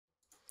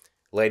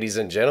Ladies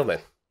and gentlemen,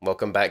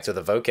 welcome back to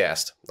the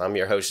Vocast. I'm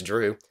your host,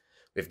 Drew.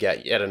 We've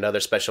got yet another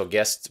special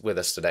guest with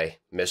us today,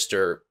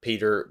 Mr.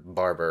 Peter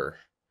Barber.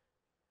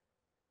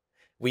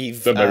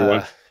 We've What's up,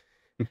 everyone?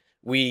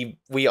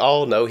 we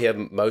all know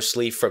him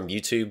mostly from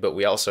YouTube, but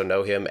we also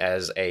know him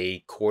as a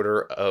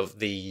quarter of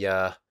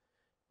the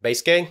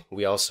bass gang.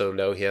 We also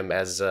know him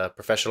as a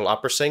professional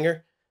opera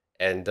singer.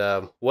 And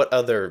what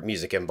other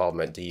music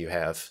involvement do you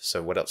have?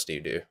 So what else do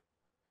you do?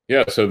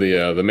 Yeah, so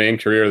the main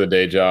career, the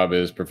day job,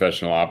 is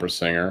professional opera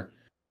singer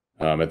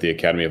at the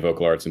Academy of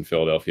Vocal Arts in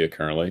Philadelphia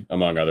currently,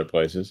 among other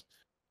places.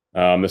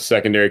 The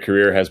secondary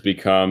career has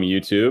become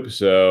YouTube.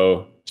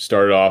 So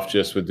started off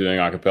just with doing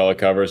a cappella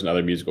covers and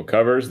other musical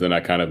covers. Then I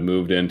kind of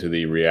moved into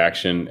the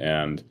reaction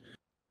and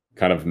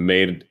kind of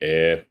made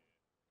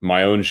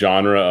my own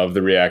genre of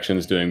the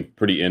reactions, doing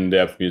pretty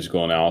in-depth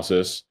musical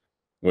analysis,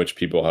 which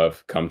people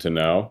have come to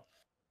know.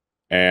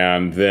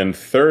 And then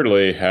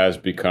thirdly has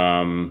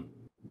become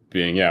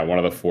being, one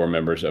of the four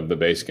members of the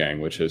bass gang,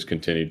 which has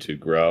continued to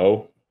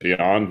grow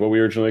beyond what we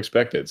originally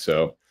expected.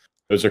 So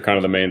those are kind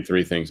of the main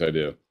three things I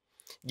do.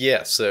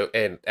 Yeah, so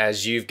and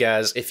as you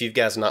guys, if you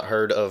guys not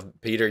heard of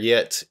Peter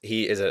yet,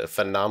 he is a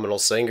phenomenal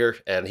singer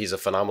and he's a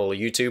phenomenal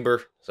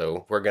YouTuber.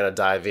 So we're gonna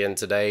dive in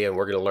today and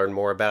we're gonna learn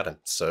more about him.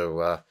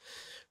 So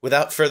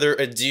without further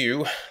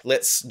ado,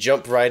 let's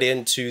jump right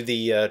into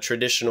the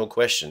traditional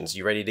questions.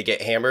 You ready to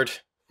get hammered?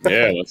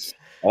 Yeah, that's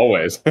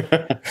always. All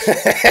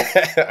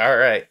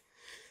right.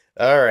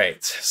 All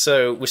right.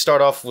 So we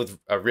start off with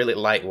a really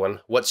light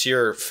one. What's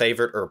your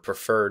favorite or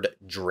preferred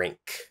drink?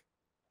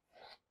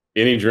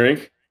 Any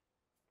drink?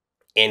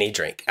 Any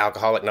drink.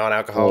 Alcoholic, Oh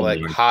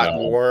non-alcoholic, my hot, God.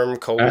 warm,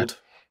 cold.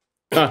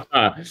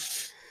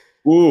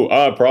 Ooh,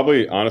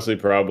 honestly,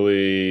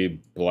 probably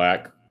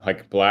black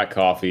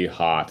coffee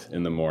hot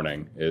in the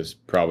morning is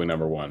probably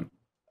number one.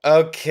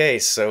 Okay,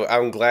 so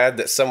I'm glad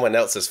that someone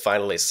else has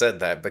finally said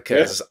that Yeah.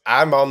 because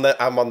I'm on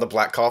the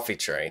black coffee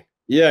train.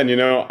 Yeah,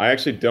 and I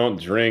actually don't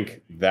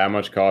drink that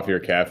much coffee or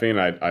caffeine.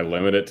 I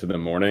limit it to the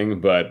morning,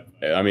 but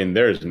I mean,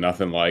 there's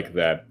nothing like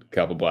that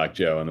cup of Black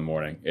Joe in the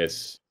morning.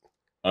 It's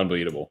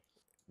unbeatable.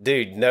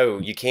 Dude, no,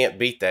 you can't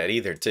beat that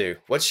either, too.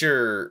 What's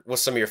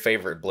some of your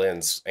favorite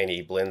blends?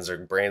 Any blends or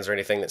brands or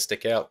anything that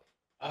stick out?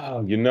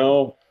 Oh,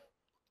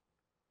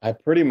 I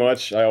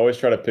always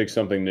try to pick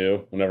something new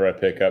whenever I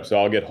pick up. So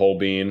I'll get whole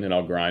bean and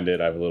I'll grind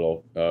it. I have a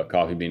little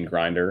coffee bean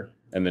grinder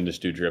and then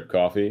just do drip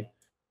coffee.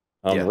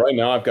 Yeah. Right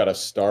now I've got a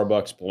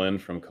Starbucks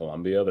blend from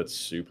Colombia that's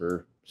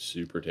super,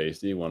 super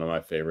tasty. One of my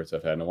favorites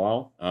I've had in a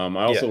while. Yeah.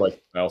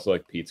 I also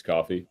like Pete's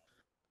coffee.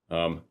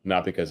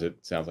 Not because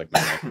it sounds like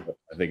my, but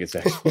I think it's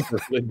actually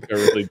a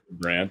really good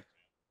brand.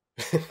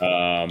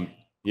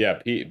 Yeah,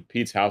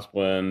 Pete's house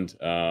blend.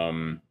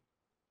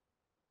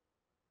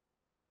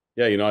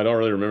 Yeah, I don't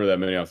really remember that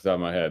many off the top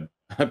of my head.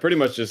 I pretty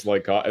much just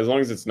like as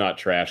long as it's not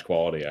trash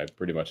quality, I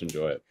pretty much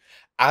enjoy it.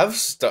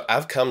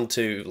 I've come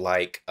to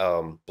like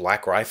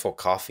Black Rifle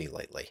coffee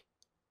lately.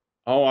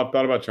 Oh, I've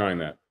thought about trying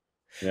that.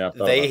 Yeah, I've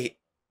thought about it.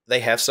 They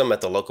have some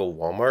at the local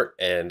Walmart,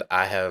 and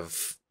I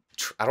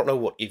don't know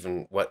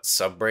what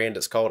sub brand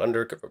it's called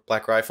under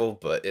Black Rifle,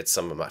 but it's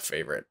some of my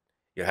favorite.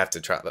 You have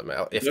to try them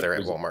out if they're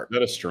at Is Walmart.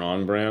 that a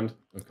strong brand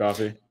of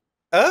coffee?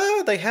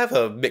 They have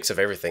a mix of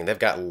everything. They've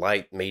got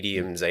light,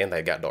 mediums, and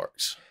they've got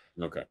darks.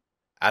 Okay.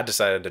 I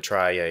decided to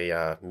try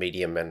a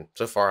medium, and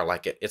so far I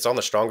like it. It's on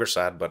the stronger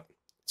side, but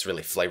it's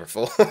really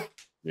flavorful.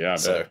 Yeah, I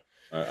So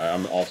bet.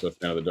 I'm also a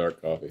fan of the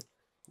dark coffee.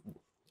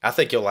 I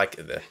think you'll like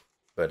it then.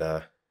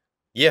 But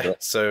yeah. Sure.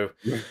 So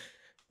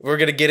we're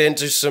gonna get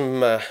into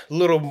some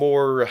little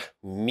more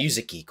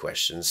musicy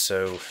questions.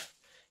 So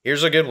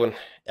here's a good one.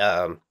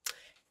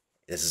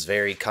 This is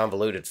very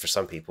convoluted for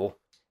some people.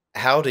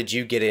 How did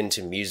you get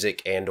into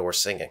music and or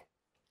singing?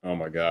 Oh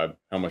my God,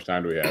 how much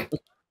time do we have?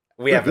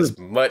 We have as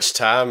much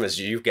time as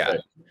you've got.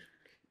 Okay.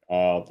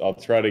 I'll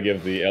try to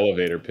give the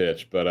elevator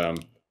pitch, but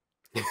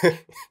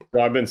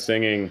so I've been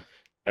singing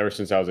ever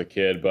since I was a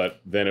kid, but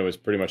then it was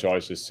pretty much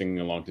always just singing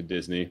along to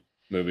Disney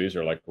movies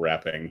or like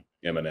rapping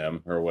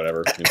Eminem or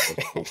whatever.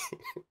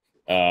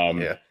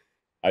 Um, Yeah.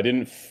 I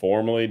didn't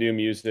formally do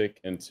music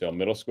until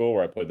middle school,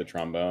 where I played the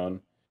trombone,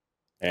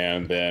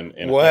 and then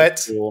in high What?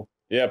 school,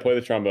 yeah, I played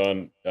the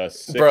trombone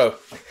Bro,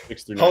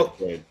 sixth through hold ninth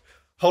grade.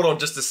 hold on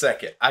just a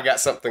second. I got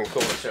something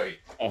cool to show you.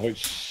 Oh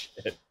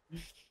shit!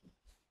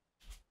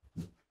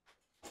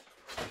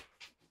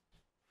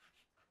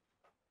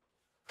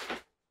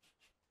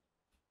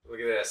 Look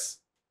at this.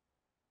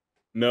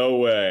 No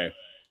way!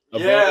 A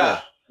Yeah.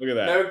 bonus. Look at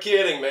that. No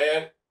kidding,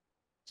 man.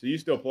 So you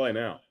still play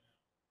now?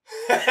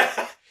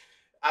 I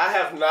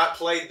have not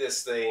played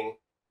this thing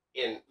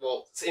in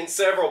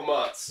several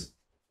months.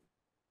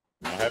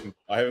 I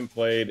haven't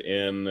played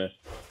in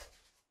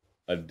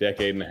a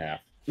decade and a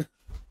half.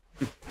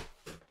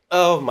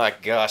 Oh my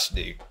gosh,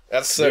 dude.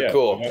 That's so Yeah,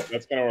 cool.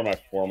 that's kind of where my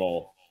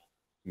formal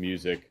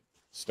music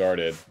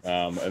started.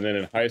 And then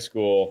in high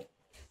school,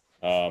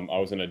 I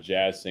was in a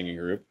jazz singing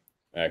group.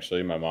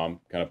 Actually, my mom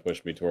kind of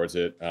pushed me towards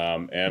it.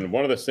 And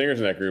one of the singers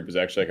in that group is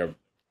actually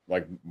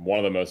like one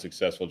of the most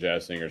successful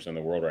jazz singers in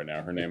the world right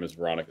now. Her name is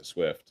Veronica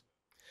Swift.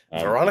 Um,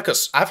 Veronica,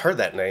 I've heard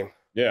that name.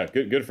 yeah,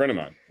 good friend of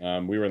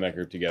mine. We were in that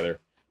group together.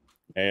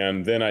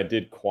 And then I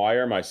did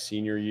choir my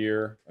senior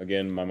year.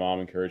 Again, my mom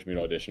encouraged me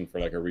to audition for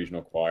like a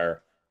regional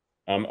choir.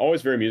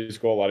 Always very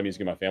musical, a lot of music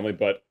in my family,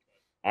 but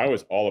I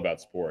was all about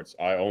sports.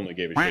 I only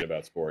gave a shit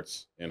about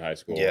sports in high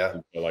school. Yeah.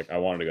 And so, like, I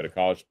wanted to go to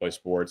college to play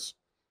sports.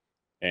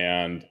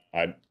 And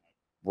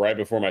right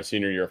before my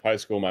senior year of high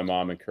school, my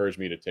mom encouraged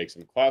me to take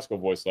some classical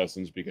voice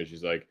lessons because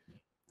she's like,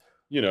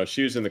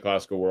 she was in the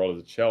classical world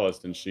as a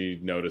cellist, and she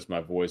noticed my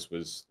voice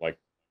was like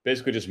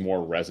basically just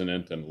more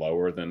resonant and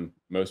lower than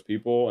most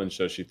people. And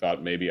so she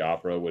thought maybe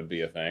opera would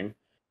be a thing.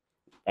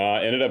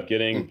 Ended up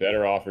getting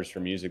better offers for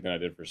music than I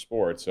did for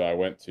sports. So I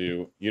went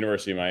to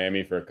University of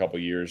Miami for a couple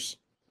years.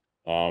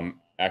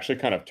 Actually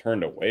kind of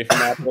turned away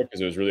from opera because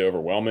it was really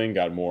overwhelming.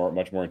 Got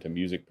much more into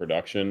music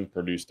production,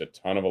 produced a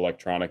ton of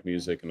electronic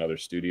music and other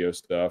studio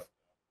stuff.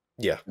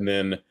 Yeah. And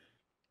then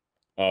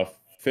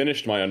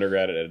finished my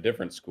undergrad at a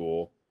different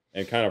school,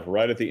 and kind of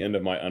right at the end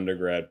of my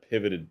undergrad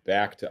pivoted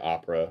back to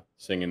opera,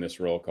 singing this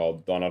role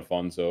called Don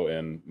Alfonso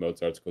in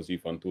Mozart's Così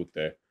fan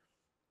tutte.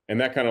 And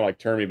that kind of like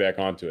turned me back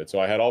onto it. So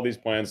I had all these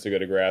plans to go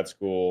to grad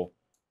school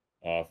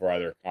for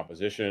either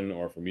composition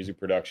or for music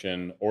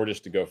production, or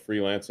just to go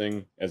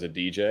freelancing as a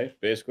DJ,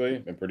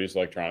 basically, and produce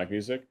electronic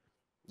music.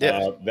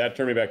 Yeah. That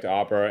turned me back to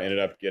opera. Ended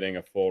up getting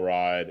a full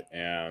ride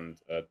and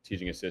a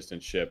teaching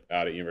assistantship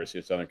out at University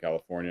of Southern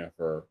California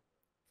for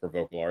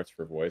vocal arts,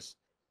 for voice.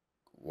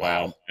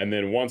 Wow. And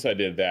then once I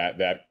did that,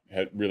 that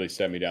had really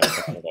set me down the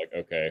path of like,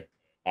 okay,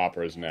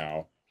 opera is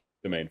now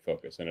the main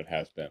focus, and it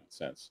has been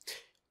since.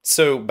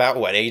 So about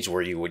what age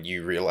were you when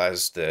you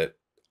realized that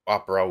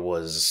opera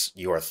was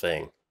your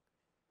thing?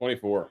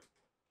 24.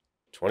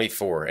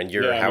 24. And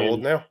you're Yeah, I how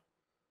old mean,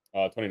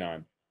 now?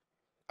 29.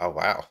 Oh,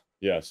 wow.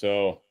 Yeah,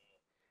 so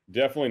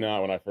definitely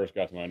not when I first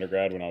got to my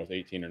undergrad. When I was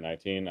 18 or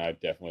 19, I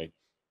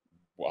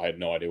had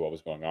no idea what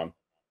was going on.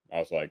 I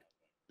was like,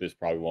 this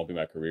probably won't be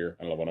my career.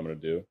 I don't know what I'm going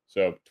to do.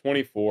 So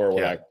 24, when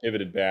Yeah. I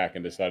pivoted back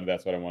and decided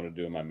that's what I wanted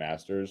to do in my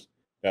master's,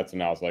 that's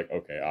when I was like,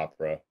 okay,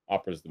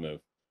 opera's the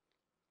move.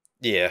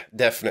 Yeah,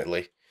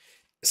 definitely.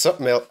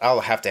 Something else, I'll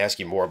have to ask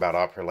you more about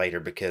opera later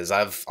because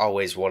I've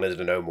always wanted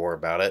to know more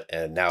about it.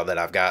 And now that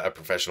I've got a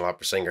professional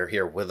opera singer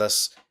here with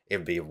us,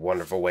 it'd be a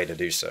wonderful way to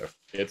do so.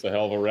 It's a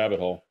hell of a rabbit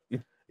hole.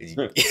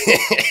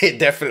 It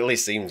definitely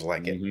seems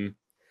like it. Mm-hmm.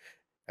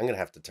 I'm going to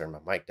have to turn my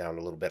mic down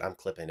a little bit. I'm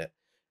clipping it.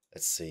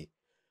 Let's see.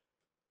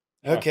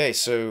 Oh, Okay,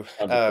 so,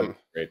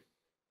 great.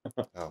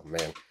 oh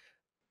man,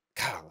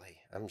 golly,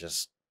 I'm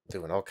just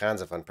doing all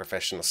kinds of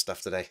unprofessional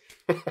stuff today.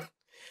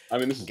 I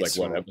mean, this is Get like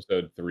some, what,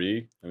 episode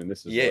 3? I mean,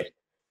 this is yeah, like,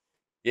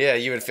 yeah,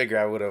 you would figure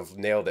I would have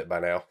nailed it by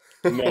now.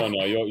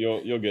 no,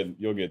 you'll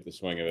get the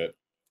swing of it.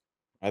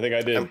 I think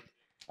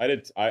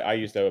I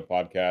used to have a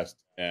podcast,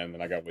 and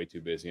then I got way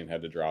too busy and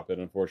had to drop it,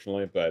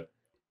 unfortunately. But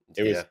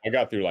Yeah. I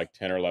got through like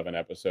 10 or 11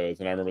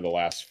 episodes, and I remember the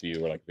last few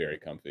were like very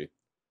comfy.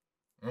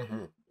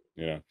 hmm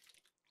You know,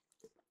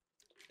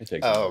 it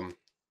takes time.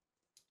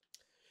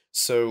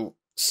 So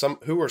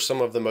who are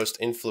some of the most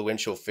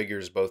influential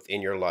figures both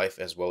in your life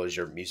as well as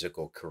your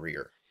musical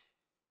career?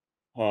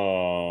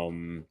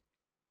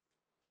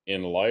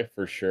 In life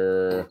for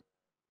sure,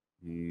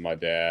 my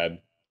dad,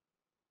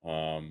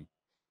 um,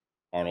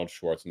 Arnold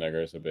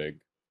Schwarzenegger is a big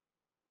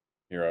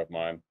hero of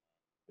mine.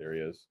 There he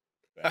is.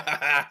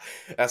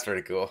 That's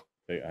pretty cool.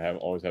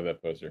 Always have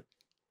that poster.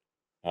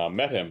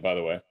 Met him, by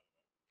the way.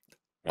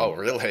 Oh,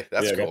 really?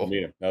 That's Yeah, I got to cool.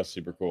 meet him. That was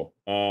super cool.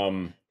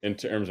 In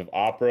terms of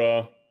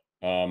opera,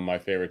 my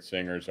favorite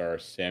singers are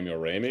Samuel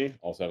Ramey.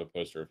 Also have a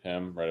poster of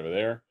him right over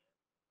there,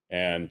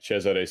 and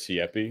Cesare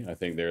Siepi. I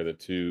think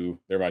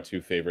they're my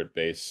two favorite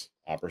bass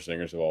opera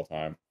singers of all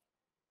time.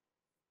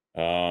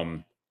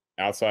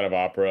 Outside of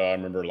opera, I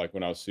remember like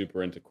when I was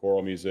super into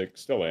choral music,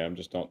 still am,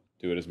 just don't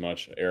do it as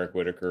much. Eric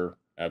Whitacre,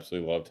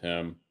 absolutely loved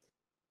him.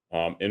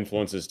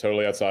 Influences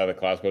totally outside of the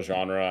classical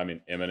genre. I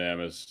mean,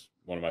 Eminem is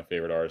one of my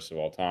favorite artists of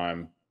all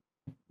time.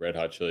 Red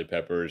Hot Chili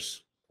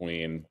Peppers,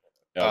 Queen,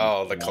 Oh,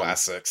 the Elton John,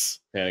 classics.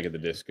 Panic at the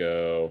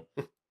Disco.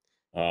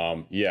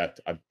 Yeah,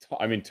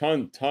 I mean,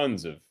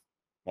 tons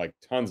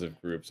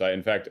of groups.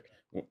 In fact,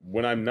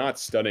 when I'm not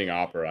studying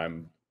opera,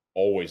 I'm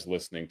always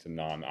listening to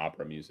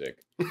non-opera music.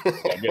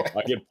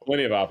 I get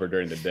plenty of opera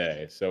during the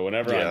day. So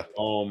whenever I'm Yeah.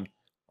 home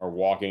or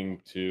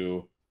walking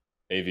to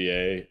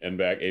AVA and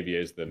back, AVA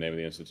is the name of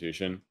the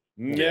institution.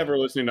 Never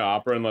listening to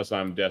opera unless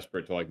I'm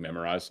desperate to like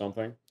memorize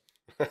something.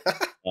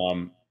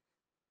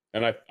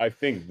 And I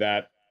think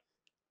that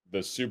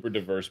the super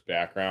diverse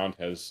background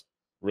has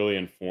really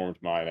informed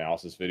my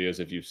analysis videos.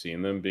 If you've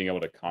seen them, being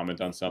able to comment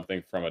on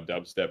something from a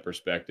dubstep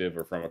perspective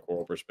or from a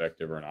choral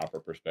perspective or an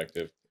opera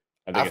perspective,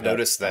 I think I've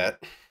noticed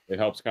that. it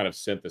helps kind of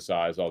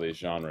synthesize all these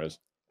genres.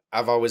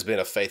 I've always been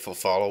a faithful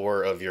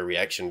follower of your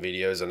reaction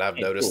videos, and I've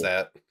Oh, noticed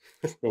cool.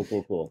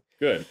 that. Cool.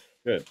 Good.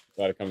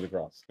 Glad it comes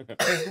across.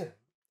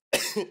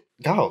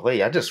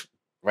 Golly, I just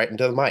right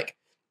into the mic.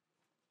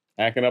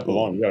 Hacking up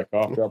along. You got a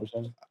cough drop or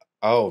something?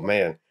 Oh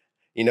man,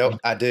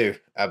 I do.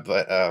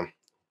 But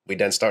we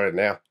done started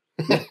now.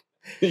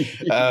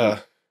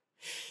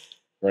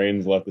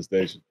 Brains left the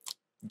station.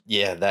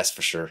 Yeah, that's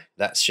for sure.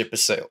 That ship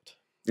has sailed.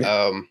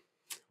 Um,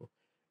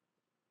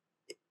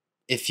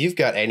 if you've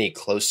got any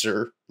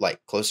closer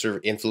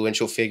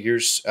influential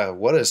figures,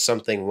 what is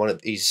something one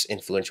of these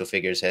influential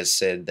figures has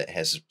said that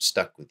has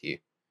stuck with you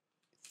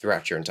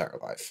throughout your entire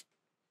life?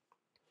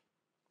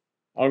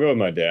 I'll go with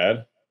my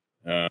dad.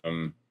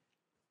 Um,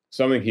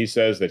 Something he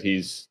says that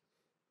he's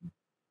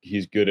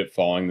good at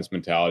following this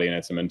mentality, and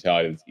it's a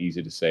mentality that's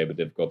easy to say but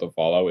difficult to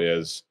follow.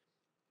 Is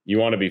you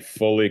want to be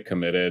fully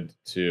committed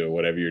to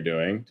whatever you're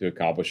doing to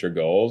accomplish your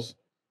goals,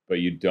 but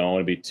you don't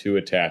want to be too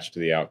attached to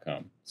the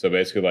outcome. So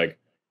basically, like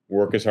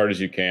work as hard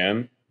as you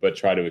can, but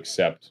try to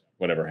accept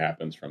whatever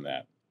happens from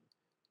that.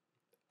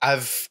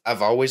 I've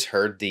always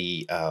heard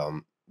the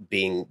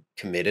being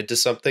committed to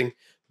something,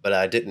 but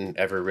I didn't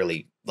ever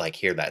really like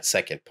hear that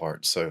second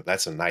part. So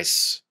that's a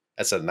nice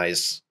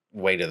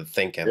way to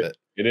think of it.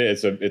 It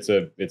is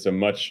it's a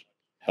much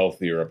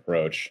healthier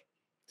approach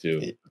to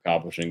Y-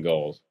 accomplishing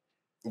goals.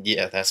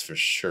 Yeah, that's for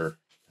sure.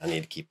 I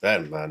need to keep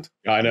that in mind.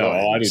 I I'll know. go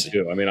ahead Oh, I and do see.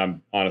 too. I mean,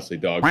 I'm honestly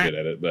dog shit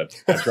at it, but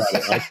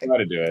I try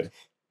to do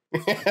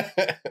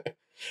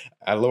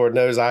Lord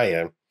knows I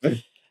am.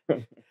 it.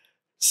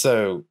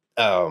 So,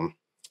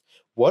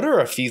 what are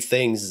a few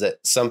things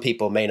that some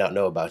people may not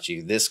know about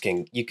you?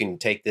 You can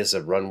take this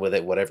and run with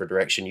it whatever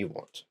direction you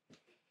want.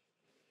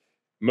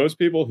 Most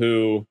people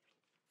who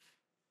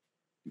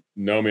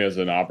know me as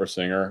an opera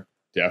singer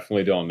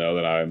definitely don't know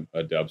that I'm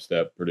a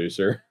dubstep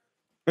producer.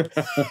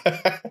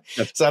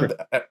 That's So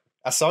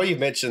I saw you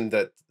mention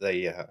that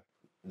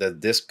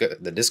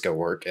the disco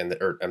work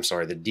or I'm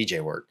sorry, the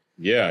DJ work.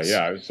 yeah, S-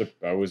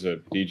 yeah. I was a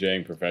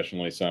DJing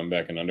professionally some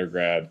back in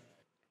undergrad.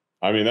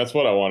 I mean, that's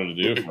what I wanted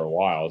to do for a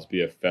while, is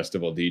be a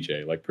festival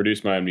DJ, like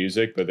produce my own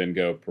music, but then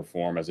go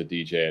perform as a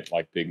DJ at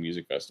like big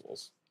music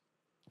festivals.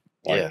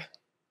 Like, Yeah,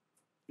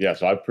 yeah,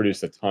 so I've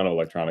produced a ton of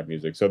electronic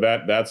music. So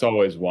that's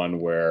always one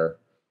where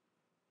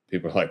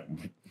people are like,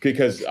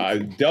 because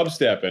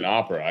dubstep and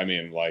opera, I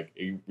mean, like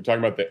we're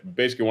talking about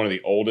basically one of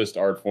the oldest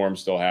art forms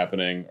still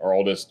happening, or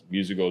oldest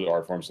musical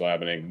art forms still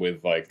happening,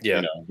 with like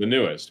yeah, the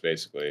newest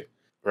basically.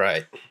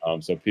 right.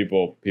 So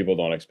people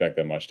don't expect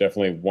that much.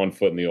 Definitely one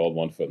foot in the old,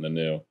 one foot in the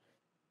new.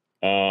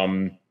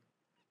 Um,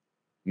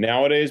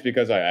 Nowadays,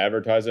 because I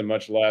advertise it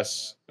much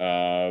less,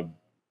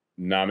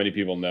 not many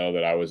people know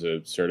that I was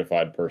a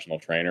certified personal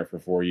trainer for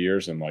 4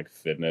 years, and like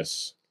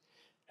fitness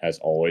has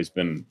always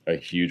been a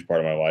huge part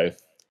of my life,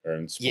 or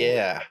in sport.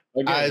 Yeah,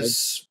 Again, like,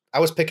 I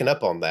was picking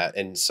up on that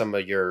in some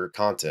of your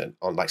content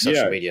on like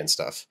social yeah, media and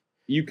stuff.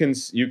 you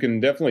can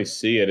definitely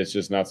see it. It's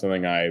just not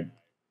something I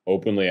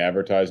openly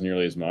advertise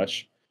nearly as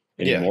much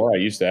Yeah, anymore. I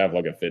used to have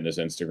like a fitness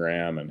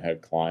Instagram and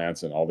had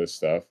clients and all this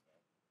stuff,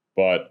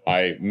 but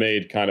I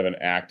made kind of an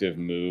active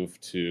move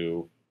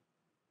to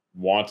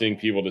wanting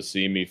people to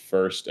see me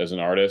first as an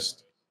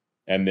artist,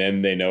 and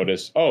then they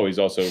notice, oh, he's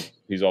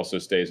also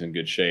stays in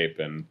good shape,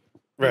 and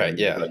right. knows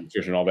Yeah, about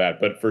nutrition and all that.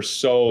 But for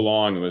so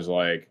long it was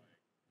like,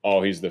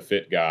 oh, he's the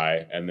fit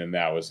guy, and then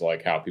that was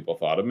like how people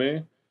thought of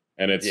me.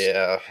 And it's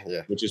yeah,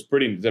 yeah, which is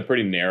it's a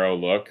pretty narrow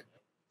look.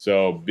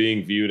 So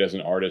being viewed as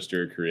an artist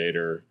or a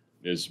creator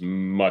is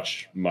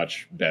much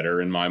much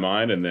better in my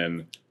mind. And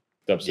then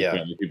yeah,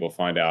 subsequently people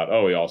find out,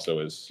 oh, he also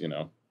is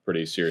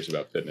pretty serious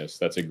about fitness.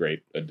 That's a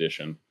great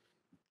addition.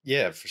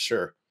 yeah, for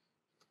sure.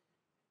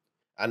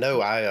 I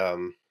know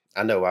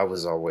I know I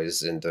was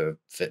always into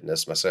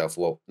fitness myself.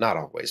 Well, not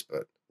always,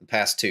 but the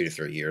past 2 to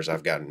 3 years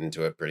I've gotten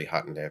into it pretty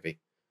hot and heavy.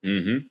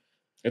 Hmm.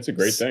 It's a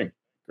great S- thing.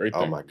 Great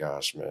Oh thing. my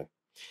gosh, man.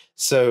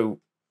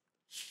 So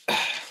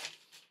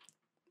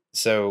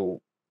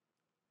so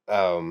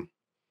um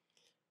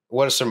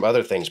what are some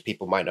other things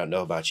people might not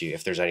know about you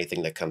if there's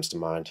anything that comes to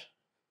mind?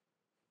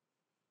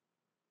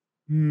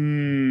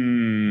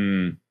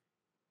 Hmm.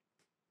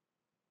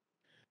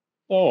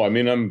 Oh, I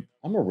mean, I'm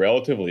a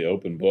relatively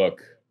open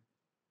book.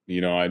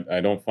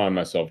 I don't find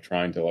myself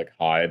trying to like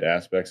hide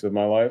aspects of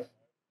my life.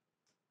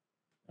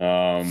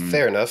 Um,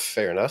 Fair enough,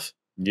 fair enough.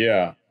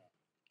 yeah.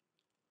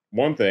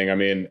 One thing, I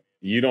mean,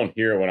 you don't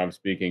hear it when I'm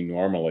speaking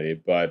normally,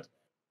 but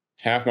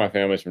half my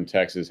family's from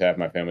Texas, half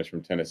my family's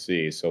from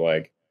Tennessee. So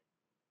like,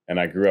 and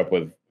I grew up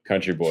with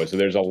country boys. So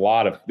there's a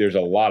lot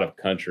of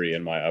country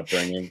in my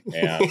upbringing.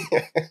 And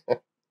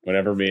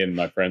whenever me and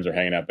my friends are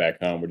hanging out back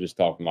home, we're just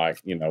talking like,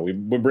 we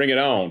bring it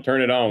on,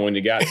 turn it on when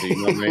you got to, you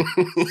know what I mean?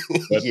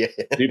 But Yeah.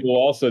 people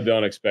also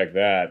don't expect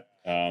that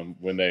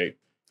when they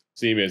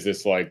see me as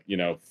this like,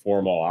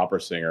 formal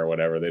opera singer or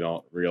whatever. They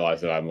don't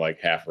realize that I'm like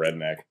half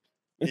redneck.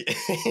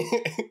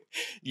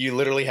 You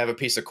literally have a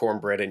piece of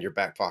cornbread in your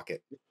back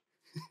pocket.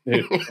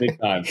 Dude,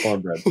 anytime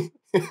cornbread.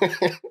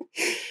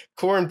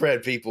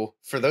 Cornbread, people.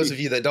 For those of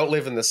you that don't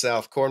live in the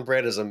South,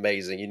 cornbread is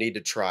amazing. You need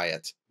to try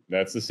it.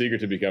 That's the secret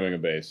to becoming a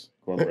bass.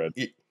 Cornbread.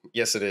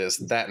 Yes, it is.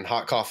 That and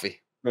hot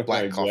coffee,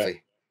 black Yeah.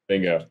 coffee.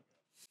 Bingo.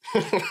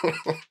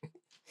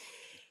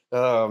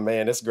 Oh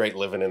man, it's great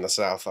living in the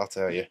South, I'll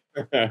tell you.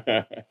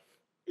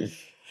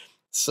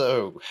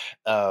 So,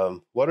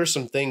 what are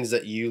some things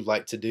that you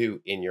like to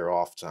do in your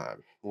off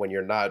time when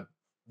you're not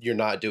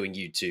doing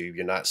YouTube,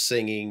 you're not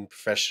singing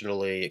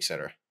professionally,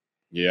 etc.?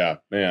 Yeah,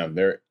 man,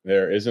 there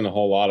isn't a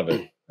whole lot of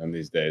it in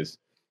these days.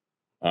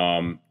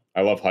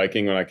 I love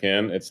hiking when I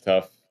can. It's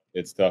tough.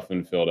 It's tough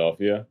in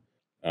Philadelphia.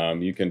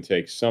 You can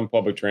take some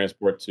public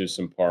transport to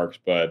some parks,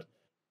 but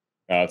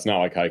it's not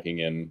like hiking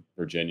in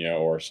Virginia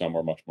or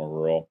somewhere much more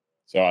rural.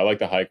 So I like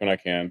to hike when I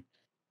can.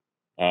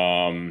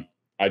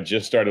 I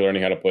just started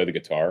learning how to play the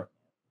guitar,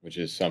 which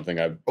is something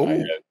I Oh,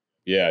 had,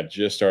 yeah,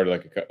 just started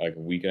like a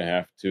week and a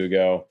half, 2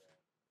 ago.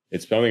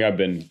 It's something I've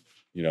been,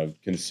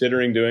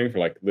 considering doing for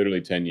like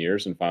literally 10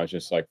 years, and finally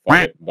just like fuck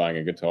it, buying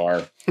a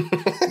guitar.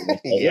 yeah,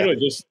 Literally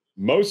just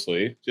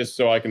mostly just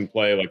so I can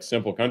play like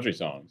simple country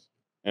songs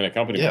and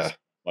accompany yeah. myself.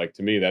 Like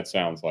to me, that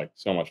sounds like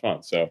so much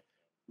fun. So I've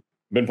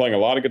been playing a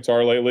lot of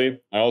guitar lately.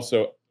 I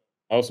also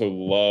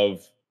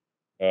love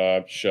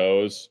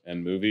shows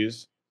and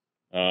movies.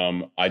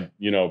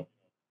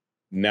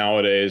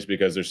 Nowadays,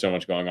 because there's so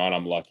much going on,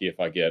 I'm lucky if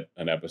I get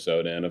an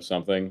episode in of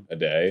something a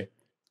day.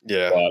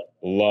 Yeah. But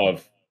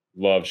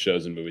love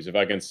shows and movies. If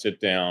I can sit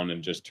down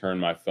and just turn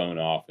my phone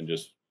off and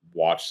just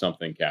watch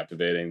something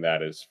captivating,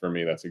 that is for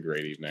me, that's a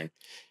great evening.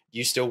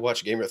 You still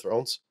watch Game of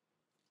Thrones?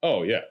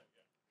 Oh yeah,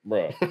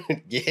 bro.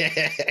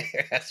 Yeah,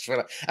 that's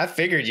what I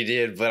figured you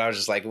did, but I was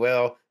just like,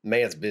 well,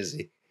 man's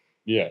busy.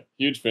 Yeah,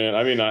 huge fan.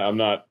 I mean, I'm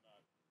not.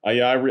 I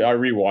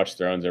rewatch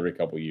Thrones every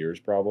couple years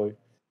probably.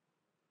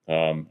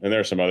 And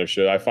there's some other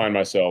shows. I find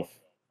myself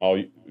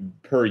I'll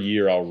per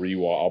year I'll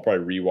rewatch. I'll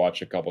probably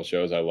rewatch a couple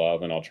shows I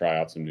love, and I'll try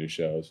out some new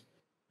shows.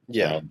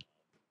 Yeah, Um,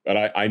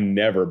 but I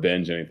never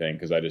binge anything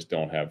because I just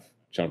don't have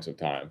chunks of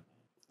time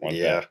like that.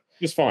 yeah,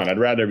 It's fine. I'd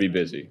rather be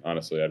busy.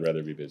 Honestly, I'd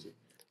rather be busy.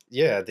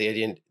 yeah. At the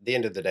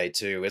end of the day,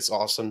 too, it's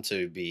awesome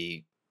to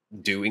be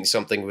doing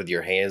something with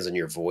your hands and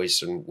your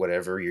voice and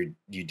whatever you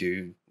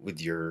do with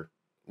your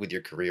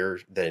career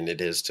than it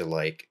is to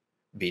like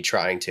be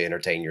trying to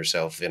entertain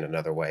yourself in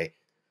another way.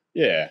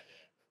 Yeah.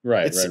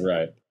 Right. It's Right.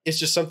 Right. it's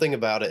just something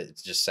about it.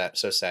 It's just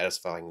so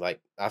satisfying. Like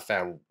I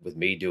found with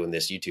me doing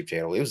this YouTube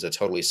channel, it was a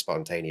totally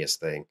spontaneous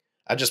thing.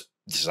 I just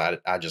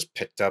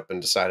picked up and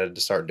decided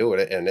to start doing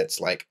it, and it's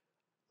like,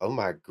 oh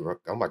my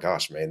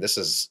gosh, man,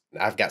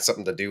 I've got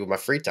something to do with my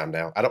free time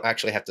now. I don't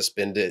actually have to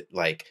spend it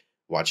like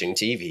watching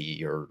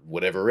TV or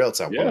whatever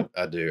else Yeah.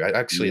 I do. I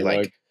actually You're like,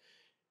 like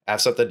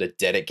have something to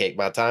dedicate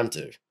my time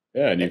to.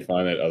 yeah, and you And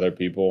find that other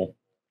people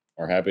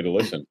are happy to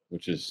listen,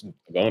 which is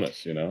a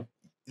bonus.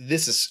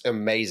 this is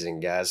amazing,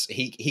 guys.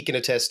 He can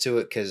attest to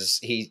it because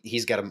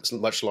he's got a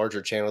much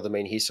larger channel than me.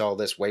 And he saw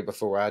this way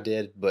before I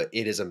did, but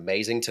it is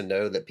amazing to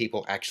know that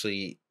people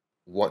actually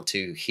want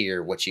to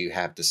hear what you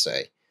have to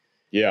say.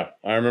 Yeah,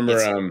 I remember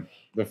It's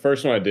the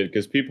first one I did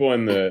because people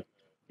in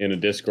a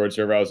Discord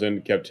server I was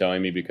in kept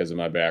telling me because of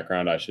my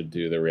background I should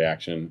do the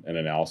reaction and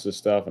analysis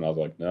stuff, and I was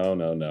like, no,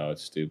 no, no,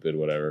 it's stupid,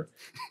 whatever.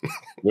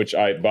 Which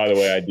by the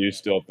way, I do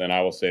still, and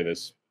I will say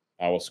this,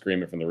 I will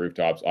scream it from the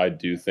rooftops. I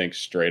do think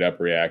straight up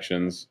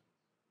reactions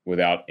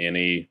without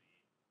without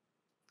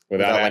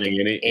without like adding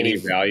any any,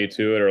 value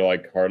to it or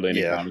like hardly any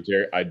yeah.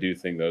 commentary. I do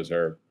think those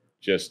are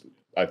just.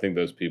 I think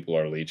those people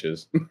are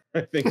leeches.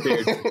 I think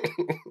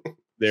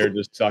they're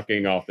just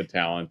sucking off the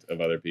talent of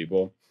other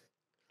people.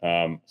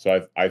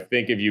 So I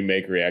think if you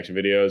make reaction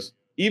videos,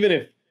 even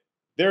if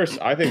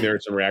I think there are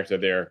some reactors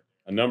out there,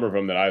 a number of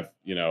them that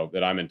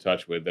that I'm in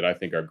touch with that I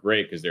think are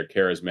great because they're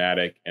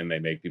charismatic and they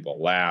make people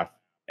laugh.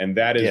 And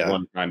Yeah.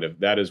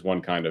 that is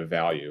one kind of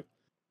value.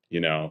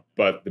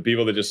 But the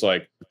people that just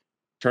like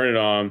turn it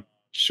on,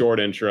 short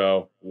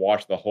intro,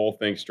 watch the whole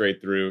thing straight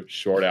through,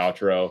 short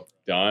outro,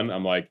 done.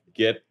 I'm like,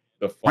 get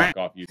the fuck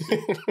off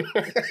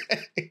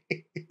YouTube.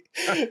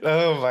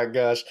 Oh my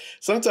gosh.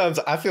 Sometimes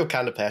I feel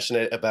kind of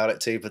passionate about it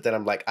too, but then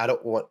I'm like, I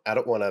don't want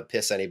to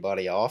piss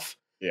anybody off.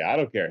 Yeah, I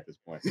don't care at this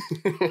point.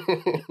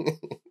 I'm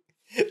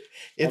not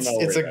It's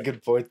worried a about it.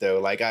 good point though.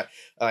 Like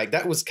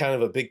that was kind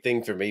of a big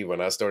thing for me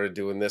when I started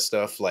doing this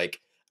stuff.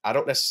 Like I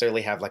don't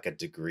necessarily have like a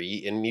degree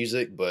in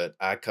music, but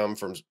I come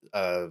from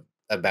a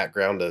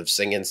background of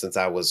singing since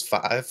I was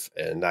 5,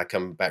 and I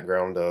come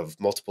background of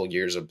multiple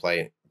years of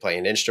playing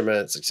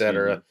instruments, Mhm.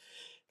 etc.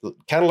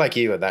 Kind of like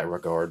you in that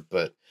regard,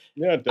 but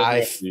Yeah, it doesn't I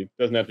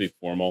have to be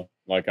formal.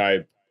 Like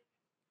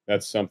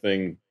that's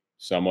something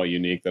somewhat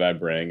unique that I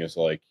bring is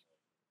like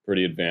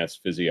pretty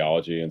advanced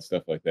physiology and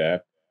stuff like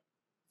that.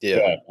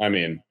 yeah. But I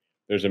mean,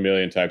 there's a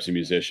million types of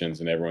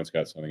musicians and everyone's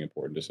got something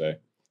important to say.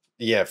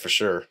 Yeah, for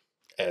sure.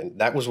 And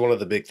that was one of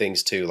the big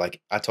things too.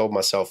 Like I told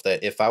myself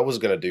that if I was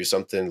going to do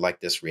something like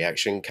this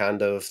reaction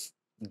kind of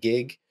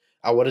gig,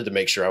 I wanted to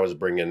make sure I was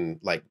bringing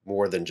like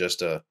more than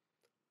just a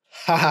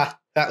haha,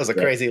 that was a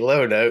Yep. crazy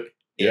low note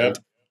Yep. and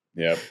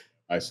Yep.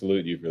 I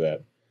salute you for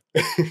that.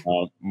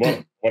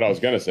 What I was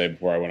gonna say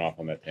before I went off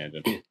on that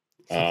tangent.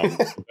 I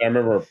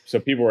remember so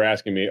people were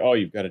asking me, "Oh,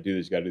 you've got to do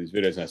this, you got to do these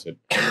videos," and I said,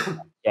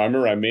 so I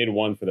remember I made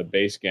one for the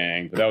Bass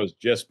Gang, but that was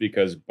just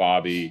because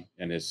Bobby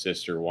and his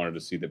sister wanted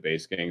to see the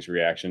Bass Gang's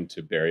reaction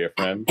to Bury a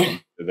Friend.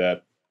 Did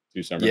that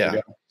 2 summers yeah,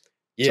 ago. So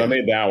I yeah,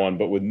 made that one,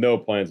 but with no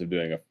plans of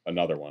doing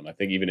another one. I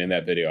think even in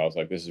that video, I was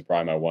like, "This is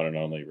probably my one and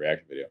only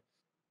reaction video."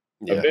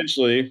 yeah,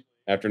 Eventually,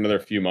 after another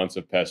few months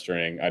of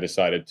pestering, I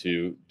decided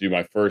to do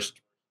my first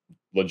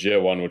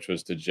legit one, which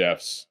was to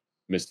Jeff's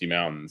Misty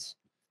Mountains.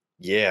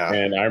 Yeah.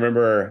 And I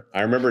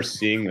remember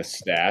seeing the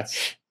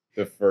stats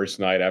the first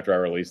night after I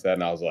released that,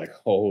 and I was like,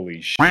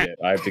 "Holy shit!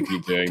 I have to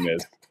keep doing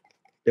this,"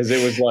 because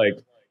it was like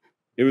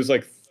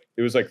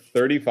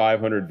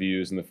 3,500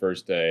 views in the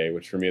first day,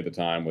 which for me at the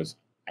time was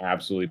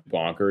absolutely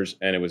bonkers,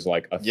 and it was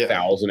like Yeah.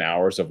 1,000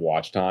 hours of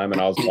watch time, and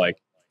I was like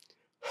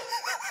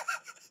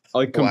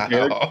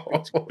compared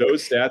Wow.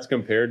 those stats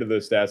compared to the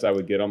stats I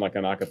would get on like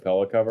an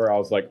acapella cover, I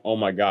was like, oh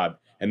my god!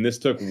 And this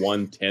took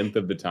 1/10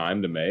 of the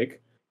time to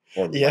make,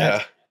 or less.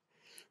 Yeah.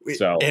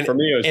 So And for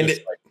me, it was and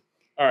just like,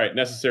 all right,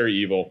 necessary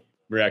evil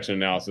reaction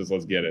analysis.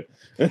 Let's get it.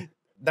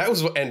 that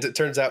was, and it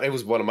turns out it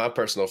was one of my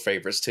personal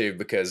favorites too,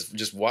 because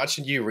just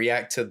watching you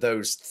react to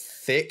those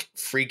thick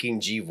freaking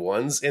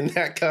G1s in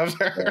that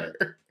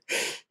cover.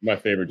 My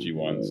favorite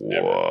G1s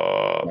ever,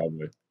 Whoa.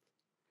 probably.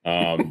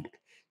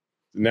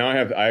 Now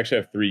I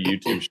actually have 3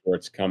 YouTube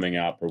shorts coming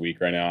out per week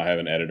right now. I have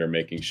an editor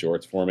making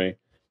shorts for me,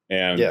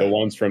 and Yeah. the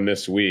ones from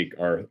this week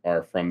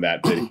are from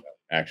that video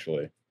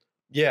actually.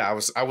 Yeah,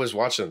 I was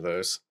watching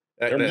those.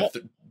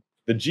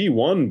 The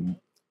G1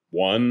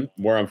 one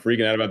where I'm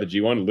freaking out about the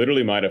G1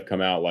 literally might have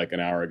come out like an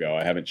hour ago.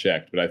 I haven't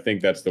checked, but I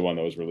think that's the one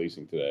that was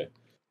releasing today.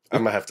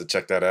 I'm gonna have to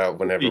check that out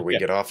whenever we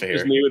get off of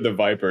Just here. me with the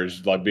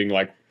Vipers, like being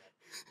like,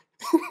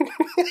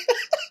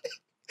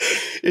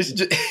 It's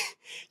just,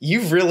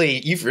 you've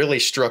really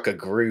struck a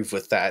groove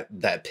with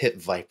that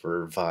Pit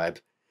Viper vibe.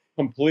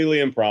 completely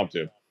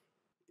impromptu.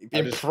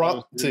 I just threw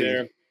Impromptu.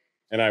 there,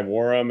 and I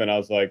wore them, and I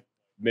was like,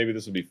 maybe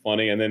this would be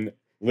funny. And then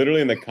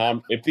literally in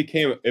the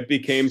it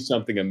became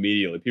something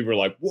immediately. People were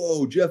like,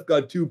 "Whoa, Jeff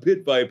got 2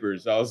 Pit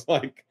Vipers." I was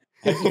like,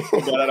 I just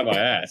pulled that out of my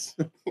ass.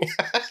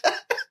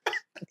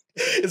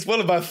 It's one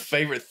of my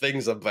favorite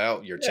things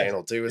about your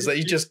channel too, is that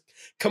you just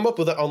come up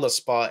with it on the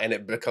spot and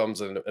it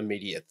becomes an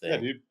immediate thing. Yeah,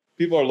 dude.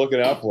 People are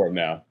looking out for him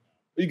now.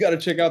 You got to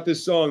check out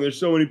this song. There's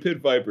so many Pit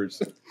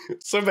Vipers.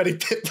 So many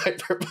Pit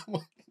Viper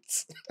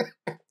moments.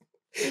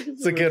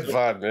 It's a good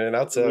vibe, man.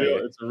 I'll tell you.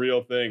 It's a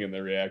real thing in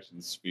the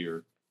reaction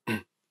sphere.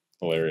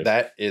 Hilarious.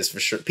 That is for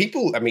sure.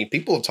 People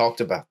have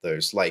talked about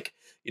those. Like,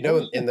 in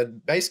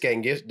the Bass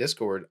Gang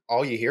Discord,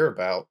 all you hear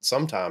about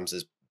sometimes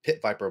is Pit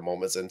Viper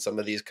moments in some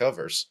of these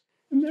covers.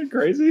 Isn't that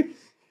crazy?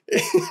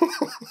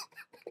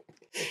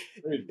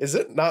 Is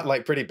it not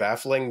like pretty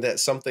baffling that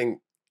something?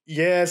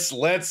 Yes,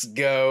 let's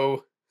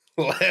go.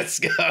 Let's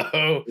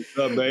go. What's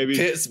up, baby?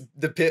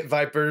 The Pit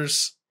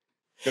Vipers.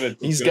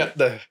 Got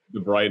the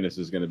brightness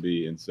is going to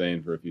be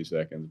insane for a few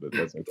seconds, but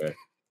that's okay.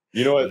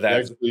 You know what?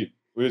 Actually,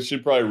 we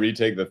should probably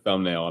retake the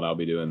thumbnail, and I'll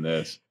be doing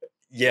this.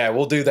 Yeah,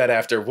 we'll do that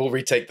after. We'll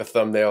retake the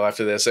thumbnail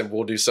after this, and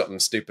we'll do something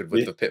stupid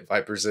with the Pit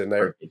Vipers in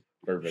there.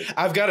 Perfect.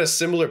 I've got a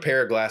similar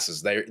pair of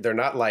glasses. They're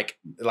not like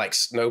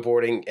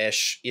snowboarding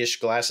ish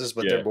glasses,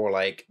 but they're more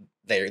like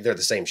they're the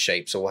same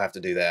shape. So we'll have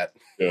to do that.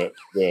 Good.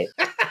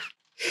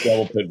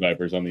 Double Pit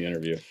Vipers on the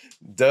interview.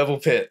 Double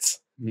pits.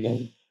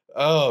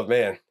 Oh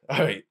man! All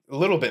right, a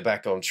little bit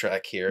back on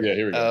track here. Yeah,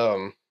 here we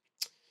go.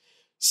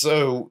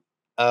 So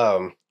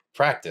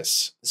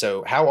practice.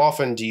 So how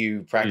often do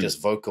you practice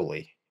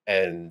vocally,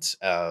 and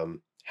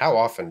how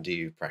often do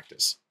you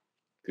practice?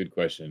 Good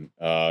question.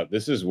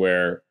 This is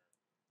where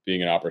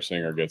being an opera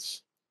singer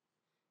gets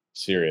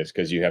serious,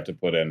 because you have to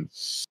put in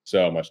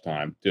so much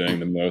time doing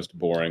the most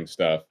boring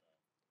stuff.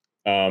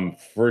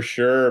 For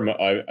sure.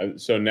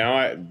 So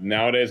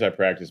nowadays I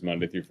practice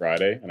Monday through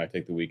Friday, and I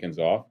take the weekends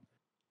off.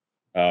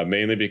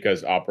 Mainly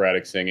because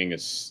operatic singing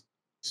is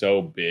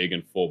so big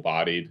and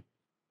full-bodied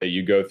that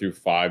you go through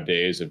 5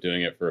 days of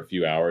doing it for a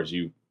few hours.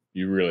 You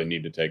really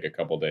need to take a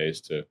couple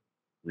days to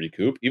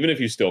recoup. Even if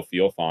you still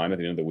feel fine at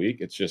the end of the week,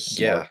 it's just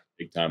smart to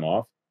take time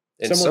off.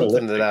 It's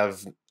something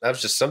that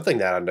something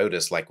that I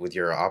noticed, like with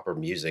your opera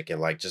music,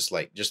 and just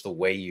the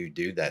way you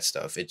do that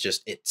stuff. It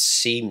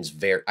seems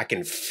I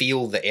can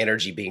feel the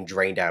energy being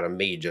drained out of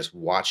me just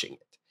watching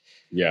it.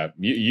 Yeah,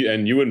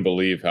 you wouldn't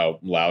believe how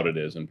loud it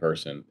is in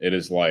person. It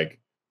is like,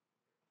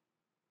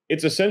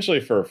 it's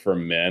essentially for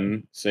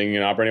men singing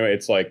an opera anyway.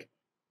 It's like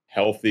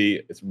healthy.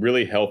 It's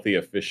really healthy,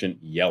 efficient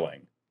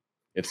yelling.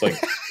 It's like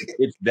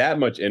it's that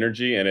much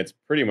energy, and it's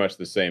pretty much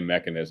the same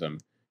mechanism.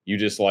 You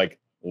just like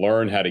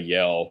learn how to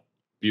yell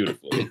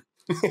beautifully.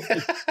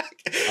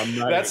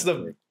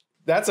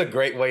 That's a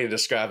great way to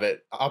describe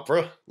it.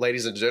 Opera,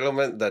 ladies and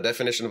gentlemen, the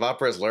definition of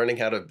opera is learning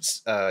how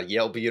to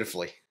yell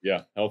beautifully.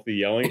 Yeah, healthy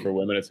yelling. For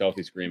women, it's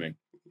healthy screaming.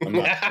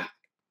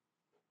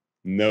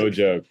 No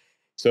joke.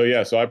 So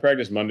I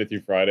practice Monday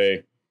through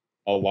Friday.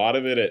 A lot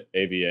of it at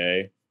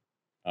AVA.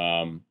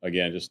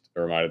 Again, just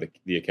a reminder,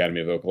 the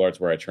Academy of Vocal Arts,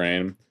 where I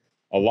train.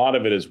 A lot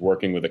of it is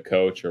working with a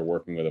coach or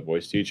working with a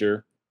voice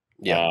teacher.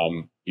 Yeah.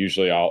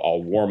 Usually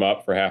I'll warm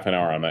up for half an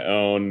hour on my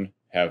own,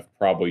 have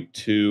probably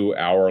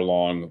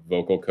 2-hour-long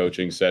vocal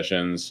coaching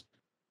sessions,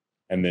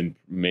 and then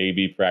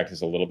maybe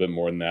practice a little bit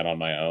more than that on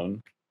my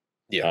own.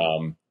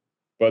 Yeah.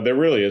 But there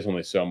really is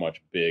only so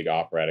much big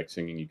operatic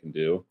singing you can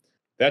do.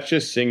 That's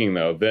just singing,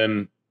 though.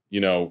 Then,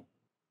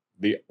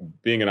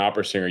 being an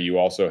opera singer, you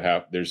also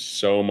there's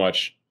so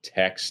much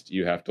text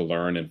you have to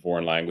learn in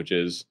foreign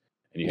languages,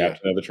 and you have Yeah.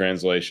 to know the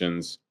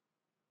translations,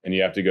 and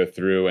you have to go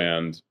through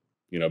and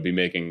be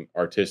making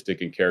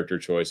artistic and character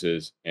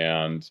choices,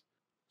 and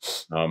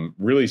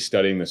really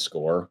studying the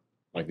score,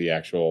 like the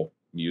actual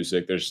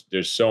music.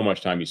 There's so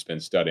much time you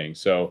spend studying.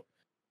 So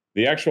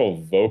the actual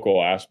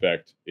vocal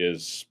aspect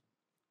is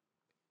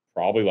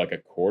probably like a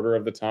quarter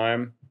of the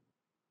time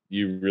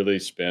you really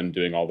spend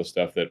doing all the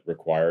stuff that's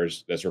required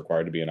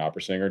to be an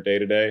opera singer day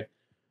to day.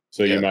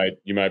 So you Yeah.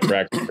 might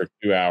practice for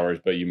 2 hours,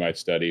 but you might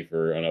study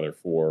for another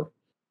 4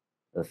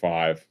 or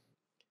 5,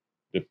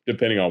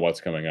 depending on what's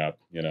coming up.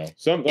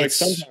 It's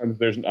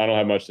Sometimes I don't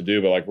have much to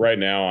do, but like right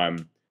now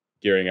I'm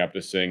gearing up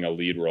to sing a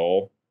lead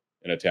role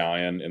in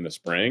Italian in the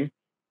spring,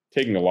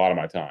 taking a lot of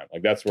my time.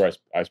 Like that's where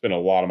I spend a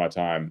lot of my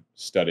time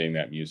studying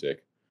that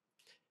music.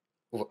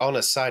 On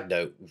a side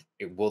note,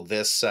 will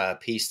this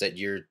piece that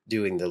you're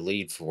doing the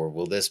lead for,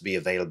 will this be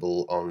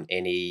available on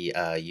any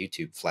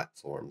YouTube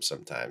platform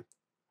sometime?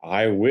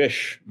 I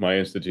wish my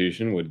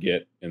institution would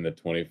get in the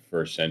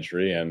 21st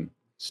century and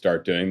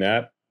start doing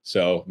that.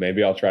 So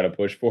maybe I'll try to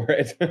push for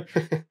it.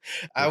 We're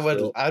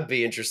still, I'd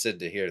be interested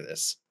to hear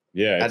this.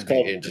 yeah, I'd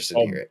be interested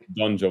to hear it.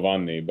 Don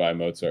Giovanni by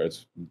Mozart.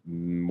 It's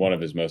one of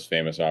his most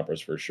famous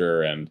operas for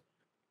sure. And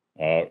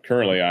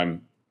currently,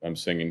 I'm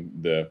singing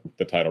the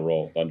title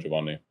role, Don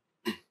Giovanni.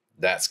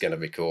 That's gonna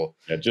be cool.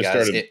 Yeah,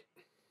 Guys,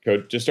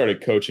 just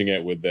started coaching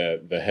it with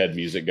the head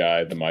music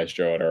guy, the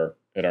maestro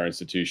at our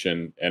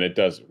institution, and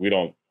we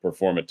don't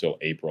perform it till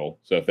April.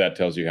 So if that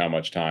tells you how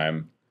much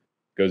time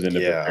goes into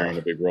yeah. preparing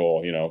a big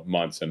role,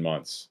 months and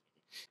months.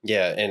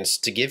 Yeah, and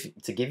to give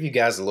you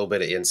guys a little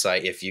bit of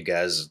insight, if you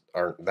guys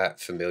aren't that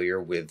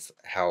familiar with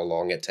how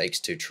long it takes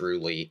to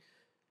truly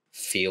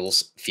feel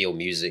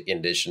music in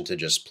addition to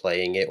just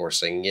playing it or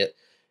singing it,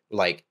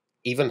 like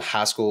even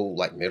high school,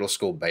 like middle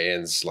school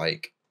bands,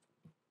 like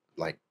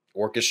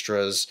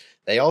orchestras,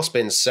 they all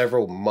spend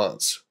several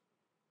months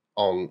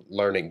on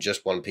learning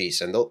just one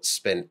piece, and they'll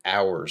spend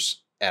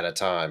hours at a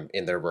time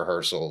in their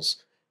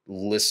rehearsals,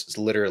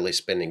 literally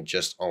spending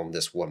just on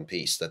this one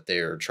piece that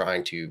they're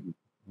trying to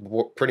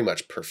pretty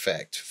much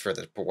perfect for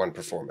the one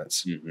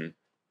performance. Hmm.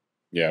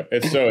 Yeah,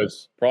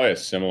 it's probably a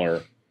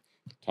similar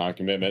time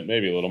commitment,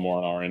 maybe a little more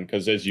on our end,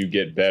 because as you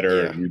get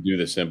better, Yeah, you do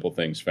the simple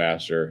things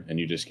faster, and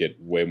you just get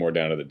way more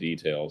down to the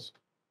details.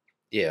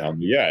 yeah,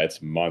 Yeah,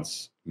 it's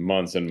months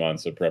and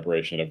months of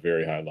preparation at a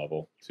very high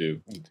level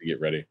to get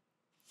ready.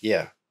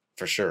 yeah,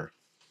 for sure.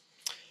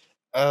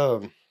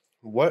 Um,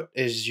 what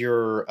is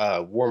your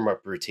warm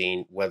up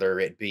routine, whether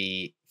it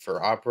be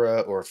for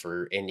opera or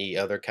for any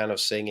other kind of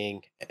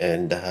singing?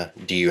 And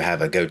do you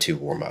have a go to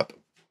warm up?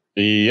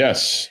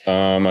 Yes,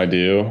 I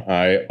do.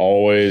 I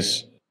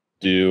always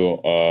do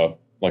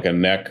like a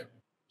neck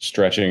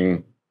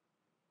stretching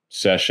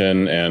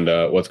session and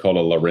what's called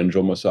a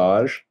laryngeal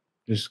massage,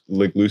 just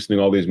like loosening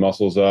all these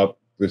muscles up,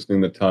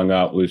 loosening the tongue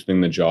up,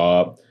 loosening the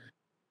jaw up.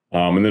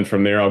 And then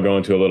from there, I'll go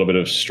into a little bit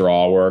of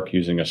straw work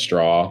using a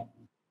straw,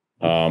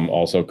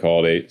 also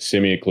called a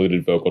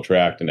semi-occluded vocal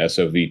tract, an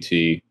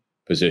SOVT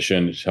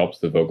position, which helps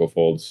the vocal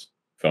folds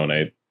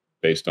phonate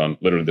based on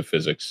literally the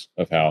physics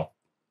of how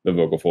the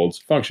vocal folds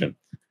function.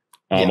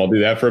 Yeah, I'll do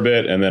that for a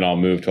bit, and then I'll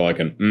move to like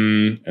an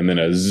and then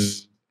a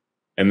z,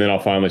 and then I'll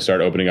finally start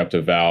opening up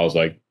to vowels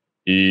like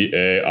e,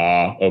 a,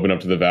 ah, open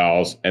up to the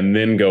vowels, and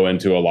then go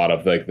into a lot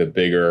of like the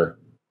bigger,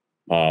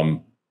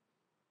 um,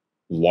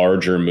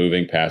 larger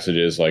moving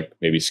passages, like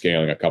maybe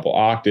scaling a couple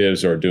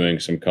octaves or doing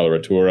some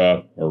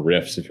coloratura or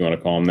riffs, if you want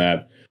to call them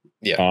that.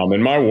 yeah,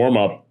 And my warm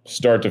up,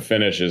 start to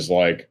finish, is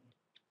like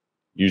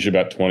usually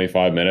about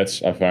 25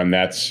 minutes. I find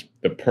that's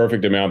the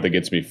perfect amount that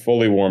gets me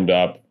fully warmed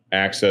up,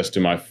 access to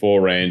my full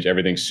range,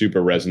 everything's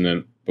super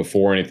resonant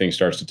before anything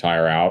starts to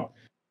tire out.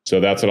 So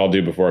that's what I'll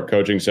do before a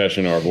coaching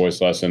session or a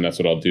voice lesson. That's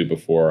what I'll do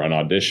before an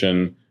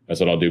audition. That's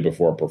what I'll do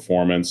before a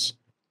performance.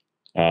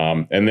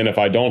 And then if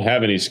I don't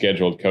have any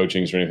scheduled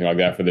coachings or anything like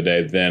that for the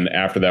day, then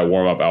after that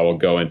warm up, I will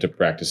go into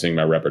practicing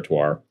my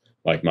repertoire,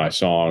 like my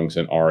songs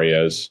and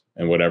arias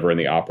and whatever in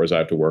the operas I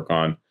have to work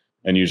on,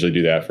 and usually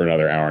do that for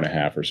another hour and a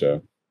half or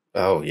so.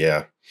 oh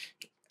yeah.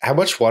 How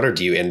much water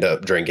do you end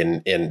up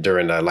drinking in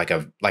during like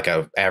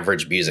a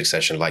average music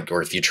session? Like,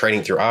 or if you're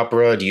training through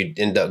opera, do you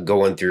end up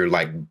going through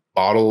like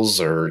bottles,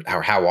 or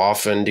how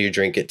often do you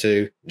drink it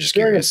too? Just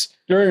curious.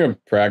 During a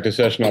practice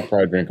session, I'll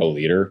probably drink a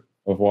liter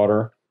of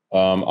water.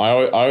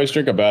 I always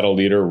drink about a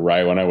liter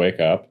right when I wake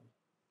up.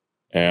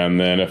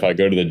 And then if I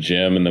go to the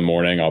gym in the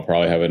morning, I'll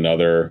probably have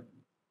another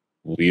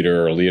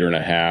liter or liter and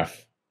a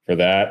half for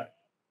that.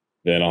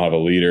 Then I'll have a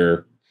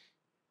liter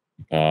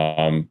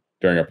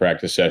during a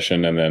practice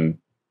session, and then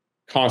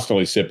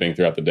constantly sipping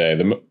throughout the day.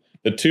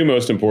 The two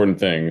most important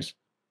things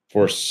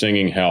for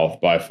singing health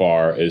by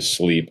far is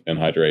sleep and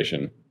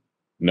hydration.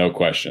 No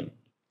question.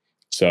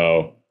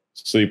 So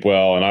sleep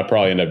well, and I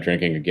probably end up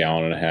drinking 1.5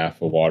 gallons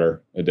of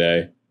water a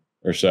day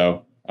or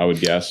so, I would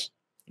guess.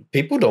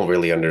 People don't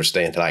really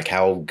understand like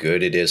how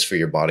good it is for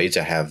your body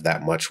to have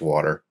that much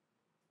water.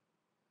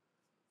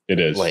 It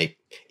is. Like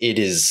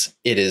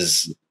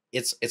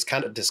it's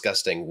kind of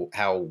disgusting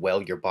how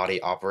well your body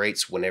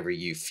operates whenever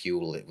you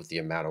fuel it with the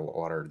amount of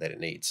water that it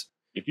needs.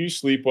 if you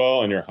sleep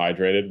well and you're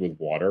hydrated with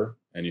water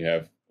and you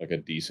have like a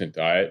decent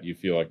diet, you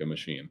feel like a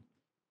machine.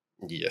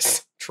 Yes,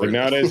 Like truly.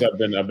 nowadays, I've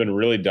been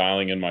really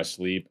dialing in my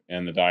sleep,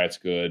 and the diet's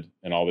good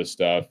and all this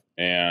stuff.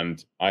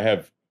 And I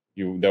have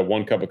that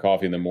one cup of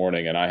coffee in the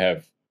morning, and I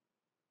have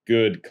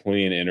good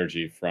clean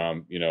energy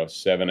from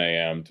 7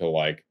 a.m. to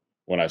like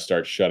when I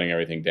start shutting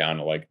everything down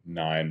at like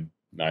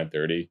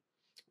 9:30.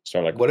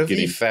 Start like What have you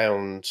getting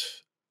found?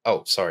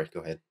 Oh, sorry.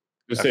 Go ahead.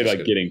 just I say was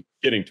like good.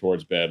 getting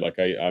towards bed. Like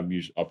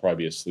I'll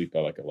probably be asleep by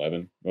like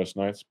 11 most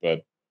nights,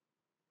 but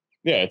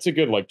yeah, it's a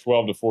good like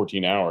 12 to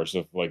 14 hours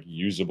of like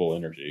usable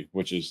energy,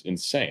 which is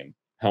insane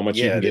how much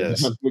you Yeah, can it get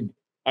is. done.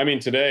 I mean,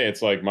 today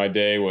it's like my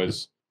day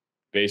was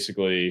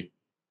basically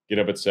get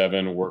up at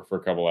 7, work for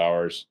a couple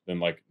hours, then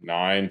like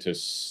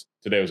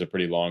today was a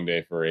pretty long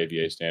day for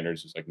AVA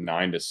standards. It's like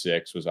 9 to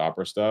 6 was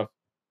opera stuff.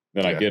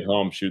 Then I Yeah. get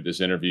home, shoot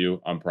this interview.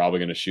 I'm probably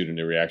going to shoot a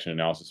new reaction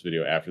analysis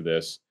video after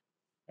this.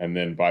 And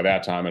then by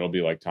that time, it'll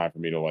be like time for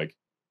me to like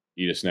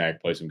eat a snack,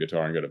 play some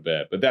guitar, and go to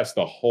bed. But that's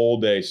the whole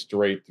day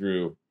straight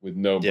through with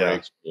no Yeah.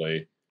 breaks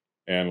really.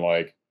 And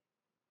like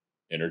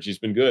energy's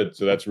been good.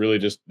 So that's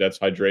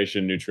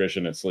hydration,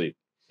 nutrition, and sleep.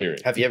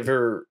 Period. Have you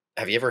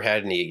ever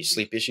had any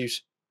sleep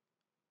issues?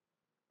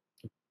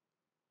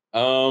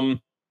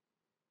 Um,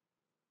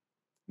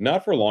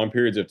 Not for long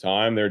periods of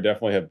time. There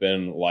definitely have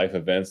been life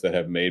events that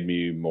have made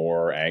me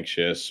more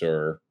anxious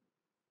or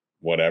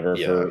whatever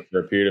Yeah. for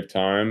a period of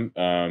time.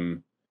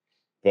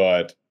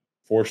 But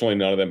fortunately,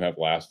 none of them have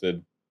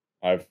lasted.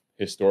 I've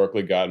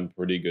historically gotten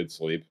pretty good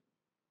sleep.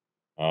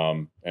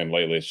 And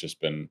lately it's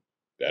just been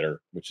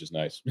better, which is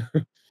nice.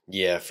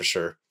 Yeah, for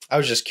sure. I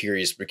was just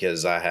curious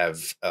because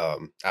I've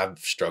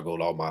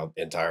struggled all my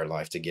entire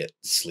life to get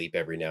sleep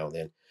every now and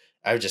then.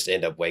 I would just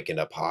end up waking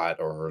up hot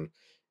or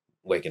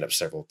waking up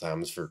several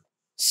times for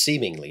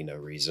seemingly no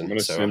I'm reason. going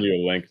to So send you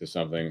a link to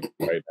something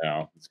right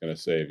now. It's going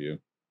to save you.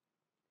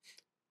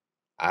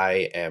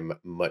 I am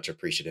much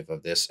appreciative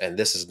of this. And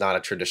this is not a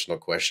traditional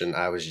question.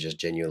 I was just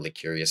genuinely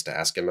curious to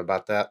ask him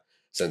about that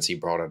since he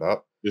brought it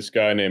up. This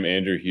guy named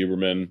Andrew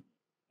Huberman,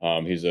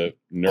 he's a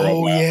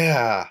Oh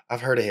yeah,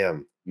 I've heard of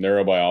him.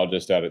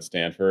 neurobiologist out at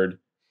Stanford,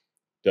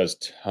 does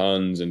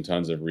tons and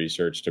tons of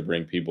research to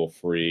bring people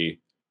free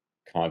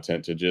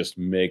content to just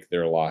make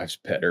their lives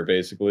better,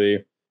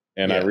 basically.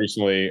 And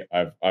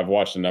Yeah. I've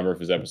watched a number of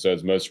his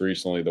episodes, most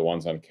recently the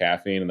ones on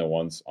caffeine and the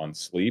ones on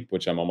sleep,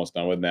 which I'm almost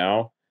done with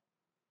now.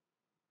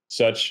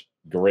 Such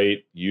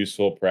great,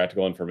 useful,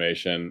 practical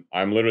information.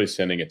 I'm literally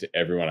sending it to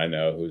everyone I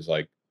know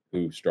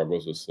who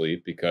struggles with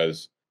sleep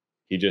because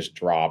he just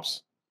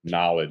drops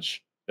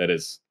knowledge that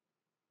is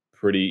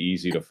pretty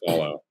easy to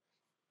follow,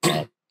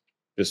 um,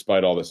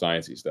 despite all the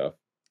sciencey stuff.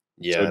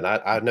 Yeah, So and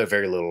I know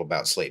very little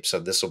about sleep, so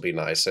this will be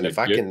nice. And yeah, if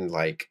I can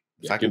like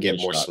if yeah, I can give it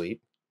get a more shot.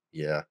 sleep,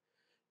 yeah.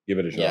 Give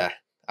it a shot. Yeah.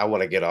 I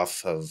want to get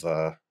off of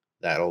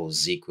that old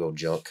ZQL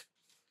junk.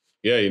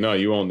 Yeah,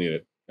 you won't need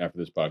it after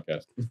this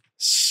podcast.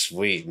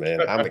 Sweet, man.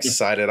 I'm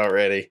excited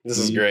already. This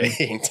is great.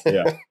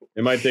 Yeah,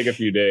 it might take a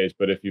few days,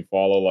 but if you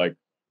follow like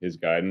his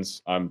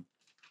guidance,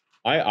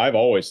 I've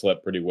always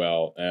slept pretty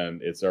well,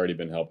 and it's already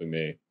been helping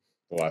me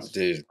the last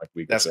Dude, like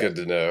week or that's so. good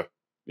to know.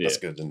 Yeah. That's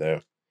good to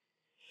know.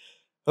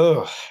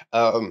 Oh,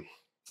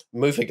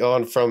 moving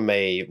on from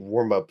a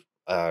warm-up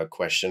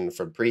question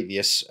from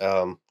previous,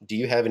 do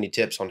you have any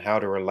tips on how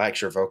to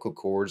relax your vocal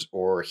cords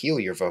or heal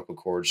your vocal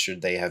cords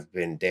should they have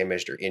been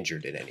damaged or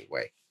injured in any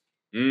way?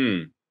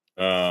 Mm.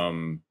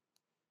 Um.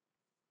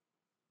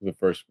 What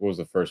was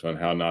the first one?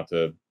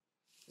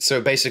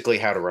 So basically,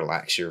 how to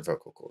relax your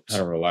vocal How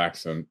to cords,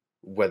 relax them.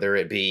 whether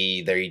it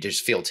be they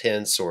just feel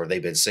tense or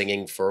they've been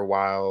singing for a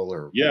while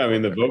or Yeah, I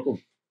mean the whatever. vocal.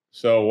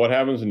 So what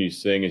happens when you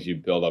sing is you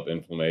build up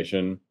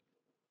inflammation.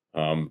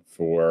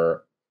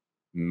 For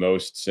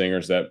most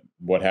singers, that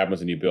what happens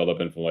when you build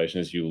up inflammation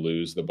is you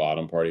lose the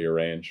bottom part of your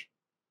range.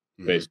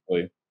 Mhm.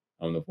 Basically,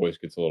 the voice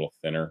gets a little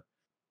thinner.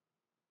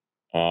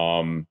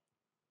 Um,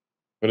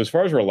 but as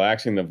far as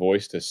relaxing the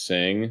voice to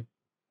sing,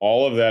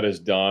 all of that is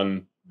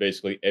done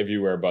basically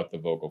everywhere but the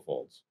vocal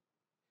folds.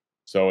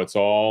 So it's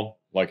all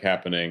like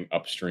happening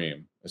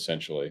upstream,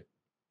 essentially.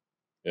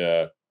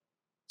 Yeah.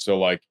 So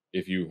like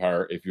if you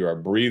are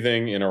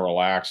breathing in a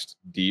relaxed,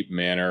 deep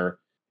manner,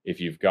 if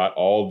you've got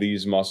all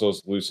these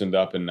muscles loosened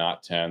up and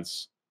not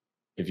tense,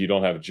 if you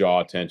don't have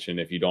jaw tension,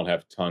 if you don't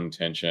have tongue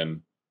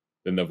tension,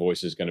 then the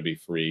voice is going to be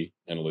free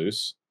and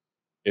loose.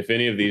 If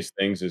any of these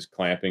things is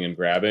clamping and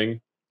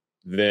grabbing,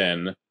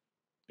 then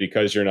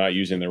because you're not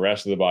using the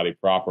rest of the body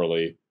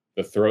properly,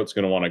 the throat's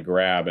going to want to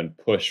grab and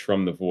push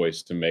from the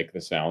voice to make the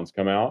sounds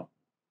come out.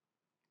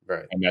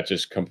 Right. And that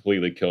just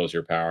completely kills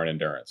your power and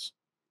endurance.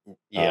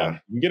 Yeah.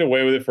 You can get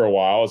away with it for a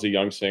while as a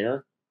young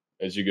singer.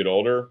 As you get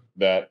older,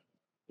 that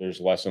there's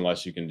less and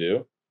less you can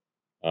do.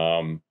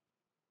 Um,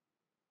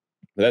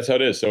 but that's how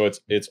it is. So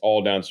it's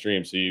all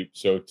downstream.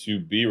 So to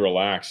be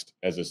relaxed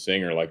as a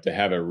singer, like to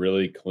have a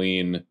really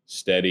clean,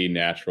 steady,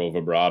 natural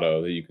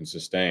vibrato that you can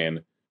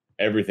sustain,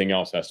 everything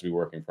else has to be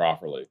working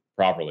properly.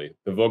 Properly,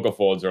 the vocal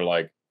folds are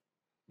like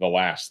the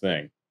last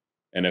thing,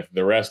 and if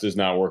the rest is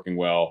not working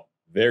well,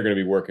 they're going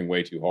to be working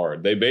way too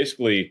hard. They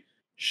basically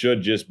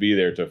should just be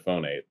there to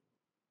phonate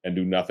and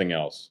do nothing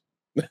else.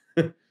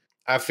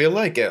 I feel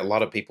like a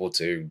lot of people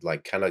too,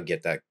 like, kind of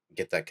get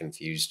that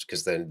confused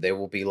because then they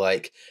will be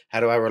like, "How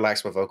do I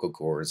relax my vocal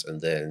cords?"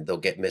 And then they'll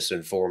get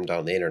misinformed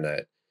on the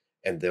internet,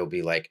 and they'll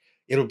be like,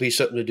 "It'll be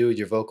something to do with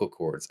your vocal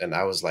cords." And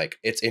I was like,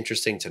 "It's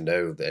interesting to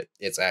know that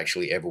it's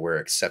actually everywhere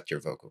except your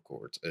vocal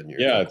cords and your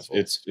Yeah, vocal it's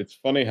it's folds." it's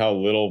funny how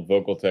little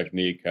vocal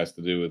technique has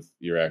to do with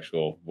your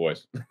actual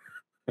voice.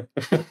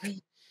 I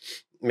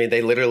mean,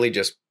 they literally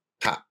just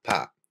pop,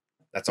 pop.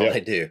 That's all Yep.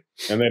 they do.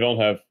 And they don't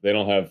have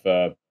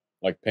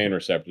like pain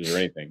receptors or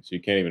anything, so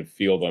you can't even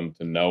feel them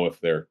to know if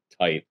they're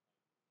tight.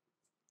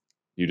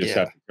 You just Yeah.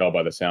 have to tell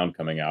by the sound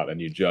coming out, and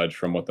you judge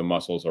from what the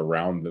muscles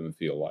around them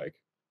feel like.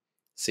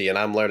 See, and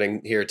I'm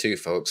learning here too,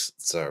 folks.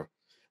 So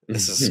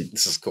It's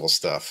this is cool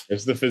stuff.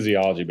 the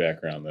physiology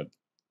background that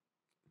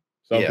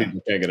some Yeah.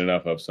 people can't get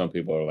enough of. Some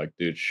people are like,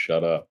 dude,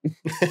 shut up.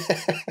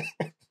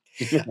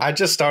 I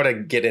just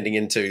started getting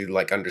into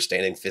like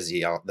understanding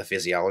the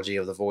physiology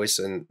of the voice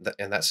and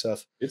that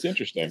stuff. It's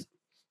interesting.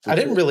 I For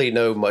didn't sure. really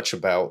know much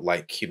about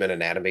like human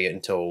anatomy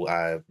until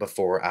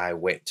before I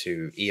went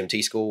to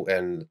EMT school,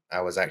 and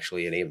I was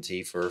actually an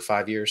EMT for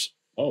 5 years.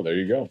 Oh, there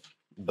you go.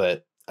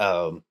 But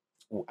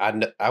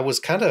I was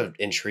kind of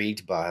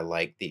intrigued by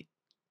like the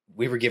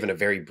we were given a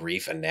very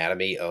brief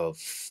anatomy of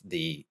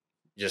the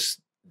just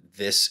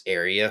this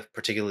area,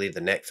 particularly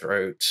the neck,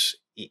 throat,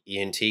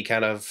 ENT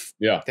kind of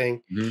Yeah.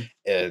 thing, Mhm.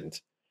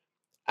 and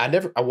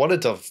I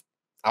wanted to.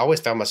 I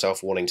always found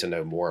myself wanting to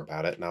know more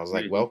about it, and I was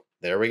like, Mhm. well,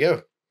 there we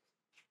go.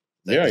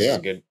 Like Yeah, this is yeah.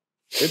 a good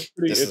It's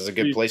pretty. this It's is a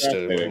good pretty place to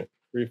learn fascinating. it.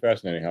 Pretty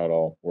fascinating how it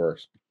all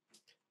works.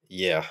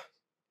 Yeah.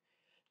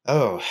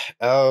 Oh,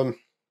 um,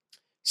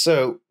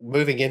 so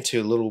moving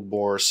into a little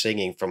more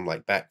singing from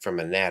like back from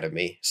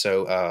anatomy.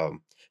 So,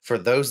 for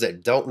those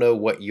that don't know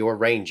what your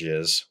range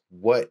is,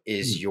 what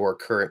is Mm. your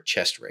current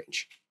chest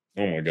range?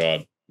 Oh my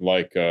god.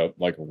 Like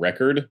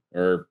record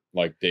or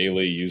like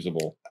daily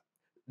usable.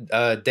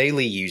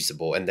 Daily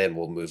usable, and then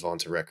we'll move on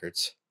to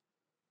records.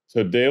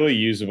 So daily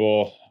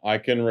usable, I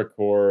can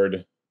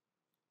record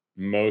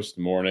most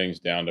mornings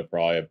down to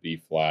probably a B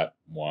flat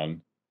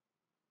one.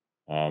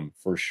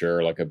 For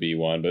sure, like a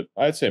B1, but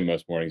I'd say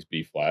most mornings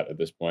B flat at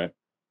this point.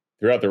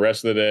 Throughout the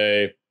rest of the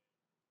day,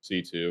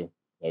 C2,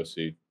 low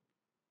C.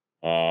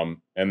 And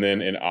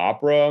then in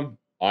opera,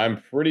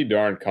 I'm pretty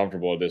darn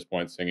comfortable at this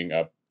point singing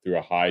up through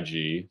a high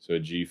G, so a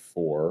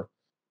G4.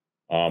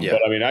 But Yeah,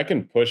 I mean, I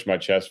can push my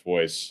chest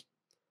voice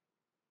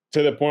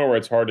to the point where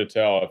it's hard to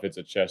tell if it's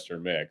a chest or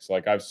mix.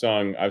 Like I've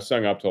sung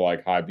up to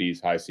like high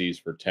B's, high C's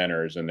for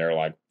tenors, and they're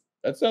like,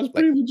 that sounds like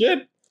pretty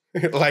legit.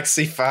 like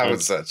C5 and Um,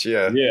 such.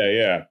 Yeah, yeah,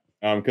 yeah.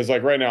 Because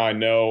like right now I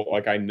know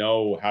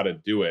how to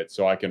do it,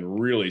 so I can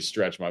really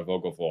stretch my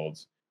vocal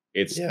folds.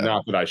 It's yeah,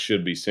 not that I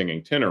should be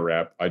singing tenor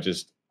rep.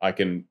 I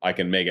can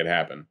make it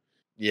happen.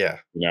 yeah.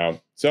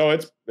 So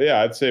it's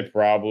yeah, I'd say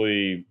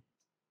probably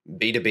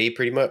B to B,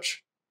 pretty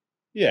much.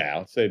 yeah,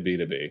 I'll say B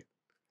to B.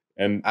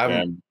 And I'm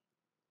and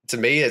To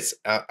me, it's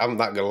I'm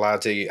not gonna lie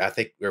to you. I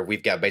think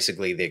we've got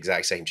basically the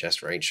exact same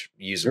chest range,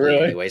 usably,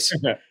 really, anyways.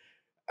 yeah,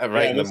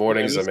 Right in the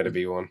mornings, I'm gonna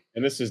be one.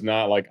 and this is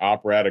not like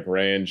operatic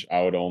range.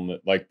 I would only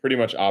like pretty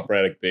much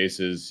operatic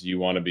basses. You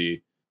want to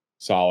be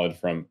solid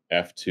from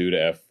F2 to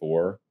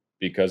F4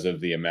 because of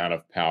the amount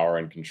of power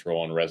and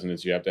control and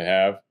resonance you have to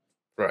have.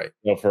 Right.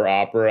 So for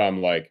opera,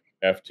 I'm like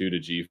F2 to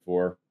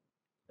G4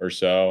 or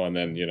so, and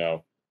then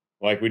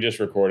like we just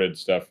recorded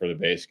stuff for the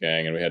bass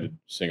gang, and we had to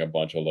sing a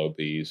bunch of low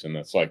B's, and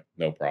that's like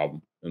no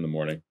problem in the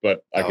morning.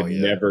 But I Oh could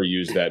yeah. never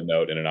use that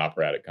note in an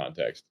operatic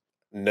context.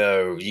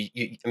 No,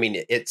 I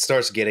mean, it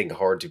starts getting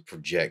hard to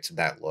project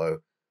that low.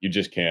 You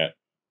just can't.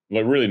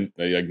 Like really,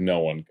 like no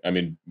one. I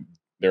mean,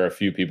 there are a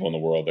few people in the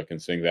world that can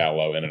sing that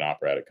low in an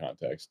operatic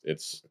context.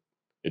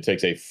 It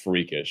takes a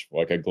freakish,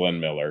 like a Glenn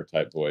Miller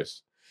type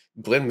voice.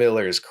 Glenn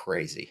Miller is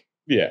crazy.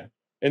 Yeah,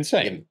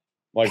 insane. You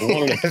Like know,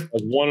 like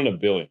 1 in a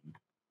billion.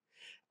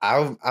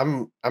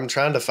 I'm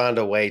trying to find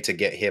a way to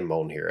get him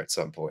on here at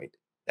some point.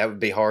 That would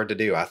be hard to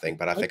do, I think,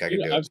 but I think I could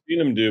do I've it. seen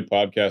him do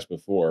podcasts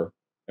before,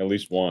 at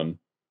least one.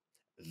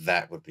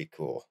 That would be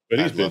cool. But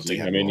he's I'd love to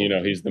busy. I have him mean,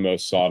 on. he's the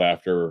most sought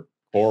after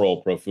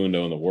choral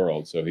profundo in the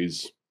world, so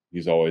he's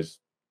always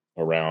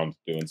around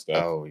doing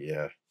stuff. Oh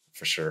yeah,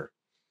 for sure.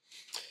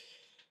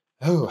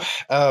 Oh,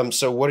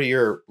 so what are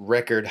your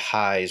record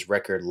highs,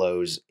 record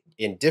lows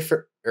in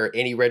different or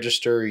any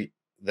register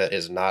that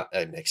is not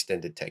an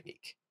extended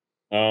technique?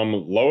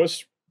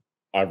 Lowest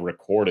I've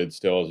recorded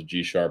still is a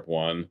G sharp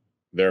one.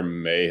 There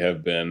may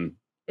have been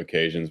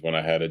occasions when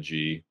I had a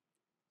G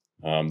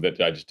that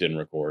I just didn't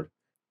record.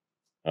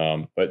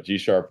 But G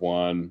sharp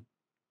one,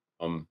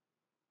 um,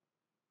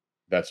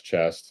 that's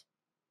chest.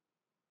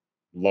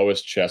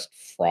 Lowest chest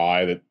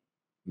fry that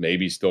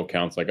maybe still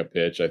counts like a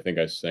pitch. I think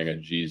I sang a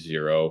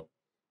G0.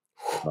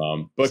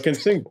 But can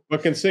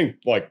sing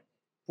like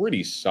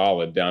pretty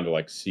solid down to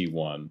like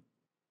C1.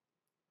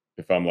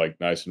 If I'm like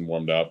nice and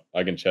warmed up,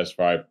 I can chest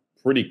fry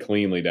pretty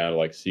cleanly down to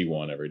like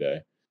C1 every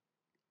day.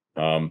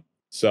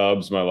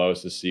 Subs, my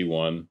lowest is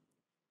C1.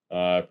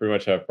 I pretty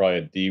much have probably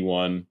a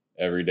D1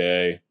 every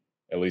day,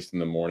 at least in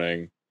the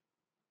morning.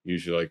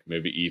 Usually like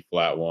maybe E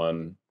flat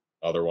one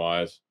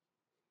otherwise.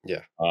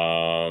 Yeah.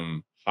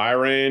 High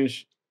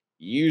range,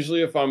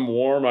 usually if I'm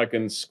warm, I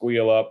can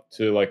squeal up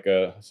to like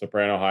a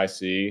soprano high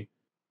C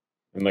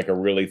and like a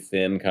really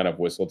thin kind of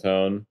whistle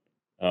tone.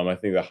 I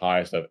think the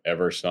highest I've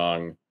ever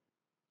sung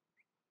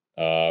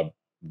uh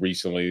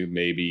recently,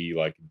 maybe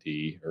like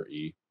D or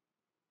E.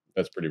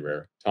 That's pretty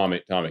rare.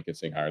 Tommy can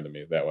sing higher than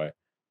me that way.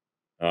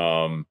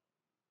 Um,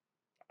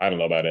 I don't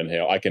know about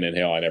inhale. I can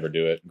inhale, I never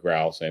do it.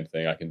 Growl, same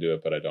thing. I can do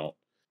it, but I don't.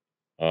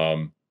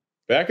 Um,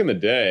 Back in the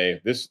day,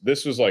 this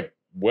was like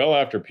well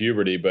after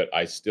puberty, but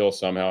I still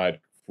somehow had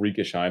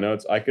freakish high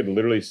notes. I could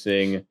literally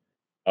sing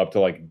up to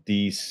like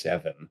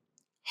D7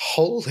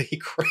 Holy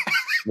crap.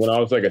 when I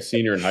was like a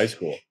senior in high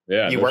school.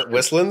 Yeah, You no weren't shit.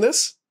 whistling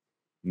this?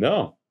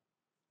 No,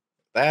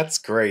 That's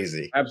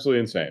crazy.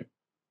 absolutely insane.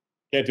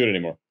 Can't do it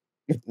anymore.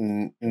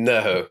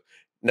 No.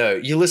 No,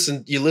 you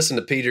listen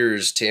to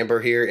Peter's timbre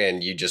here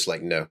and you just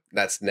like, no,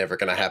 that's never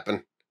going to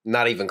happen.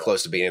 Not even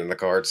close to being in the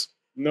cards.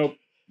 Nope.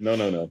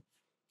 No.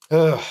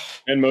 Ugh,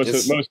 And most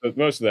it's-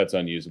 of that's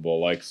unusable.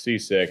 Like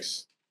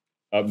C6,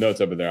 up notes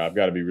up in there. I've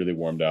got to be really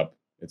warmed up.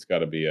 It's got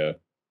to be a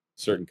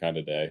certain kind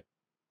of day.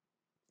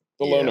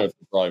 The low Yeah. notes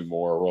are probably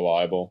more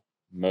reliable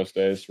most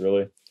days,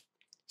 really.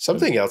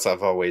 Something else I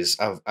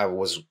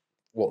was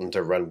wanting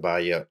to run by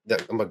you.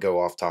 I'm gonna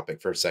go off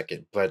topic for a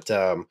second, but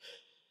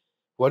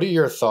what are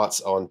your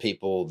thoughts on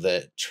people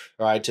that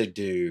try to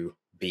do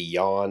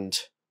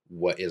beyond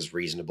what is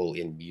reasonable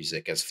in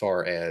music, as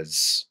far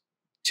as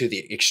to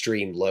the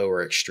extreme low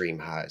or extreme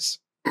highs?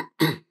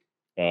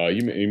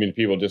 You mean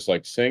people just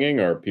like singing,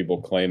 or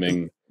people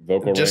claiming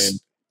vocal range? Just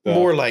stuff?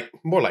 more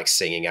like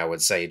singing, I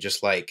would say.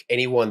 Just like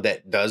anyone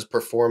that does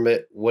perform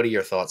it, what are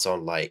your thoughts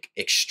on like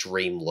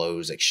extreme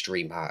lows,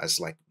 extreme highs?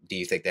 Like, do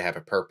you think they have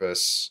a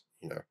purpose?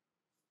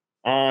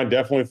 I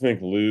definitely think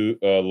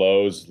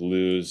lows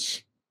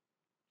lose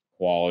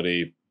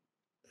quality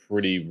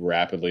pretty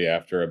rapidly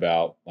after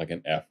about like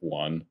an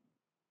F1,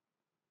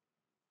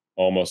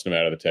 almost no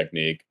matter the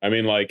technique. I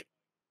mean, like,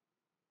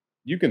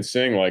 you can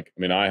sing like,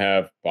 I mean, I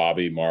have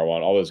Bobby,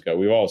 Marwan, all those guys.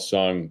 We've all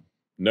sung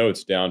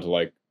notes down to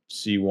like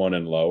C1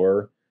 and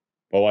lower,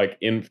 but like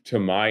to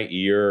my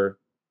ear,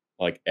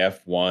 like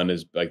F1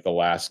 is like the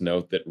last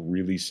note that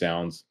really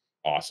sounds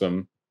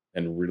awesome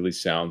and really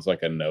sounds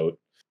like a note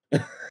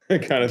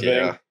kind of thing.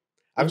 Yeah,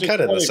 I'm Which is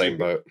kind of in the funny same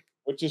because- boat.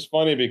 Which is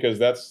funny because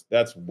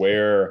that's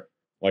where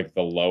like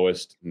the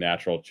lowest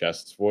natural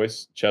chest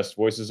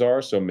voices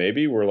are. So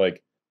maybe we're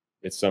like,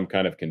 it's some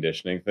kind of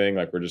conditioning thing.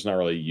 Like we're just not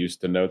really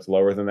used to notes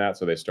lower than that,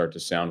 so they start to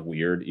sound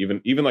weird.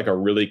 Even like a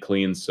really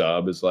clean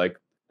sub is like,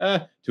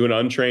 to an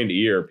untrained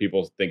ear,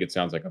 people think it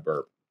sounds like a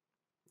burp,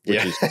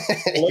 which is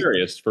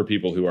hilarious for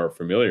people who are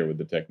familiar with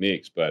the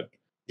techniques. But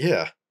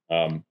Yeah,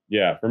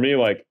 yeah, for me,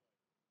 like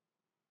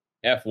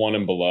F1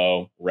 and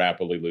below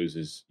rapidly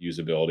loses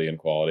usability and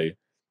quality.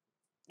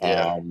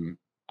 yeah,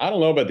 I don't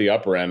know about the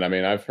upper end. I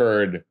mean, I've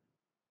heard,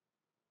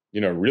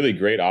 really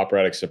great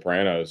operatic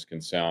sopranos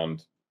can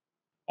sound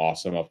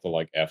awesome up to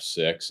like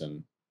F6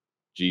 and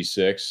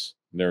G6.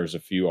 There's a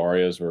few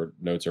arias where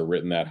notes are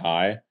written that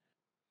high.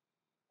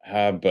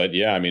 But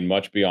yeah, I mean,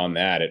 much beyond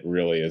that, it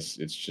really is.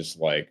 It's just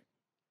like,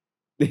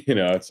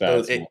 it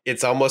So sounds.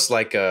 it's almost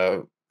like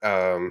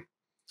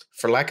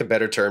for lack of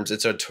better terms,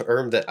 it's a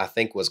term that I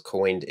think was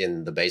coined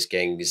in the bass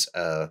gang's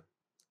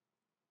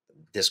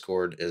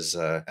Discord. Is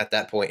at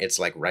that point it's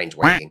like range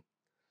whacking.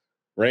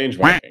 Range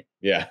whacking.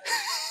 Yeah.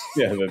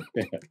 Yeah.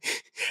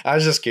 I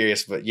was just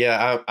curious, but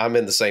yeah, I'm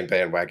in the same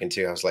bandwagon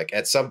too. I was like,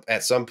 at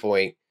some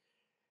point,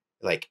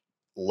 like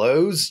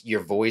lows,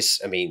 your voice.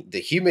 I mean, the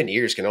human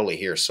ears can only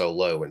hear so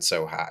low and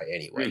so high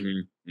anyway.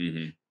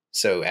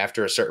 So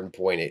after a certain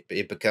point,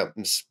 it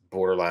becomes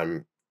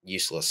borderline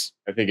useless.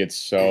 I think it's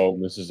so.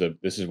 This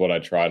is what I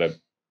try to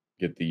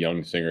get the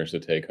young singers to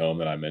take home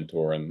that I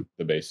mentor in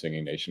the Bass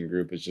Singing Nation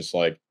group. It's just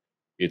like,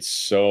 it's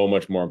so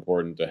much more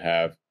important to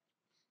have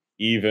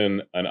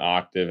even an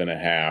octave and a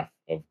half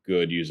of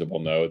good usable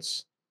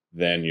notes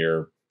than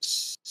your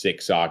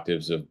 6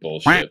 octaves of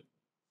bullshit.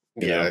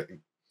 Yeah,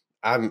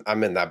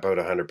 I'm in that boat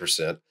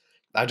 100%.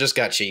 I just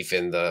got Chief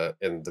in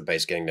the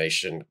Bass Gang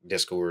Nation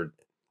Discord,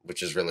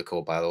 which is really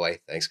cool, by the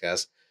way. Thanks,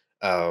 guys.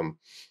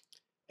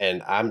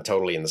 And I'm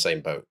totally in the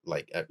same boat.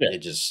 Like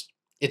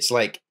it's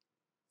like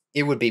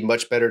it would be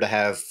much better to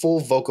have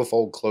full vocal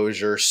fold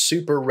closure,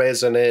 super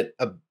resonant,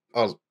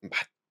 a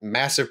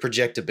massive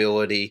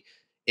projectability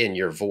in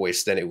your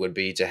voice than it would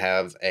be to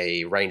have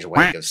a range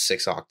whack of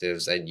 6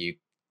 octaves and you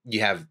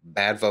have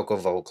bad vocal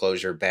fold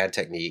closure, bad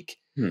technique.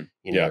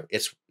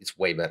 It's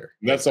way better.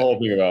 That's the whole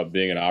thing about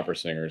being an opera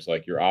singer. Is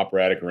like your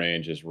operatic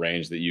range is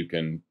range that you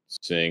can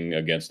sing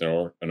against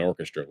an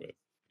orchestra with.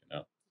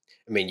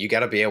 I mean, you got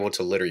to be able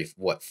to literally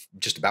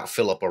just about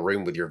fill up a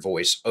room with your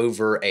voice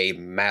over a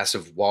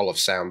massive wall of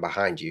sound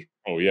behind you.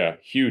 Oh yeah,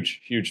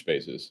 huge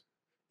spaces.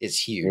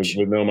 It's huge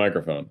with no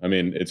microphone. I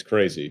mean, it's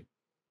crazy.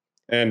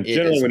 And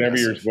generally,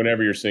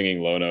 whenever you're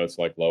singing low notes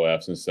like low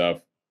Fs and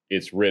stuff,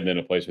 it's written in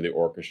a place where the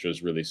orchestra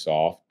is really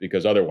soft,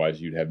 because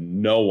otherwise you'd have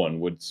no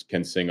one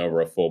can sing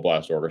over a full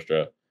blast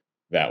orchestra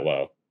that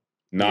low.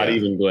 Not Yeah.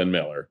 even Glenn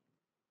Miller.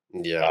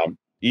 Yeah.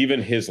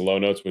 Even his low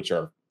notes, which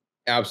are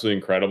absolutely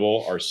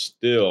incredible, are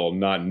still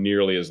not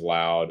nearly as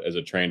loud as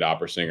a trained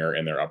opera singer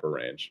in their upper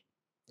range.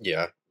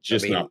 Yeah.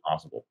 Just not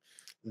possible.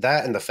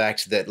 That and the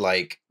fact that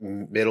like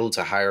middle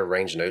to higher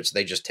range notes,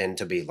 they just tend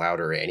to be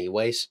louder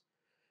anyways.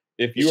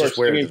 If you are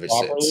singing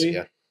properly,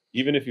 yeah.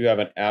 even if you have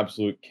an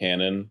absolute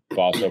cannon,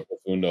 basso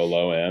profundo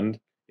low end,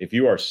 if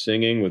you are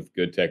singing with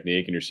good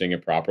technique and you're singing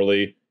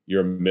properly,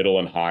 your middle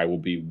and high will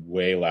be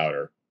way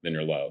louder than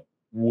your low.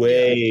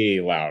 Way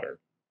louder.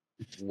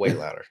 Way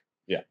louder.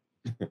 Yeah.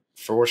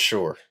 For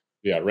sure.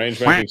 Yeah, range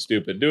bending's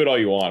stupid. Do it all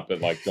you want,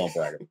 but like don't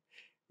brag about it.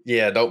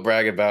 Yeah, don't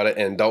brag about it,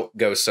 and don't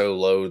go so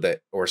low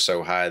that or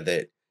so high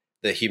that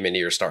the human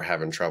ears start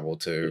having trouble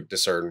to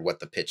discern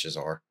what the pitches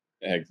are.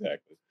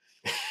 Exactly.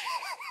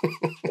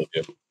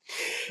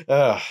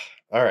 All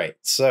right.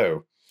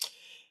 So,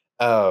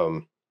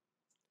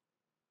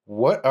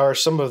 what are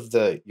some of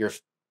your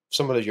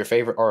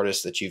favorite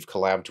artists that you've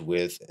collabed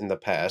with in the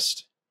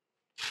past?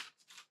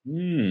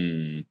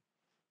 I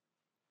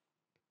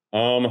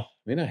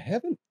mean, I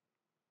haven't.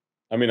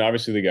 I mean,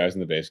 obviously the guys in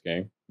the bass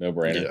gang, no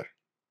brainer. Yeah.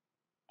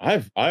 I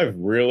have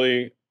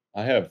really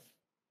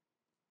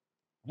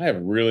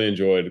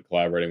enjoyed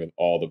collaborating with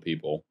all the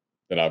people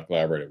that I've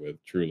collaborated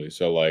with, truly.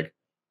 So like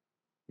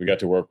we got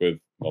to work with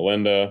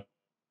Melinda,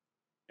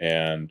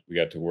 and we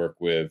got to work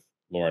with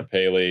Lauren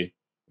Paley,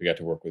 we got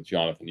to work with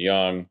Jonathan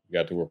Young, we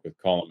got to work with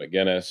Colin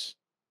McGinnis,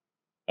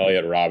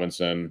 Elliot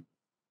Robinson.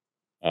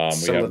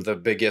 Some of the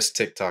biggest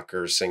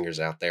TikTokers,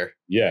 singers out there.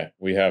 Yeah,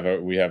 we have a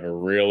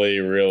really,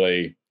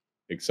 really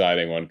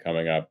exciting one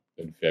coming up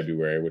in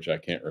February, which I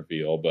can't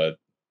reveal, but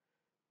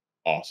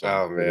awesome.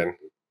 Oh man,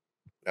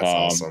 that's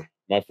awesome.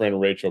 My friend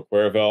Rachel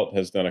Quervelt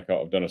has done a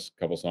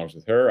couple songs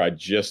with her. I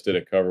just did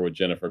a cover with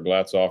Jennifer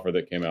Glatzoffer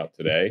that came out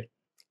today.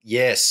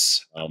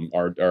 Yes.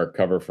 Our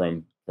cover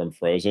from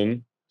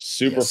Frozen.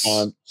 Super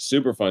fun.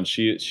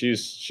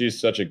 She's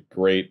such a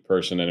great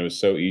person, and it was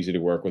so easy to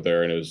work with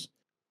her, and it was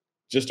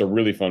just a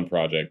really fun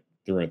project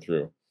through and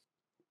through.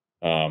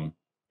 And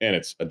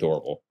it's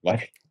adorable.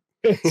 Like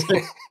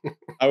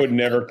I would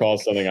never call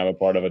something I'm a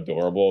part of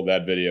adorable.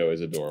 That video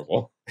is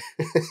adorable.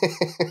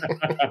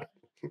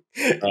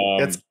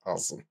 That's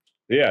awesome.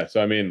 Yeah.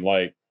 So, I mean,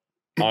 like,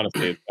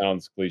 honestly, it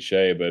sounds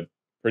cliche, but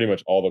pretty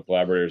much all the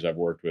collaborators I've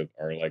worked with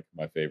are like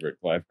my favorite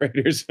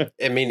collaborators.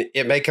 I mean,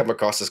 it may come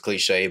across as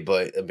cliche,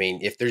 but I mean,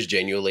 if there's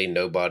genuinely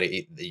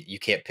nobody, you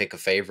can't pick a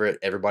favorite.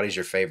 Everybody's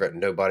your favorite.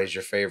 Nobody's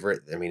your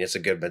favorite. I mean, it's a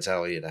good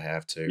mentality to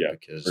have too. Yeah,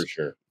 because for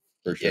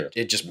sure.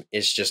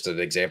 It's just an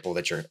example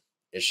that I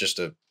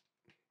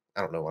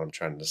don't know what I'm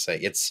trying to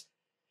say.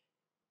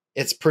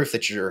 It's proof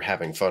that you're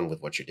having fun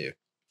with what you do.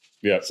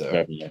 Yeah, so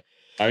definitely.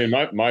 I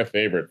mean, my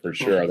favorite for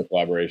sure are the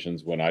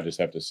collaborations when I just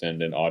have to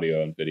send in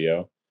audio and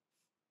video.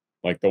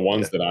 Like the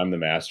ones that I'm the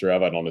master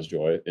of, I don't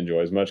enjoy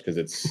as much because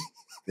it's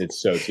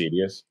so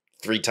tedious.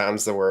 3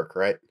 times the work,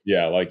 right?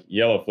 Yeah, like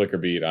Yellow Flicker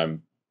Beat,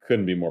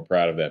 couldn't be more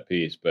proud of that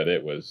piece, but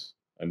it was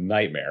a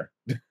nightmare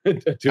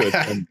to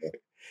assemble.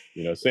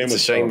 You know, same it's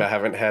with a shame I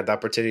haven't had the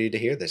opportunity to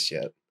hear this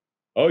yet.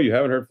 Oh, you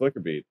haven't heard Flicker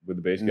Beat with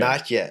the bass gang?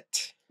 Not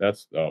yet.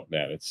 Oh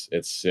man, it's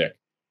sick.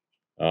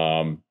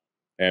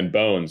 And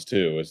Bones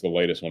too is the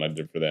latest one I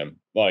did for them.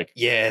 Like,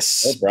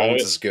 yes,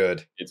 Bones is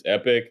good. It's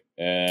epic,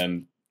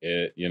 and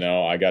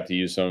I got to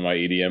use some of my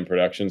EDM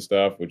production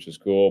stuff, which is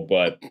cool.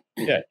 But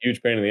yeah,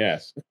 huge pain in the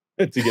ass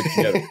to get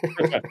together.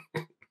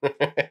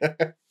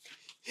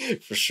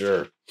 For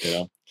sure. You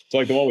know, it's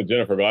like the one with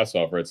Jennifer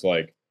Glassoffer. It's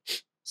like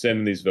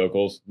sending these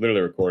vocals,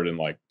 literally recorded in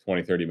like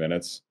 20-30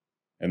 minutes,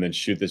 and then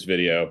shoot this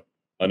video,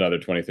 another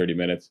 20-30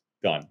 minutes,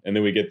 done. And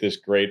then we get this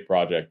great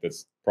product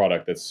that's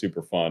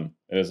super fun,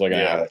 and it's like an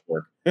hour of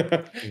work.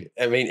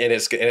 I mean, and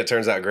it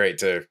turns out great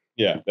too.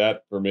 Yeah,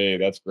 that for me,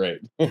 that's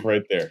great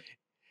right there.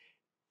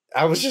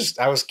 I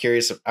was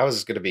curious. I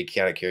was going to be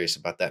kind of curious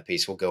about that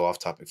piece. We'll go off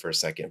topic for a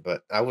second,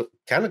 but I would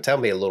kind of tell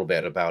me a little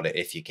bit about it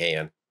if you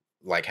can,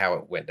 like how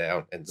it went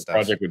down and stuff.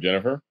 Project with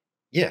Jennifer.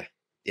 Yeah.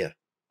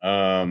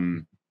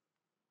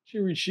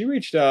 She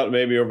reached out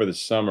maybe over the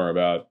summer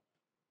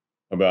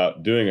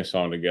about doing a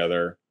song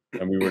together,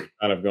 and we were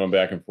kind of going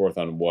back and forth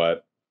on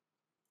what.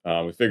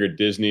 We figured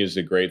Disney is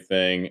a great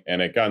thing,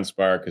 and it got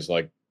inspired because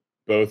like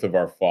both of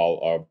our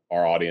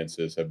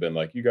audiences have been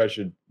like, you guys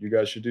should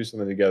do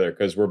something together,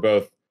 because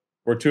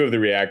we're two of the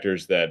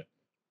reactors that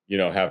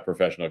have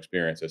professional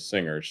experience as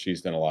singers.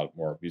 She's done a lot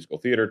more musical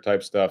theater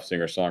type stuff,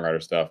 singer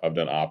songwriter stuff. I've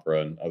done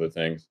opera and other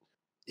things.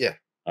 Yeah.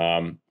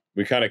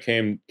 We kind of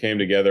came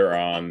together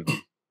on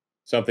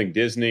something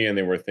Disney, and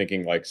they were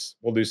thinking like,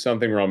 we'll do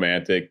something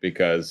romantic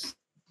because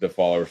the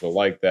followers will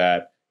like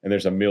that, and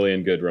there's a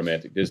million good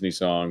romantic Disney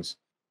songs.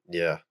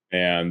 Yeah.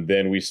 And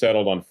then we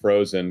settled on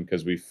Frozen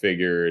because we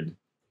figured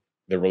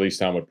the release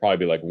time would probably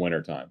be like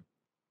wintertime.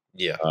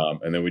 Yeah.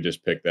 And then we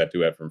just picked that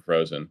duet from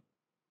Frozen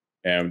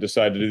and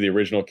decided to do the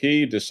original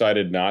key,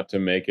 decided not to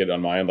make it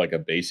on my end like a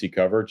bassy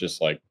cover, just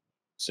like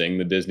sing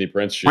the Disney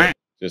Prince shit.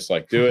 Just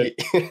like do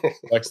it.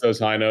 Flex those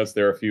high notes.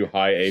 There are a few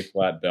high A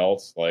flat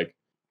belts like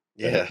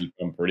that have Yeah.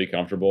 become pretty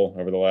comfortable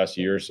over the last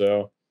year or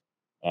so.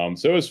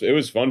 So it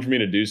was fun for me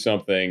to do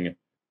something,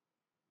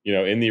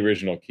 in the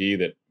original key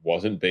that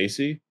wasn't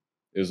bassy.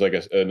 It was like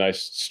a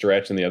nice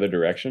stretch in the other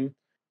direction.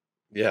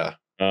 Yeah.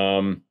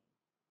 Um,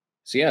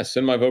 so yeah,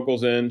 send my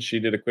vocals in. She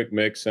did a quick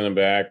mix, sent them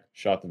back,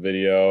 shot the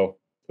video,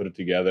 put it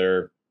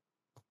together.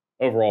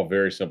 Overall,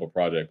 very simple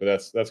project, but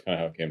that's kind of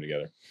how it came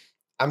together.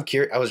 I'm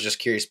curious. I was just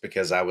curious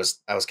because I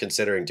was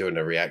considering doing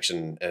a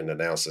reaction and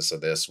analysis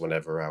of this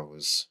whenever I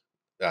was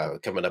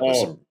coming up with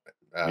Oh,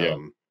 some yeah,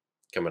 um,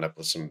 coming up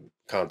with some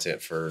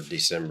content for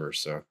December.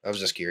 So I was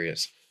just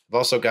curious. I've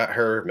also got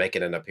her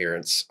making an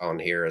appearance on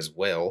here as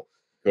well.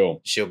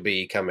 cool. She'll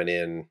be coming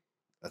in,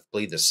 I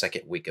believe, the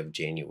second week of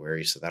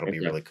January. So that'll be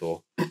Okay, really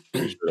cool.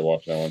 be sure to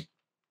watch that one.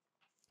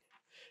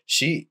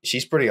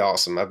 She's pretty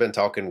awesome. I've been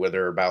talking with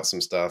her about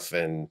some stuff,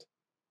 and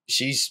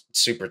she's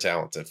super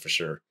talented for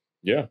sure.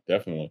 Yeah,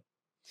 definitely.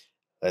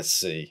 Let's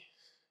see.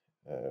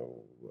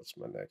 What's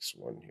my next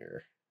one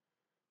here?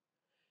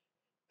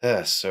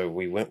 So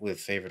we went with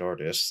favorite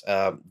artists.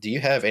 Do you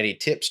have any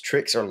tips,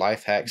 tricks, or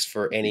life hacks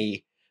for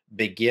any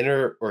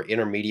beginner or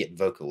intermediate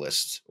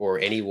vocalists or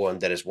anyone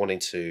that is wanting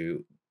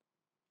to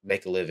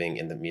make a living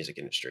in the music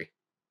industry?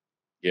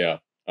 Yeah.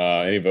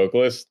 Any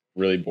vocalist,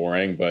 really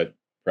boring, but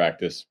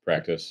practice,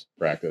 practice,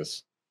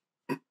 practice.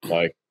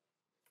 Like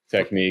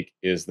technique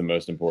is the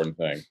most important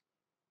thing.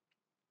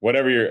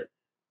 Whatever you're,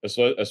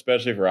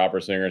 especially for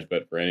opera singers,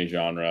 but for any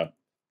genre,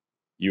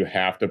 you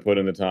have to put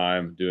in the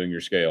time doing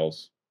your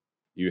scales.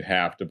 You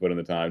have to put in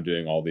the time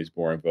doing all these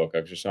boring vocal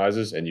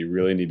exercises, and you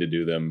really need to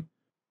do them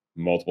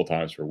multiple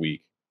times per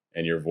week.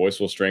 And your voice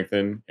will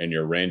strengthen, and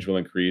your range will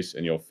increase,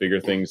 and you'll figure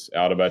things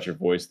out about your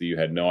voice that you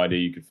had no idea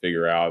you could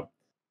figure out.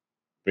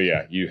 But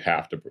yeah, you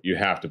have to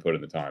put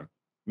in the time.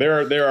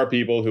 There are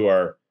people who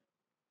are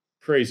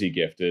crazy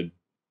gifted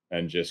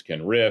and just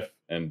can riff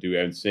and do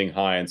and sing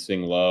high and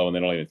sing low, and they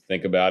don't even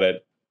think about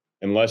it.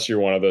 Unless you're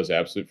one of those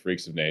absolute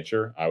freaks of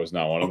nature, I was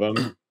not one of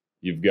them.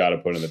 You've got to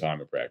put in the time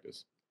and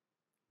practice.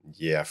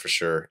 Yeah, for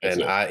sure. That's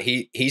And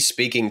it. he's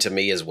speaking to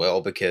me as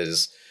well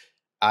because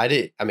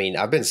I mean,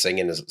 I've been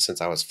singing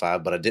since I was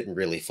 5, but I didn't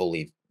really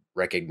fully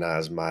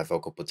recognize my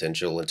vocal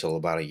potential until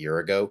about a year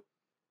ago.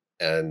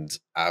 And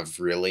I've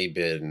really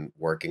been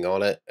working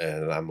on it.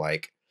 And I'm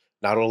like,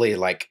 not only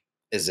like,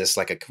 is this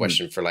like a Hmm.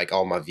 question for like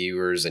all my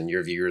viewers and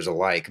your viewers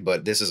alike,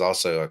 but this is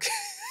also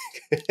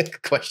a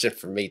question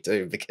for me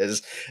too,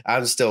 because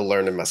I'm still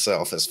learning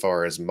myself as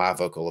far as my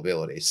vocal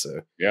ability.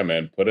 So Yeah,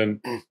 man, put in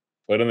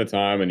the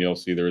time, and you'll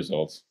see the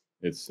results.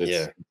 It's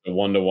yeah, a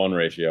 1-to-1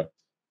 ratio.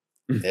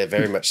 it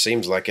very much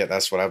seems like it.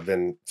 That's what I've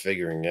been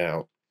figuring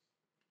out.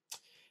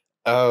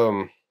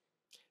 Um,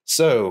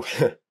 so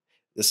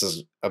this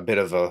is a bit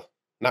of a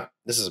not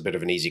this is a bit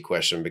of an easy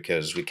question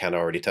because we kind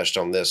of already touched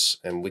on this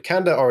and we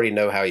kind of already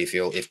know how you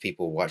feel if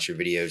people watch your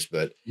videos,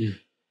 but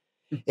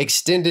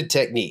extended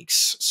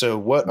techniques. So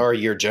what are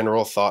your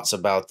general thoughts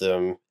about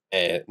them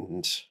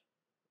and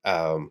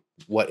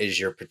what is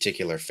your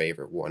particular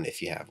favorite one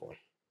if you have one?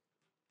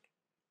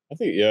 I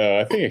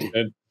think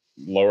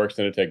lower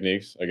extended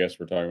techniques. I guess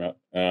we're talking about.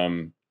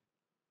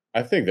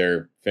 I think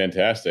they're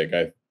fantastic.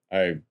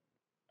 I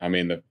I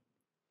mean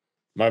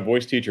my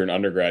voice teacher in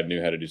undergrad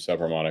knew how to do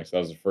subharmonics. That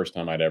was the first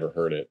time I'd ever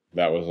heard it.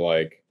 That was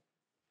like,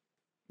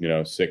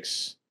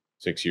 6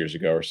 years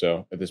ago or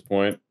so at this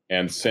point.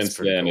 And That's since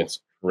pretty then, cool.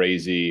 it's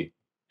crazy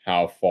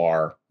how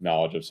far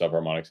knowledge of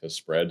subharmonics has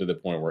spread to the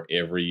point where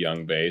every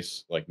young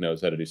bass like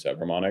knows how to do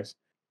subharmonics.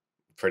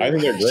 Pretty I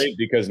think they're much. great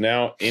because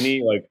now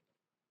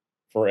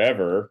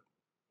forever,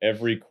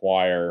 every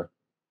choir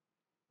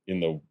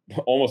in the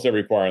almost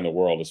every choir in the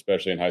world,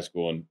 especially in high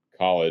school and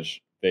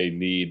college, they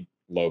need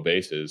low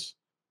basses.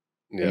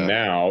 And Yeah.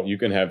 now you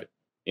can have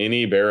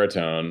any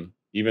baritone,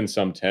 even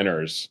some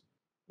tenors,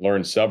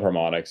 learn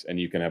subharmonics, and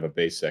you can have a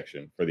bass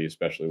section for the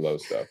especially low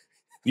stuff.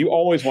 You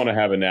always want to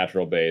have a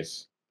natural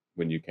bass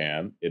when you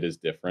can. It is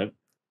different,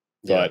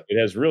 Yeah. but it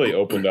has really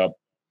opened up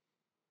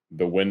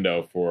the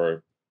window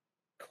for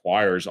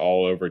choirs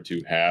all over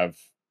to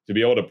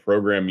be able to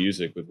program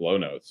music with low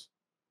notes.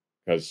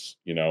 Because,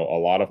 a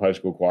lot of high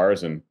school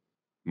choirs and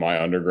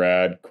my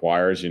undergrad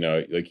choirs,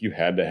 like you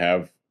had to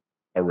have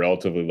a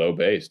relatively low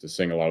bass to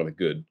sing a lot of the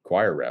good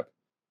choir rep.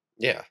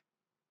 Yeah.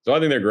 So I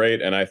think they're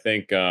great, and I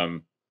think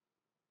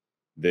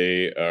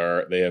they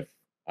have.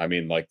 I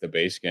mean, like the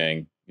bass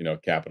gang,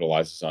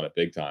 capitalizes on it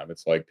big time.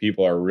 It's like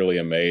people are really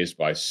amazed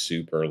by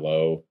super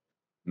low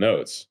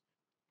notes,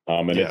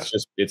 and Yeah.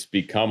 it's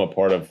become a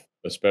part of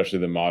especially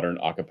the modern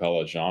a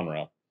cappella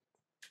genre,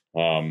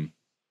 um,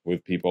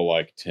 with people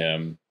like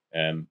Tim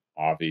and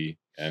Avi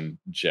and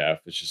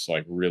Jeff. It's just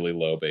like really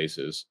low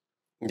basses.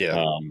 Yeah.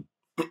 Um,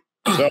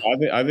 so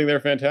I think they're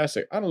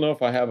fantastic. I don't know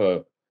if I have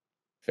a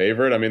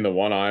favorite. I mean, the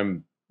one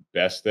I'm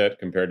best at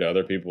compared to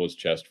other people is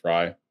chest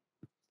fry, Yeah.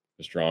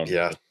 a strong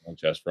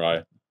chest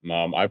fry.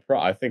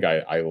 I think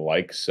I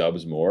like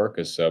subs more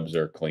because subs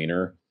are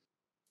cleaner.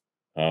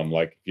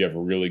 Like if you have a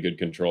really good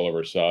control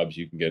over subs,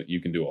 you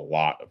can do a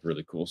lot of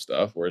really cool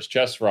stuff. Whereas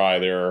chest fry,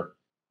 there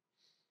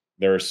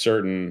are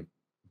certain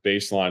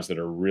baselines that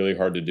are really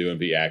hard to do and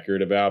be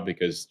accurate about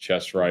because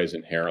chest fry is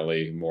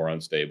inherently more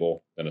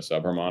unstable than a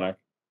subharmonic.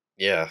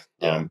 Yeah,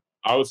 yeah,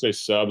 I would say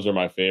subs are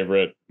my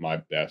favorite. My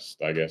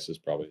best, I guess, is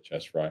probably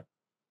chest fry.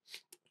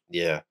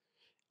 yeah.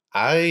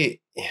 I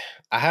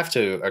I have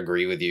to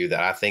agree with you that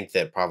I think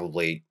that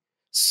probably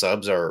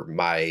subs are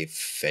my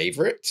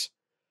favorite,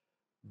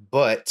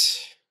 but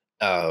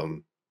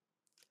um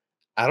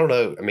I don't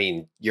know. I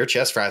mean, your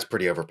chest fry is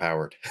pretty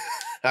overpowered.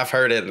 I've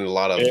heard it in a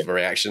lot of It,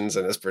 reactions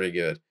and it's pretty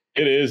good.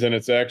 it is, and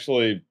it's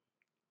actually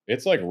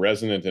it's like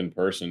resonant in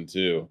person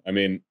too. I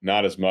mean,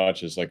 not as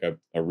much as like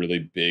a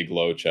really big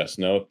low chest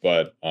note,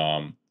 but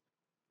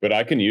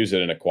I can use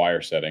it in a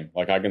choir setting.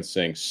 Like I can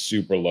sing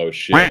super low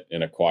shit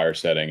in a choir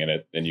setting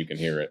and you can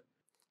hear it.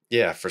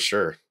 Yeah, for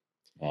sure.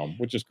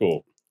 Which is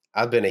cool.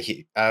 I've been a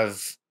hu-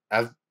 I've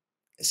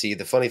see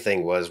the funny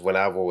thing was when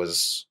I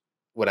was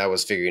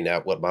figuring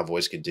out what my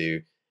voice could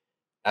do,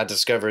 I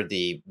discovered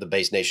the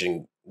Base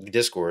Nation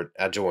Discord.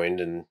 I joined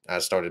and I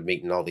started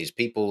meeting all these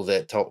people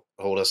that told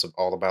us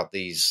all about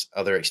these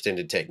other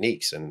extended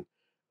techniques. And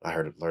I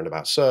learned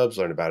about subs,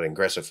 learned about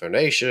ingressive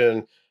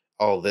phonation,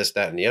 all this,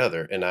 that, and the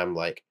other. And I'm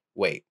like,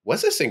 wait,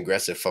 what's this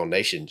ingressive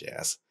phonation,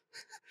 Jazz?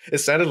 It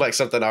sounded like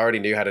something I already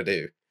knew how to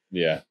do.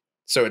 Yeah.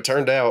 So it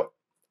turned out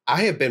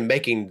I have been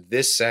making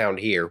this sound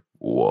here.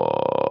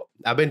 Whoa.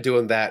 I've been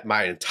doing that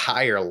my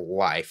entire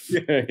life.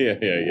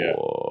 Yeah.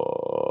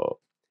 Whoa.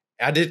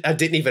 I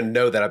didn't even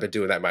know that I've been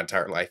doing that my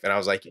entire life. And I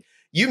was like,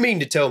 you mean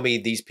to tell me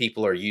these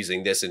people are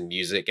using this in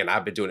music and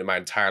I've been doing it my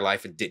entire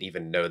life and didn't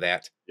even know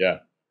that? Yeah.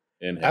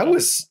 I Inhale.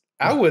 was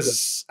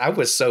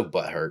so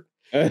butthurt.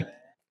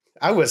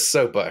 I was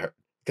so butthurt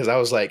because I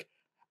was like,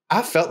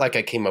 I felt like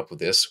I came up with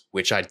this,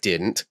 which I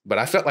didn't, but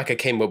I felt like I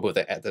came up with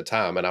it at the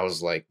time. And I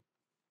was like,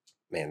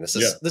 man, this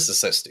is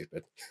so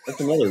stupid. That's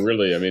another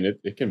really, I mean,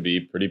 it can be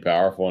pretty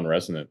powerful and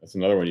resonant. That's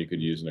another one you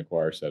could use in a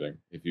choir setting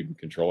if you can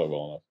control it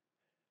well enough.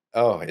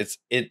 Oh,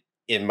 it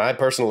in my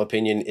personal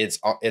opinion,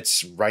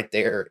 it's right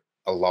there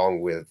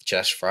along with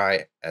chest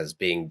fry as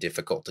being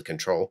difficult to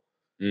control,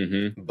 but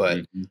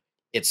Mm-hmm.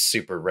 it's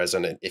super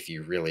resonant if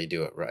you really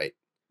do it right.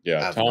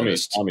 Yeah, I've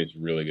noticed. Tommy's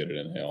really good at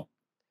inhale.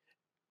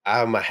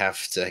 I'm gonna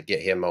have to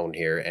get him on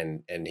here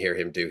and hear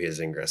him do his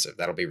ingressive.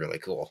 That'll be really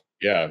cool.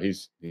 Yeah,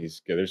 he's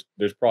good.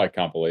 There's probably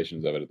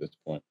compilations of it at this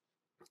point.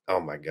 Oh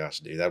my gosh,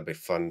 dude, that'll be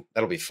fun.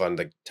 That'll be fun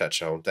to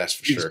touch on. That's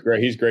for He's sure.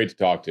 great. He's great to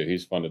talk to.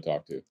 He's fun to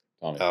talk to,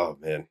 Tommy. Oh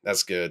man,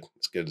 that's good.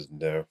 It's good to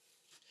know.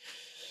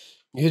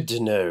 Good to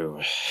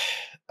know.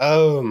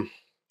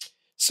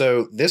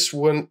 So this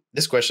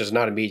question is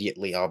not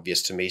immediately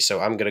obvious to me, so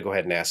I'm going to go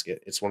ahead and ask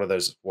it. It's one of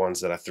those ones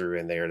that I threw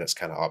in there that's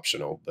kind of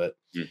optional. But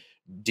Mm.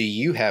 do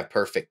you have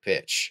perfect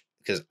pitch?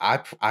 Because I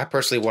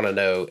personally want to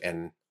know,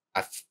 and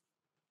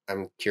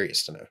I'm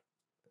curious to know.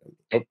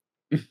 Nope.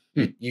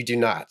 You do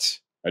not.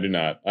 I do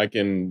not. I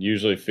can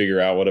usually figure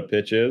out what a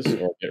pitch is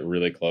or get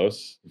really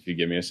close if you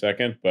give me a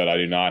second, but I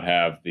do not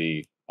have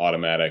the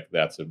automatic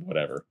that's a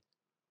whatever.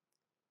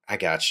 I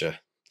gotcha.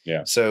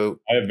 Yeah. So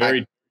I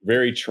have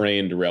very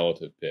trained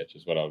relative pitch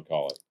is what I would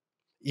call it.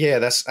 yeah,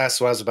 that's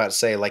what I was about to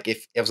say. Like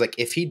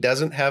if he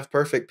doesn't have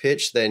perfect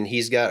pitch, then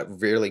he's got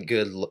really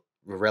good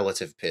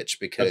relative pitch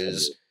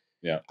because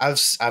Yeah. I've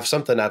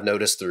something I've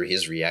noticed through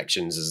his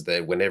reactions is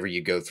that whenever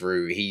you go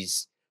through,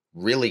 he's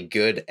really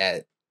good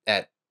at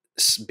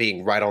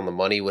being right on the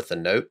money with the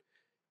note.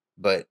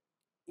 But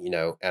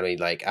I mean,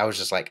 like I was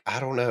just like,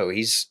 I don't know.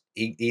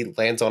 He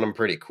lands on him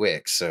pretty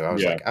quick. So I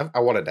was Yeah. like, I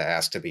wanted to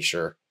ask to be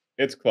sure.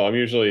 It's close. I'm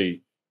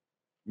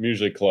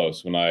usually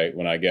close when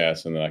I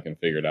guess, and then I can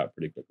figure it out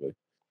pretty quickly.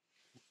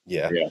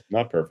 Yeah, Yeah,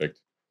 not perfect.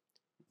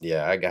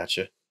 yeah, I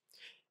gotcha.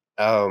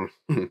 We're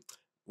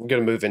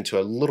gonna move into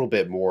a little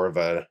bit more of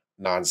a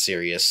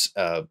non-serious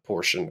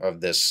portion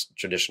of this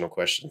traditional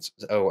questions.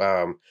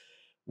 So,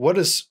 what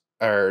is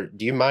or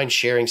do you mind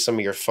sharing some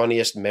of your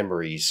funniest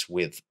memories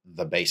with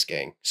the bass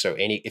gang? So,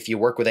 if you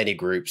work with any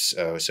groups,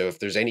 so if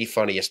there's any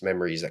funniest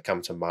memories that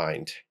come to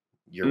mind,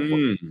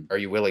 Mm. are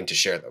you willing to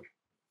share them?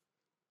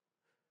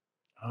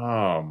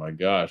 Oh my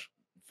gosh.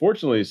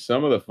 Fortunately,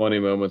 some of the funny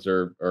moments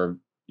are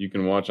you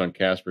can watch on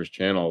Casper's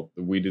channel.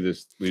 We do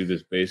this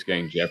bass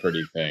gang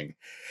Jeopardy thing,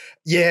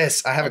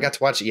 Yes, I haven't um, got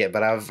to watch it yet,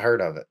 but I've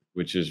heard of it.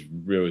 which is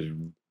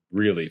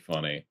really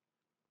funny.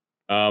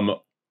 Um,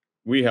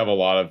 we have a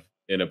lot of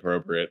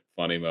inappropriate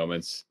funny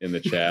moments in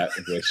the chat,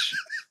 which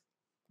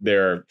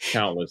there are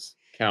countless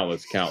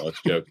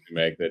jokes we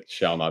make that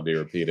shall not be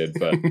repeated.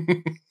 But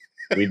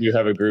we do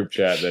have a group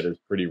chat that is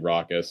pretty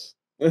raucous.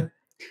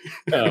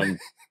 um,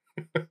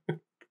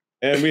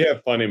 And we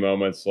have funny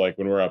moments like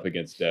when we're up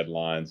against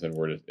deadlines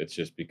and it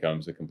just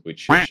becomes a complete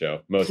shit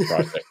show. Most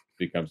projects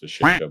becomes a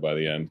shit show by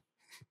the end.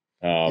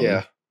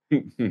 Yeah.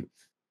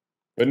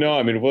 But no,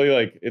 I mean, really,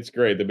 like it's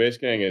great. The bass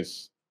gang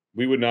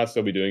we would not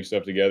still be doing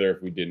stuff together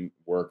if we didn't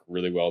work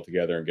really well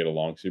together and get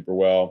along super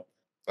well.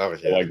 Oh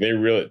So, yeah. like, they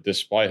really,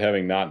 despite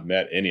having not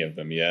met any of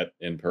them yet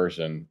in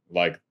person,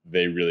 like,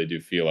 they really do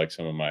feel like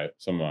some of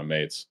my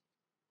mates.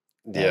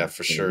 Yeah,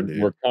 for sure,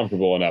 We're dude.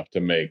 comfortable enough to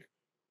make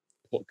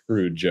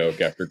crude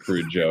joke after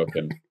crude joke,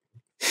 and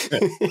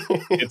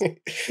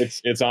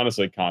it's it's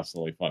honestly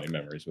constantly funny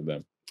memories with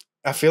them.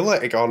 I feel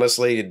like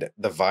honestly,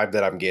 the vibe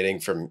that I'm getting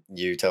from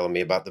you telling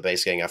me about the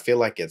bass gang, I feel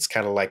like it's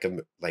kind of like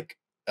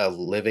a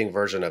living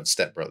version of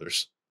Step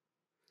Brothers.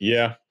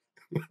 Yeah,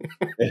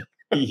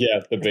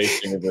 yeah, the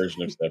bass singer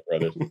version of Step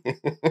Brothers.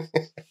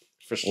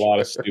 For A lot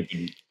of sure.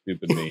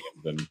 stupid memes,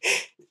 and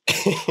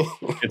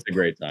it's a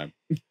great time.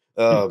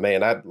 Oh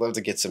man, I'd love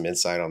to get some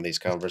insight on these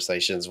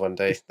conversations one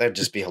day. That'd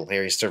just be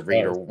hilarious to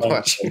read or Some,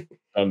 watch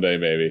someday,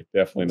 maybe.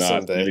 Definitely not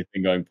someday.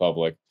 anything going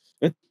public.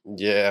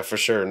 Yeah, for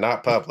sure.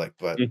 Not public,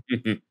 but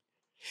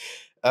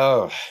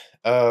oh,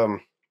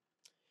 um,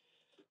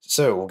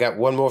 so we've got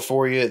one more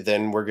for you.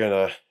 Then we're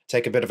gonna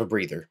take a bit of a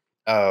breather.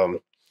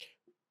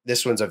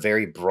 This one's a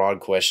very broad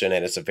question,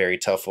 and it's a very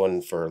tough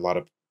one for a lot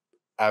of.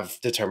 I've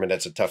determined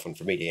that's a tough one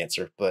for me to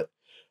answer. But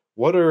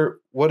what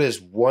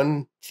is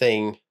one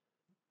thing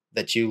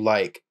that you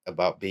like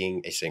about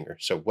being a singer?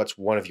 So, what's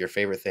one of your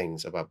favorite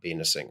things about being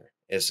a singer?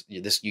 Is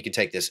this you can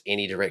take this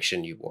any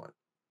direction you want.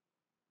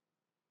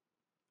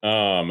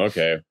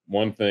 Okay.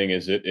 One thing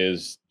is it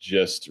is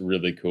just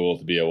really cool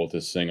to be able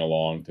to sing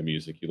along to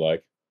music you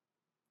like.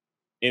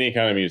 Any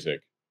kind of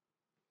music,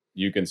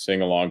 you can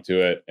sing along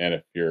to it, and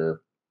if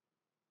you're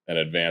an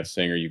advanced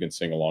singer, you can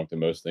sing along to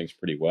most things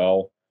pretty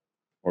well,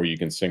 or you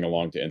can sing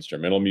along to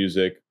instrumental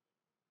music.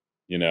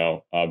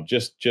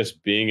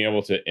 Just being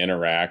able to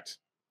interact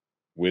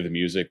with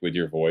music with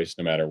your voice,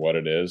 no matter what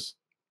it is,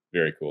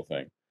 very cool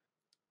thing.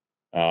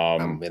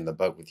 I'm Um, in the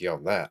boat with you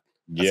on that.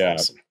 That's yeah.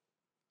 awesome.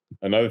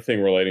 Another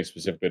thing relating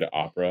specifically to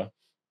opera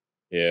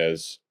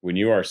is when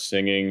you are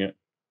singing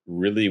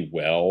really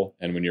well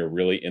and when you're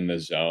really in the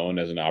zone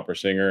as an opera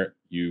singer,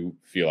 you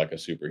feel like a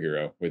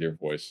superhero with your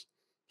voice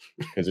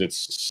because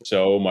it's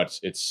so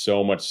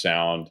much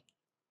sound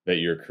that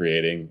you're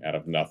creating out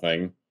of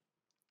nothing.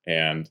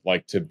 And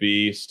like to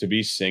be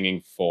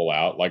singing full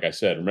out, like I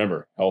said,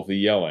 remember, healthy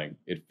yelling.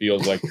 It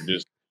feels like you're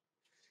just,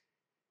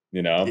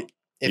 you know, It,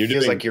 it you're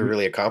feels doing like you're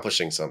really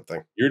accomplishing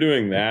something, you're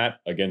doing that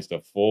against a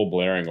full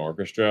blaring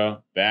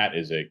orchestra. That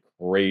is a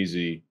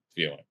crazy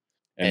feeling.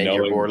 And and you're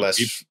knowing more or that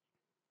the people less.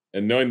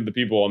 and knowing that the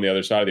people on the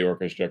other side of the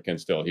orchestra can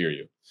still hear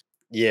you.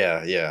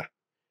 Yeah, yeah.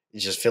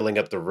 Just filling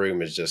up the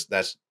room is just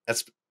that's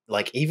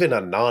like even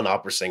a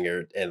non-opera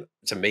singer, and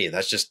to me,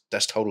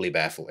 that's totally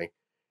baffling.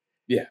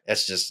 Yeah.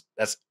 That's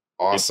It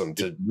awesome it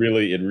to.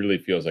 really it really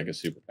feels like a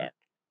superpower.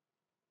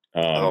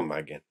 Oh Um,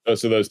 my god.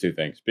 so those two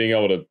things, being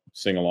able to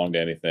sing along to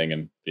anything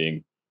and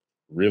being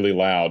really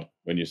loud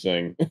when you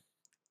sing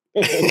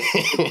is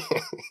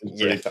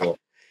Yeah, pretty cool.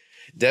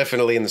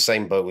 definitely in the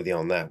same boat with you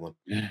on that one.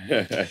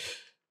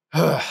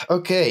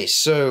 Okay,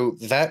 so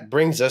that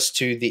brings us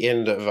to the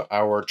end of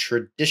our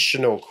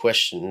traditional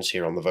questions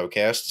here on the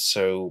Vocast.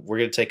 So we're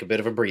going to take a bit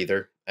of a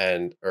breather,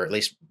 and or at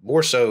least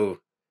more so,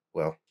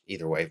 well,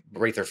 either way,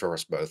 breather for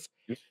us both.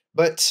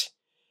 But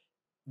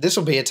this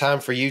will be a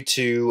time for you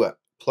to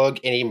plug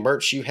any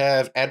merch you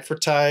have,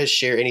 advertise,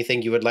 share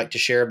anything you would like to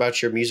share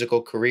about your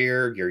musical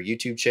career, your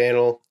YouTube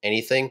channel,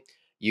 anything.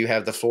 You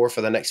have the floor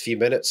for the next few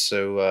minutes,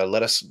 so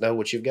let us know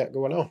what you've got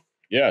going on.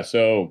 Yeah,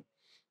 so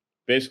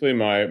basically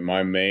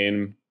my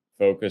main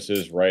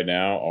focuses right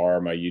now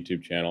are my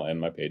YouTube channel and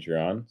my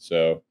Patreon.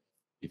 So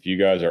if you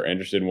guys are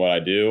interested in what I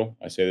do,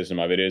 I say this in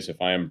my videos,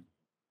 if I am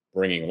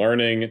bringing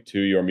learning to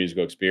your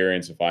musical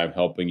experience, if I'm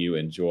helping you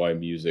enjoy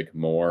music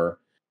more,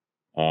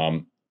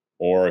 um,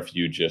 or if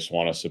you just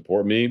want to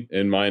support me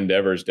in my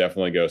endeavors,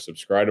 definitely go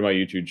subscribe to my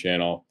YouTube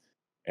channel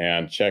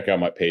and check out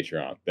my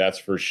Patreon. That's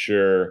for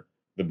sure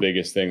the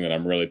biggest thing that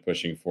I'm really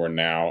pushing for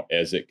now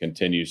as it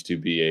continues to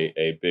be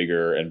a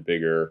bigger and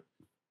bigger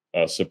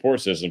support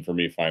system for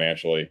me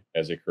financially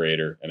as a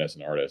creator and as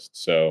an artist.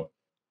 So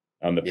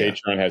the Yeah.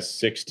 Patreon has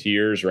 6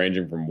 tiers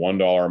ranging from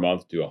 $1 a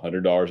month to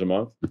 $100 a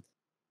month,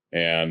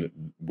 and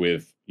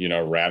with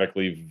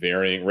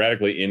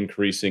radically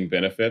increasing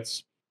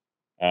benefits.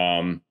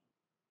 Um,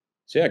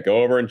 so yeah,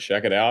 go over and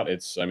check it out.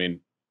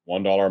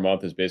 $1 a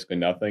month is basically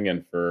nothing,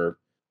 and for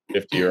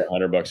 50 or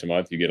 $100 a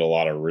month, you get a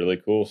lot of really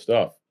cool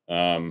stuff.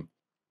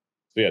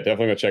 So yeah,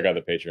 definitely go check out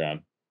the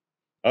Patreon.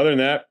 Other than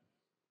that,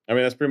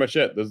 that's pretty much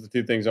it. Those are the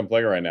two things I'm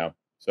playing right now.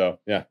 So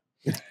yeah.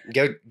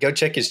 Go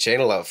check his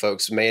channel out,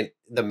 folks. Man,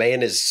 the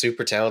man is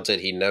super talented.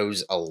 He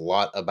knows a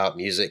lot about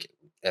music.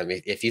 I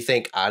mean, if you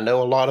think I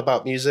know a lot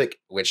about music,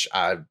 which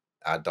I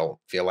don't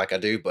feel like I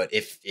do, but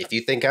if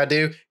you think I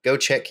do, go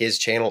check his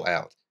channel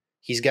out.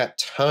 He's got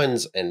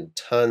tons and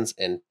tons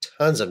and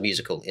tons of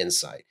musical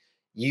insight.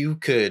 You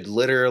could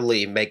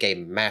literally make a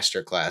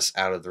masterclass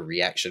out of the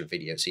reaction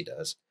videos he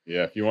does.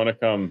 Yeah, if you want to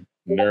come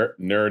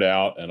nerd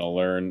out and I'll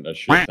learn a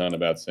shit ton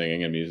about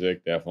singing and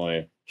music,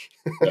 definitely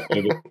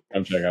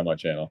come check out my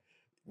channel.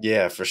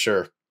 Yeah, for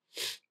sure.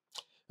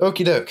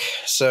 Okie doke.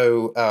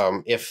 So,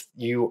 if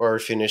you are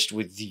finished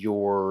with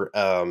your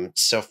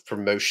self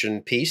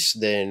promotion piece,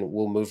 then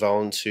we'll move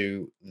on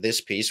to this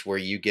piece where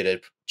you get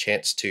a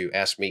chance to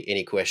ask me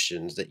any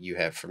questions that you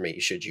have for me,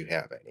 should you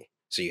have any.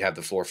 So, you have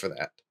the floor for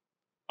that.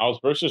 I was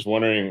first just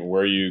wondering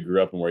where you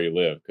grew up and where you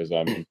live because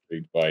I'm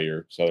intrigued by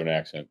your southern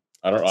accent.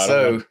 I don't know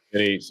So,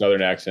 any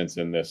southern accents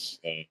in this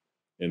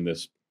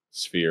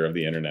sphere of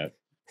the internet.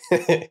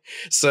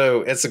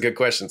 so it's a good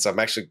question. So, I'm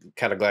actually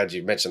kind of glad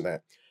you mentioned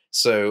that.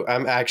 So,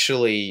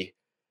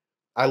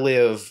 I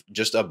live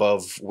just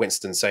above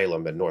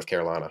Winston-Salem in North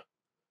Carolina.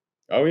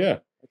 Oh yeah,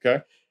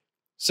 okay.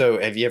 So,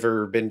 have you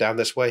ever been down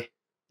this way?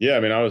 Yeah, I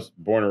mean, I was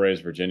born and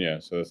raised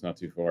Virginia, so that's not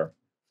too far.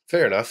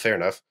 Fair enough. Fair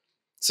enough.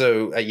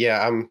 So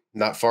yeah, I'm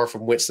not far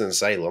from Winston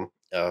Salem.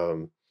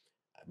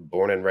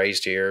 Born and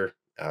raised here.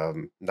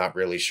 Not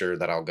really sure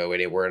that I'll go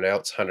anywhere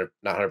else. Not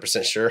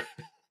 100% sure.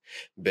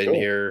 Been Cool.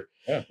 here.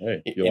 Yeah.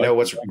 Hey, if you You like know it,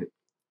 what's you like it.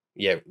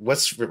 yeah.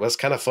 What's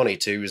kind of funny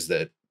too is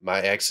that my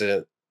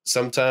accent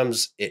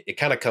sometimes it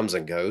kind of comes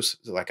and goes.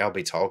 Like I'll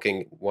be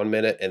talking 1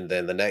 minute and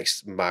then the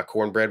next my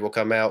cornbread will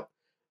come out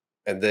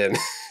and then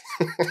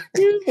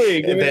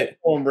Usually, give and me then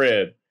that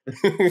cornbread.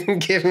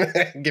 give me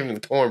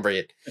the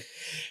cornbread.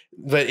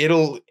 But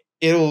it'll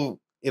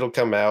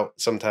come out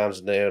sometimes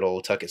and then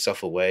it'll tuck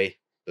itself away.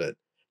 But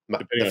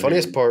Depending the on who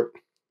funniest you. part,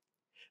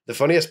 the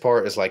funniest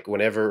part is like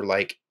whenever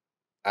like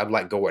I'm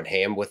like going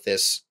ham with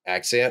this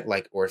accent,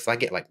 like or if I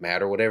get like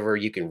mad or whatever,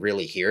 you can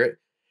really hear it.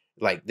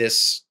 Like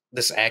this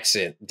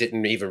accent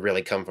didn't even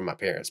really come from my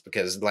parents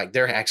because like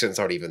their accents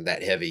aren't even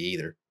that heavy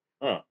either.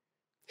 Huh.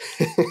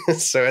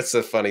 So it's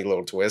a funny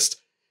little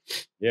twist.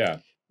 Yeah.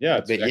 Yeah.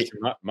 It's But actually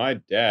my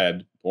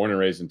dad, born and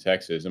raised in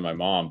Texas, and my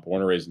mom,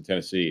 born and raised in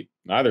Tennessee.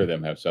 Neither of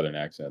them have southern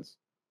accents,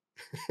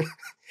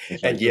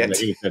 which like and doesn't make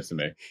yet any sense to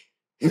me.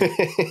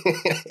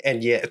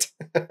 and yet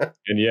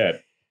And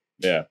yet,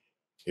 yeah,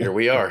 here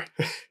we are.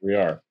 we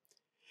are.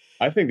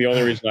 I think the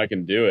only reason I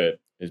can do it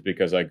is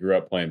because I grew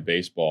up playing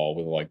baseball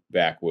with like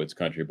backwoods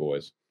country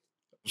boys,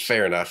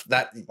 Fair enough.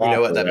 That you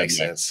know what proper that makes rednecks,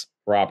 sense.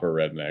 proper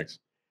rednecks.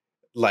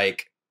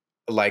 Like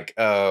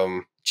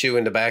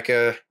chewing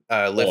tobacco,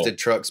 Oh, lifted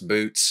trucks,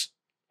 boots.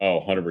 oh,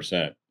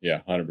 100%.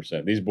 Yeah,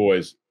 100%. These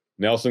boys,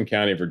 Nelson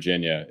County,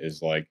 Virginia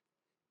is like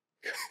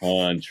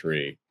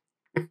country.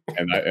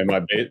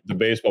 The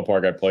baseball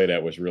park I played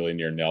at was really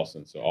near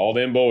Nelson. So all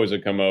them boys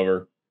would come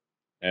over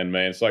and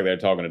man, it's like they're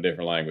talking a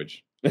different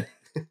language. That's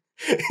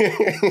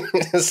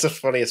the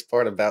funniest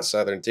part about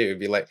Southern too. It'd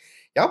be like,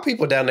 y'all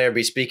people down there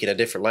be speaking a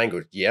different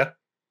language. Yeah.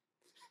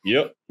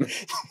 Yep.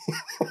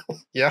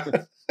 Yeah.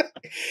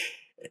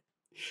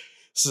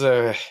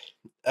 So Um,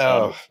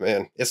 oh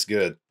man, it's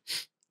good.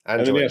 I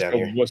and then enjoy yeah, it down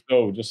here.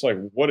 so just like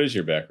what is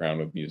your background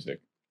with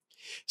music?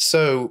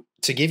 So,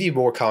 to give you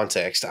more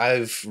context,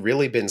 I've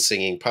really been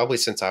singing probably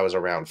since I was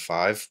around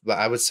 5, but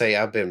I would say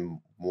I've been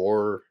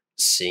more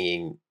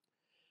singing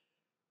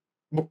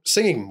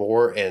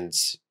more and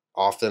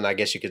often, I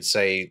guess you could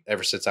say,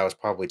 ever since I was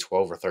probably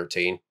 12 or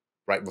 13,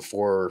 right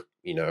before,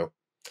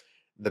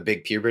 the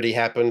big puberty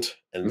happened.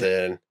 And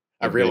then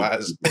I The big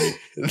realized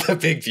the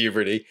big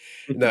puberty.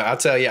 No, I'll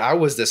tell you, I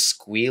was the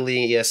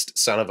squealiest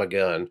son of a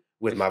gun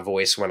with my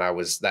voice when I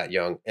was that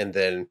young. And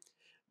then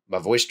my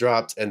voice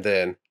dropped. And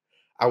then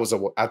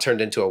I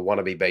turned into a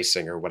wannabe bass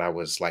singer when I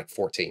was like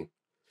 14.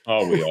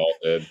 Oh, we all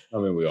did. I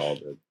mean, we all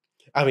did.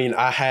 I mean,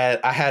 I had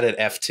an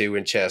F2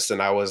 in chess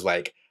and I was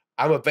like,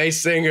 I'm a bass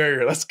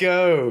singer. Let's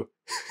go.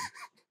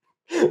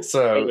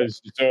 So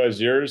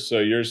So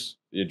yours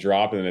you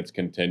drop and then it's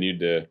continued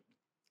to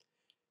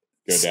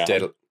go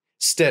down.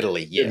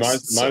 steadily, Dude, yes.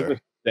 mine's So the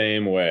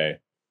same way.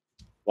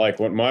 Like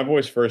when my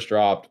voice first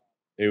dropped,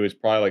 it was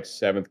probably like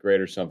seventh grade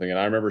or something, and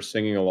I remember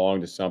singing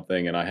along to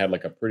something, and I had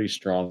like a pretty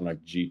strong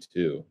like G2.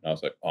 And I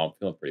was like, "Oh, I'm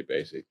feeling pretty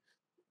bassy."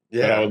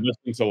 But I yeah, was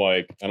listening to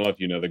like I don't know if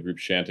you know the group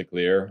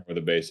Chanticleer or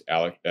the bass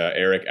Eric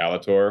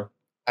Alator.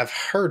 I've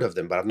heard of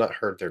them, but I've not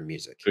heard their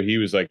music. So he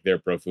was like their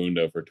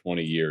profundo for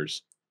 20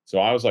 years. So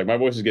I was like, my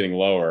voice is getting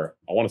lower.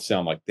 I want to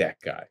sound like that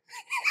guy.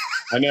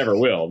 I never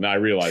will. Now I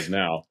realize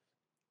now.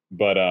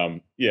 But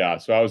yeah,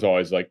 so I was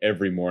always like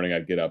every morning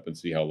I'd get up and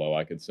see how low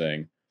I could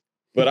sing.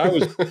 But I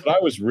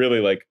was really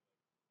like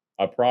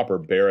a proper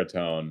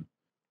baritone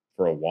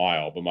for a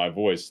while, but my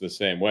voice the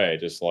same way,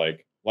 just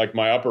like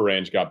my upper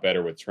range got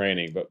better with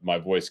training, but my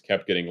voice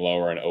kept getting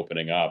lower and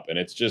opening up. And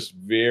it's just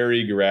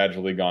very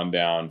gradually gone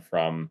down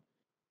from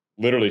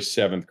literally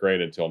seventh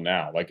grade until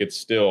now. Like it's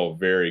still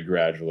very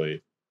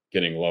gradually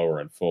getting lower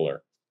and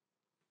fuller.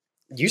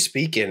 You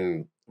speak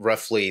in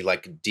roughly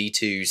like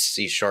D2,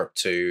 C sharp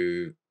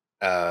to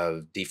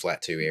D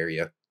flat 2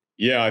 area.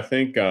 Yeah, I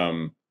think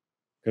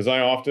because I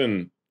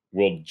often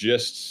will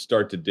just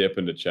start to dip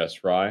into chest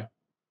fry,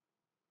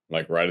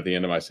 like right at the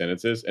end of my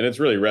sentences, and it's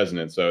really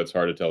resonant, so it's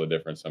hard to tell the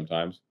difference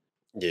sometimes.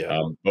 Yeah.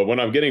 But when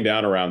I'm getting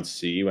down around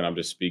C, when I'm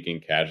just speaking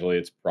casually,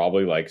 it's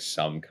probably like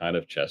some kind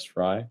of chest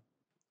fry.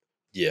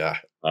 Yeah.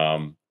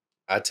 Um,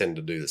 I tend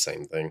to do the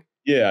same thing.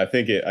 yeah, I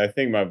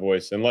think my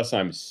voice, unless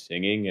I'm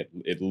singing,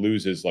 it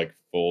loses like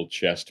full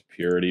chest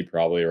purity,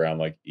 probably around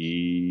like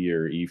E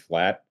or E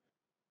flat.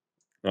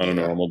 on a Yeah.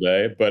 normal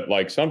day. But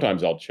like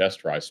sometimes I'll chest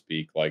try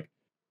speak like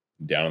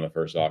down in the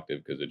first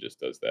octave because it just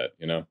does that,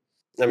 you know?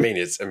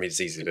 It's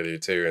easy to do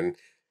too,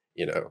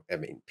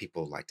 and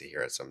people like to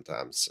hear it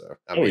sometimes. So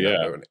Oh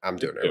yeah, I'm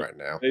they doing it do. right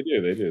now. They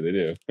do. They do. They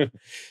do.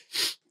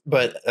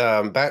 But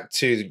back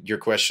to your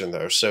question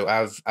though. So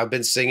I've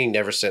been singing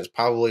ever since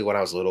probably when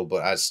I was little,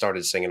 but I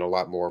started singing a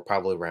lot more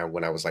probably around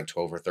when I was like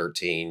 12 or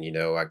 13.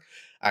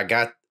 I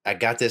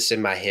got this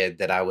in my head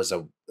that I was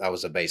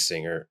a bass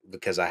singer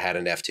because I had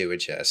an F2 in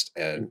chest,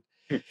 and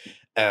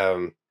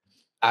um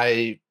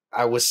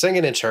I was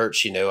singing in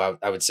church,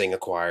 I would sing in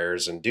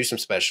choirs and do some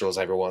specials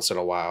every once in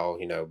a while,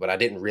 but I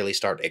didn't really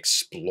start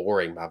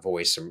exploring my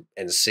voice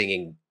and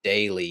singing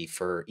daily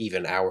for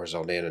even hours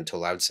on end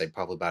until I would say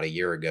probably about a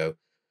year ago.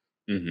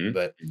 Hmm.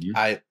 But Hmm.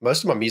 I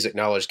most of my music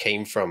knowledge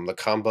came from the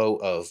combo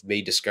of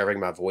me discovering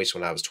my voice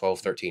when I was 12,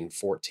 13,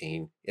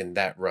 14 in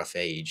that rough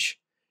age.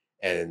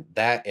 And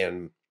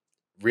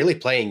really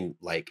playing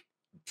like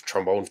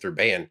trombone through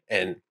band.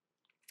 And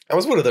I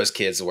was one of those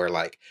kids where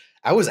like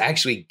I was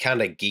actually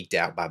kind of geeked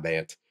out by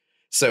band.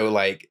 So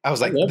like I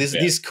was I like love band.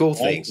 these cool I used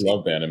to things.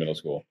 love band in middle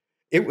school.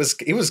 It was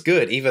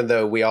good, even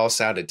though we all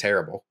sounded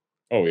terrible.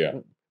 Oh yeah.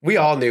 We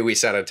all knew we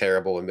sounded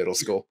terrible in middle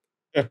school.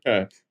 For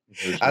sure.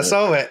 I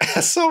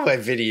saw my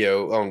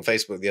video on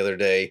Facebook the other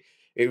day.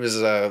 It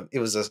was a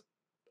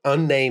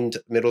unnamed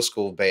middle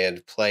school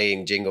band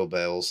playing Jingle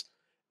Bells,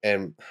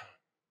 and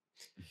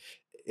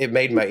it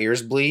made my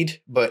ears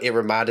bleed. But it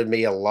reminded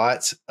me a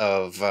lot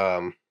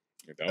That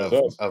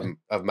was us.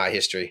 of my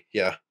history.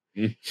 Yeah.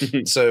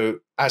 So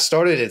I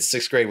started in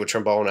sixth grade with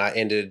trombone. I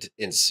ended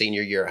in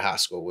senior year of high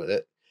school with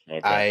it.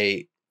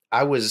 Okay.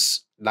 I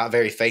was not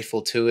very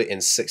faithful to it in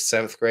sixth,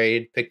 seventh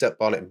grade. Picked up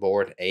on it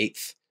more in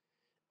eighth.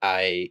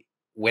 I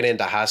went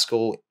into high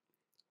school.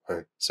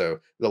 So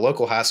the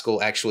local high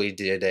school actually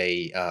did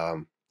a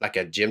like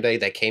a gym day.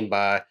 They came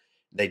by.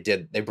 They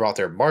brought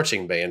their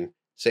marching band.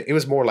 So it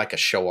was more like a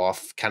show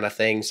off kind of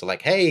thing. So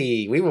like,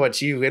 hey, we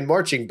want you in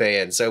marching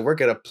band. So we're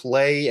gonna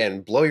play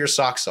and blow your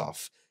socks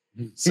off.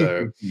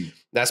 So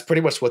that's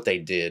pretty much what they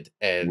did.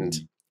 And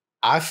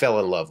I fell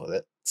in love with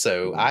it.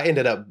 So I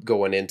ended up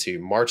going into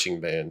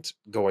marching band,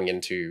 going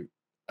into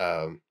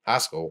high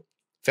school,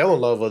 fell in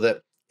love with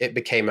it. It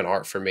became an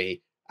art for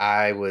me.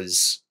 I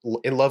was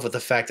in love with the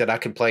fact that I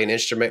could play an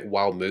instrument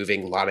while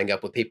moving, lining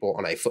up with people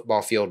on a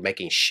football field,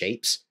 making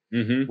shapes,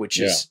 which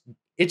Yeah, is,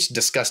 it's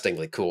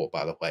disgustingly cool,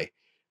 by the way. it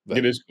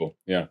But is cool.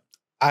 Yeah.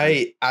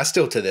 I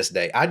still to this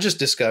day, I just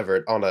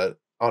discovered on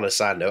a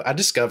side note, I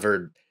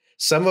discovered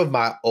some of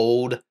my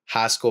old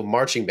high school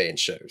marching band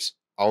shows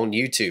on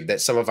YouTube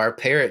that some of our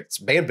parents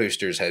band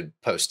boosters had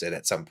posted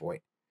at some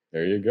point.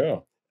 There you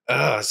go.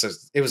 So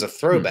it was a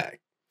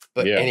throwback.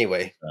 But Yeah.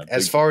 anyway,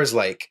 as Big- far as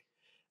like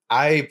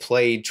I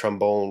played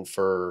trombone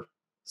for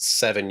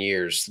 7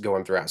 years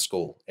going throughout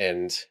school,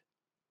 and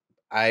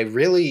I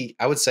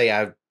would say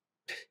I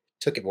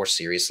took it more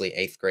seriously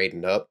eighth grade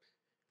and up.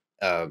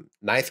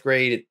 Ninth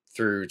grade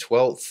through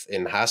 12th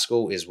in high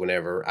school is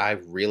whenever I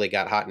really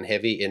got hot and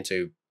heavy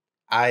into.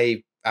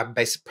 I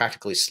basically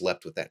practically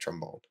slept with that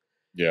trombone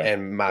Yeah.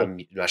 and Cool.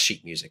 my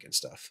sheet music and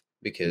stuff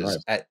because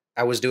Nice.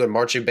 I was doing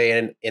marching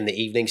band in the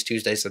evenings,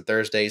 Tuesdays and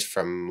Thursdays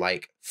from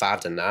like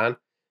 5 to 9.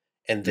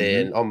 And Hmm.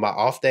 then on my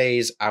off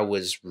days, I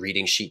was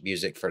reading sheet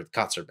music for the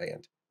concert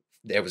band.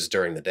 It was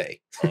during the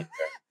day. Okay.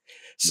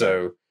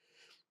 So,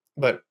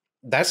 but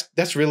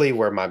that's really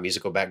where my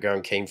musical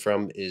background came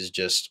from, is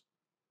just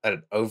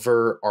an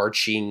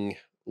overarching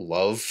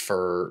love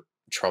for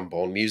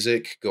trombone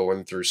music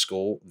going through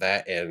school.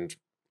 That and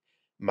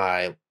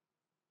my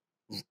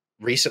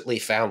recently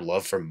found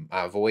love for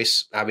my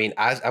voice.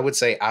 I would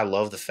say I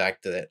love the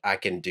fact that I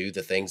can do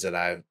the things that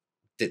I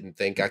didn't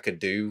think I could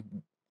do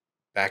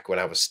back when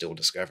I was still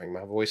discovering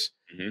my voice.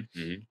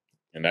 And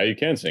now you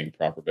can sing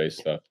proper bass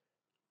stuff.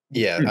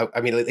 Yeah,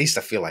 at least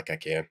I feel like I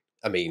can.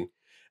 I mean,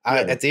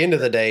 Yeah. at the end of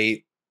the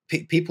day,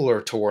 people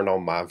are torn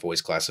on my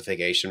voice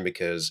classification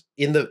because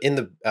in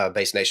the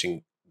Bass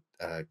Nation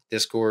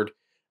Discord,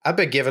 I've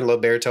been given low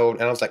baritone,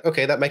 and I was like,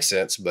 okay, that makes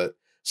sense. But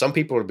some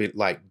people would be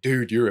like,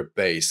 dude, you're a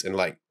bass, and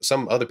like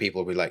some other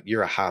people would be like,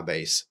 you're a high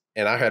bass.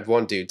 And I had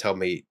one dude tell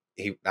me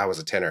I was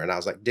a tenor, and I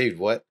was like, dude,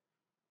 what?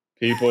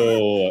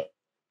 People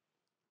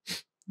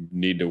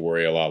need to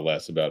worry a lot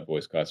less about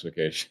voice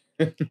classification.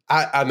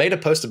 I made a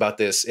post about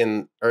this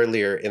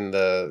earlier in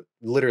the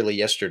literally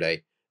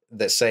yesterday,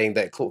 that saying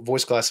that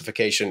voice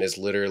classification is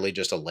literally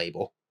just a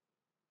label.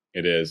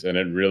 It is, and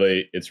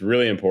it's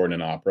really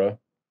important in opera.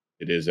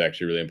 It is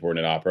actually really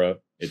important in opera.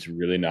 It's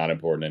really not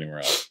important anywhere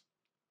else.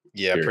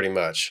 Yeah, Period. pretty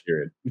much.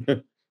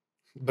 Period.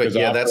 But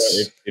yeah, opera,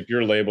 that's if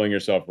you're labeling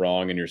yourself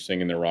wrong and you're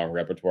singing the wrong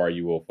repertoire,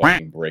 you will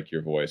fucking break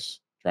your voice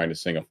trying to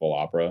sing a full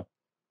opera.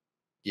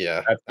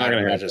 Yeah, That's not I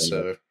going to imagine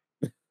happen.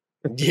 so.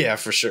 Yeah,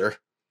 for sure.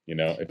 You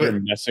know, if But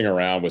you're messing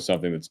around with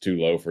something that's too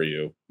low for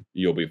you,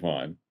 you'll be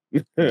fine.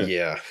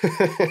 yeah,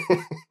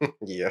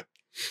 yeah.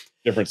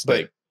 Different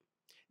state. But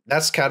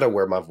that's kind of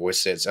where my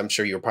voice sits. I'm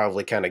sure you're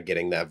probably kind of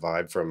getting that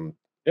vibe from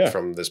Yeah.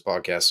 this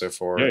podcast so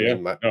far. Yeah, I yeah.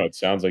 mean, No, it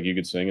sounds like you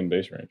could sing in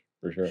bass range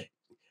for sure.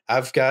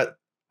 I've got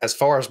as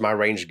far as my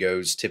range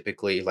goes,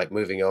 typically, like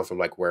moving on from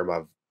like where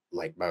my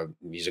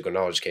musical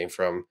knowledge came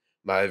from,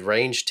 my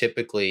range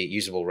typically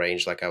usable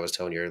range, like I was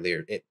telling you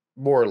earlier, it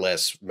more or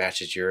less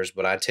matches yours,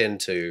 but I tend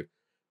to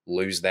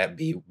lose that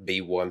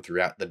B1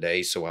 throughout the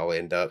day, so I'll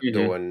end up Hmm.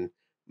 going.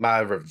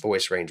 My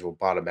voice range will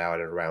bottom out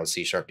at around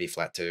C sharp D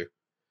flat 2.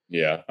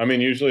 Yeah. I mean,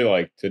 usually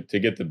like to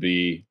get the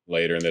B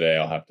later in the day,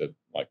 I'll have to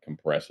like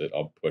compress it.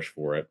 I'll push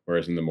for it.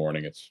 Whereas in the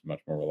morning, it's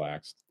much more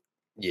relaxed.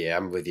 Yeah,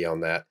 I'm with you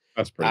on that.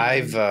 That's pretty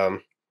I've normal.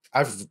 um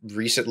I've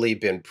recently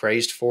been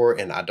praised for,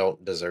 and I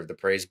don't deserve the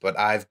praise, but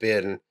I've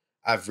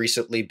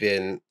recently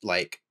been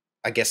like,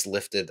 I guess,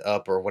 lifted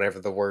up, or whatever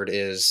the word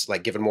is,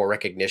 like given more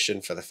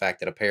recognition for the fact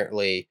that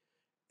apparently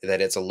that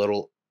it's a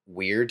little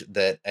weird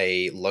that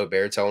a low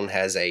baritone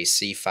has a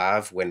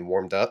C5 when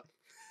warmed up.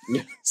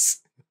 Yeah.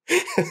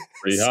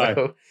 Pretty high.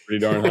 So Pretty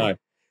darn high.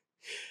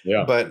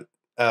 Yeah. but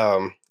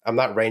I'm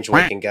not range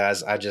waking,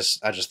 guys. I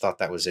just thought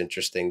that was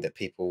interesting that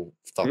people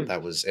thought Hmm.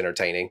 that was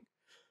entertaining.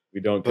 We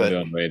don't But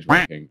condone rage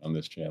working on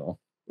this channel.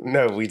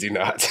 no, we do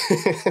not.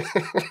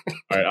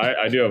 All right.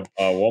 I do have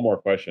one more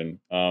question.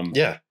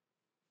 Yeah.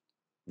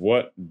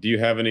 What do you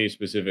have any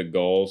specific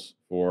goals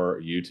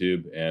for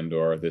YouTube and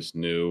or this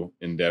new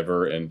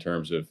endeavor in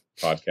terms of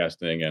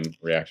podcasting and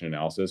reaction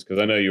analysis? Because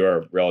I know you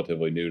are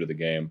relatively new to the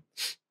game.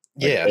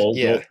 Like Yeah, goals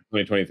yeah, for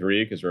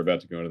 2023 because we're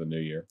about to go into the new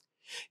year.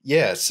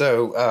 yeah.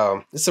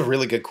 So it's a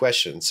really good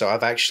question. So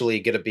I've actually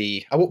gonna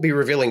be I won't be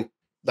revealing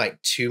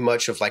like too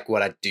much of like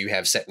what I do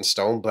have set in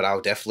stone, but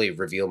I'll definitely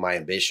reveal my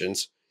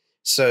ambitions.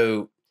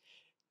 So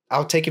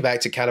I'll take you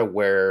back to kind of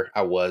where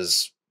I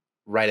was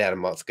right at a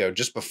month ago,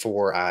 just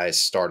before I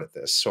started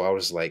this. So I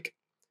was like,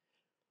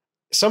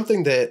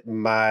 something that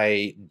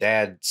my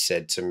dad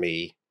said to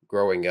me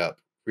growing up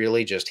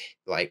really just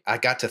like I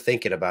got to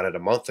thinking about it a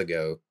month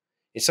ago.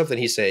 It's something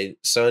he said,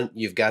 son,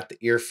 you've got the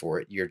ear for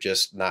it. You're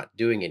just not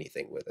doing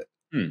anything with it.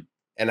 Hmm.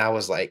 And I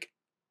was like,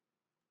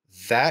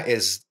 that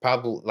is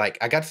probably like,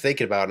 I got to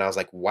thinking about it and I was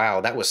like,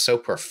 wow, that was so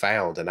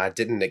profound. And I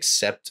didn't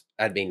accept,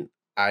 I mean,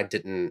 I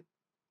didn't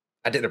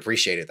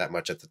appreciate it that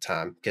much at the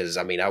time because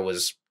I mean, I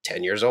was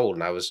 10 years old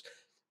and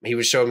he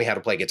was showing me how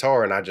to play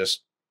guitar and I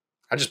just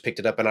picked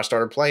it up and I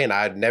started playing.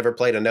 I'd never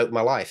played a note in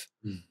my life.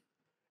 Hmm.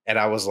 And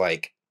I was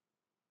like,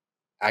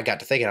 I got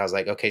to thinking, I was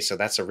like, okay, so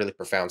that's a really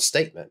profound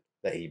statement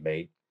that he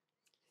made.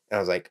 And I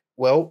was like,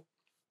 well,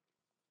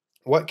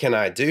 what can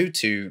I do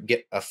to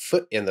get a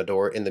foot in the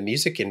door in the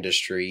music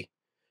industry?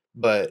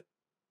 But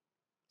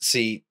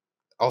see,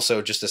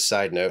 also just a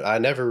side note,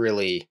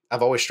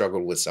 I've always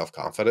struggled with self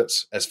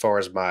confidence as far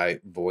as my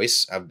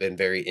voice. I've been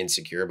very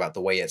insecure about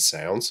the way it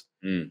sounds.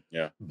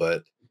 Yeah.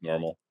 But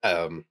Normal.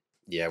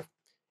 yeah.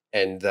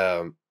 And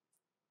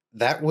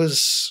that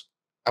was,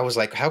 I was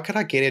like, how can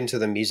I get into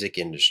the music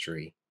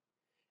industry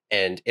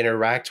and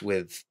interact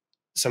with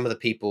some of the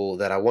people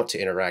that I want to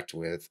interact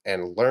with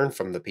and learn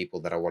from the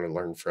people that I want to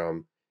learn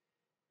from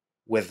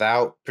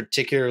without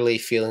particularly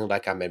feeling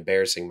like I'm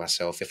embarrassing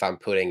myself if I'm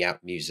putting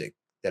out music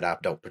that I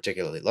don't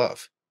particularly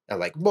love. And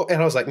like, well,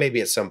 and I was like,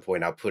 maybe at some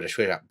point I'll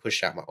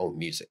push out my own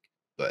music,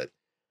 but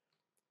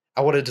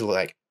I wanted to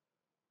like,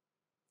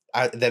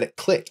 then it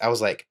clicked. I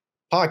was like,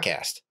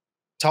 podcast,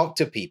 talk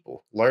to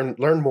people, learn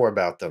more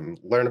about them,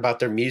 learn about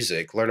their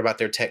music, learn about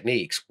their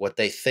techniques, what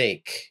they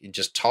think. You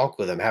just talk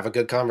with them, have a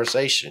good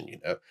conversation, you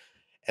know.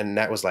 And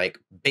that was like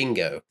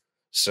bingo.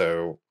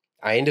 So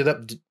I ended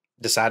up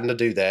deciding to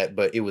do that,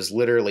 but it was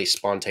literally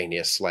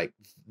spontaneous. Like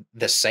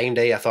the same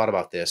day I thought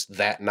about this,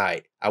 that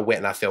night I went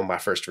and I filmed my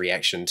first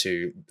reaction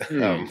to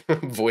Hmm.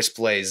 Voice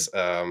Plays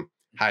Hide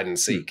and Hmm.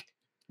 Seek.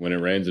 When it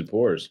rains, it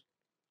pours.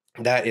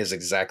 That is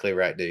exactly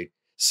right, dude.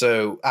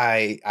 So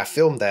I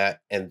filmed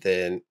that and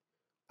then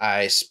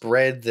I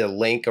spread the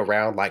link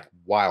around like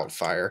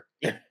wildfire,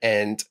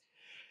 and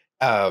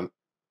um,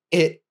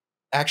 it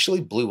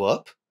actually blew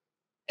up,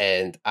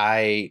 and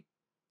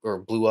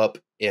blew up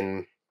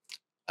in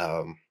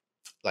um,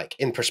 like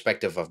in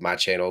perspective of my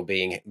channel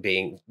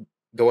being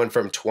going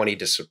from 20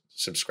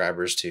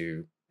 subscribers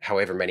to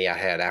however many I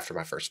had after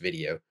my first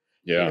video.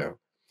 You Yeah. know,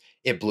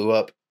 it blew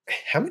up.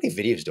 How many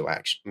videos do I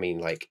actually I mean?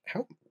 Like,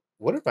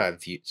 what are my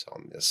views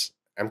on this?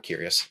 I'm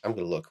curious. I'm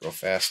gonna look real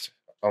fast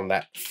on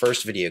that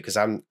first video because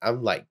I'm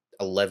like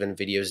 11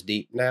 videos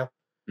deep now,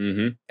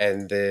 Mm-hmm.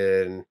 and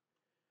then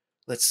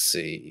let's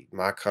see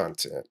my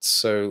content.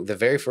 So the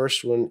very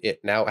first one,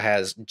 it now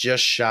has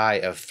just shy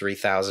of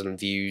 3,000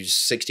 views,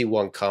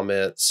 61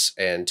 comments,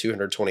 and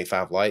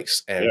 225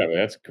 likes. Yeah, And man,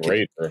 that's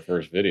great for a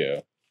first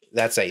video.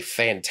 that's a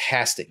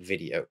fantastic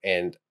video.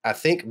 And I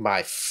think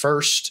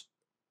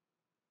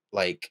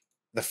like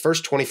the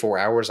first 24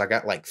 hours, I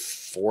got like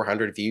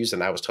 400 views,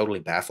 and I was totally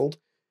baffled.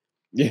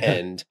 Yeah.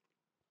 And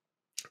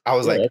I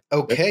was Yeah. like,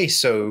 That's okay,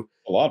 so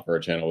a lot for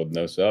a channel with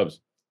no subs.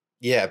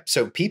 yeah,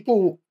 so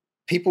people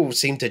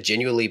seem to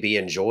genuinely be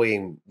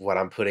enjoying what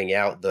I'm putting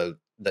out, the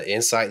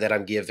insight that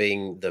I'm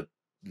giving,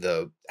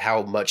 the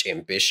how much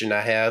ambition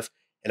I have.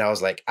 And I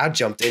was like, I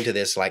jumped into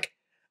this like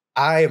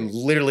I am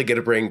literally going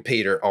to bring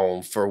Peter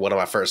on for one of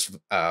my first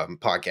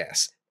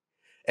podcasts.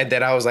 And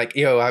then I was like,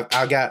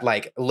 I got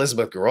like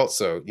Elizabeth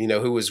Garolzo,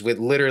 who was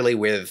literally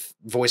with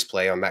voice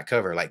play on that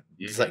cover, like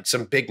it's Mhm. like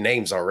some big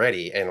names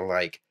already, and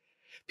like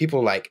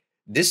people like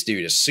this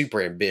dude is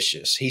super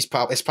ambitious. It's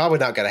probably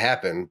not going to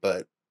happen,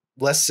 but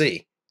let's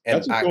see. And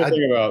That's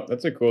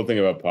a cool thing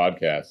about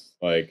podcasts.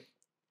 Like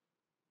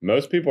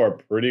most people are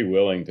pretty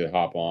willing to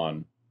hop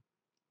on.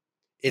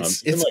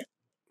 it's Even it's like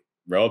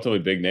relatively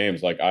big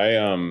names. Like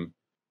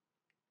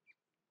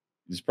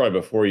this is probably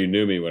before you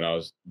knew me when I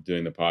was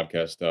doing the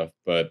podcast stuff,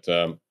 but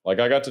like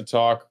I got to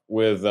talk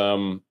with I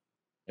don't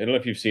know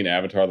if you've seen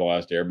Avatar: The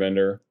Last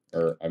Airbender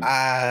or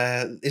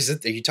is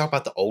it? Are you talking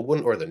about the old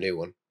one or the new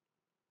one?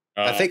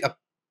 I uh think.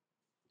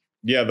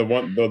 yeah, the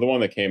one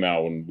that came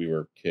out when we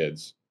were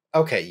kids.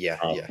 Okay, yeah,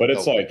 yeah, But it's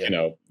old one, like,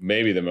 yeah,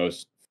 maybe the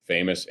most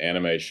famous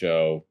anime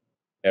show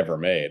ever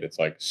made. It's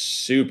like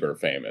super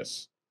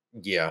famous.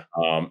 yeah,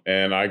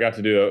 And I got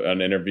to do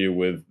an interview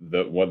with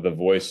the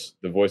voice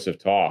of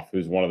Toph,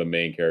 who's one of the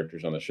main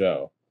characters on the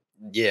show.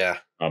 yeah,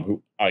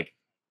 Who like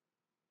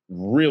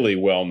really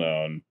well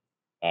known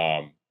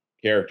um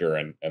character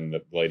and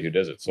the lady who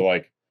does it. So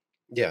like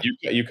yeah.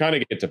 you kind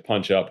of get to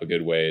punch up a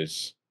good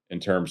ways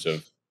in terms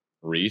of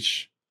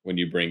reach when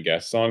you bring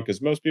guests on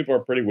because most people are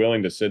pretty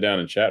willing to sit down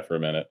and chat for a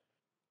minute.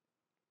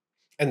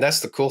 And that's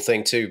the cool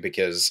thing too,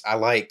 because I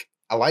like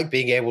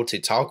being able to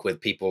talk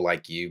with people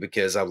like you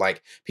because I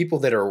like people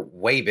that are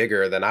way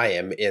bigger than I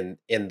am in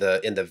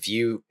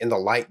the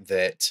light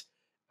that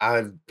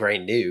I'm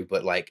brand new,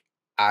 but like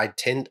I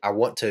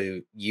want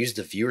to use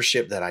the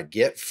viewership that I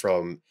get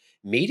from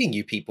meeting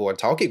you people and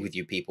talking with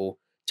you people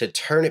to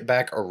turn it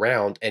back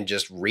around and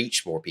just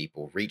reach more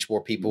people,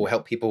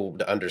 help people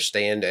to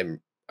understand and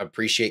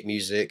appreciate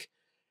music.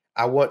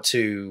 I want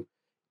to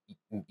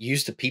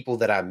use the people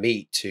that I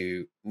meet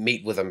to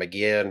meet with them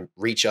again,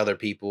 reach other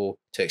people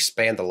to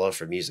expand the love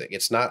for music.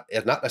 It's not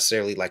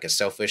necessarily like a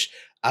selfish,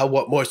 I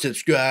want more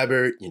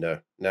subscriber, No,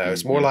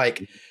 it's more Mhm.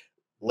 like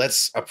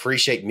let's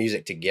appreciate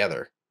music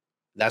together.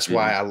 Mhm. That's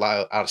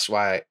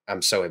why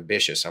I'm so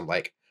ambitious. I'm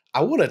like,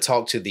 I want to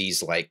talk to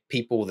these like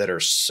people that are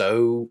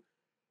so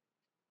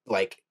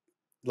like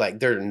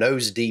they're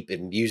nose deep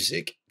in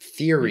music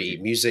theory,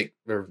 Mhm. music,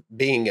 or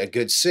being a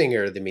good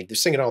singer. I mean, they're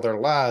singing all their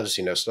lives,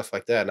 stuff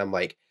like that. And I'm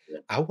like, Yeah.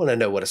 I want to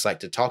know what it's like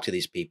to talk to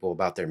these people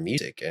about their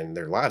music and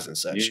their lives and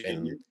such.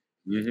 And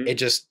Mhm. Mhm.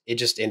 it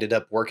just ended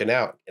up working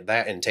out.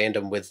 That in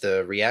tandem with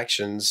the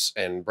reactions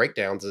and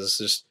breakdowns is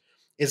just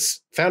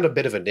it's found a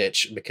bit of a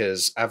niche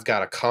because I've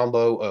got a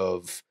combo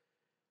of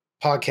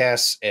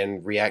podcasts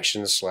and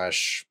reactions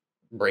slash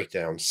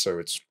breakdowns. So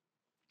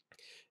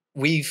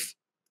we've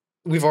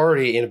we've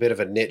already in a bit of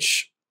a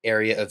niche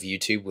area of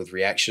YouTube with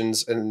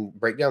reactions and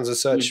breakdowns and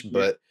such, Mhm.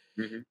 but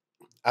Mhm.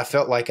 I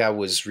felt like I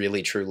was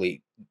really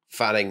truly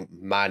finding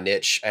my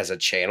niche as a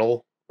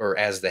channel or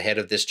as the head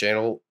of this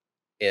channel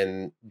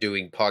in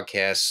doing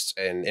podcasts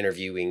and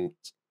interviewing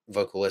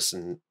vocalists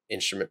and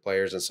instrument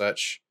players and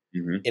such,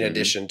 Mhm. in Mhm.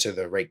 addition to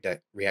the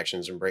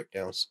reactions and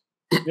breakdowns.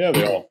 Yeah,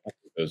 they all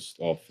those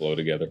all flow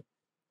together.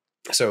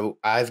 So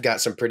I've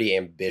got some pretty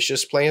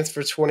ambitious plans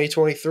for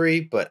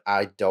 2023, but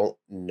I don't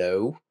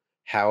know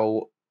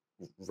how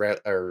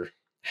or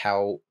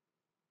how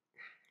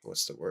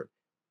what's the word?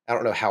 I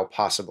don't know how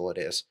possible it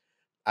is.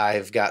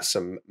 I've got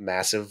some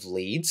massive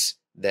leads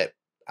that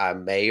I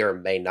may or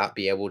may not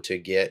be able to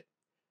get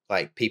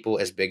like people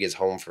as big as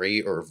Home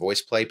Free or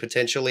Voice Play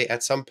potentially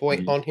at some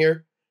point Mhm. on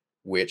here,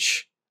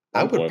 which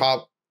I One would point.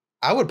 prob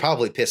I would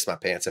probably piss my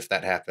pants if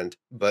that happened,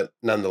 but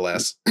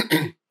nonetheless,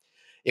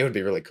 it would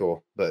be really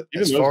cool. But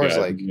Even as those far as guys,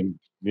 I like mean,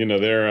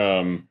 they're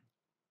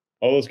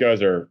all those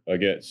guys are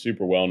again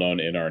super well known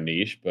in our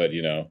niche, but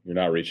you're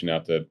not reaching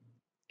out to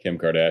Kim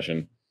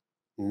Kardashian.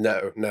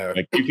 no, no.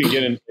 Like you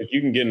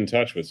can get in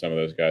touch with some of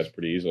those guys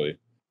pretty easily.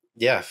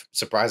 Yeah,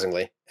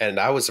 surprisingly. And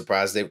I was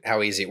surprised at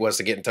how easy it was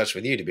to get in touch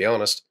with you, to be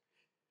honest.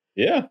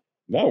 Yeah.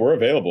 No, we're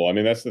available. I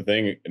mean, that's the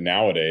thing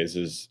nowadays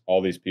is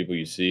all these people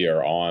you see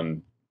are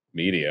on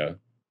media,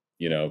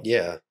 you know,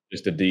 Yeah.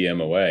 just a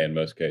DM away in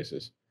most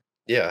cases.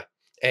 Yeah,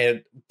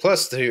 and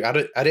plus, too,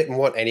 I didn't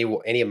want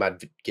any of my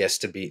guests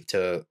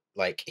to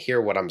like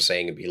hear what I'm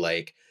saying and be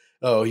like,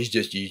 "Oh, he's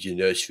just using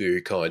us for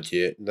your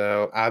content."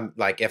 No, I'm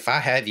like, if I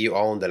have you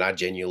on, then I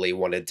genuinely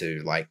wanted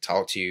to like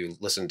talk to you,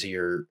 listen to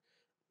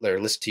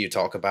you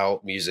talk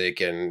about music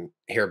and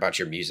hear about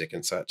your music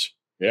and such.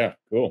 Yeah,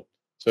 cool.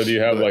 So do you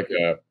have But like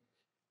you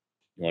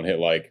want to hit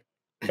like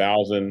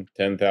 1,000,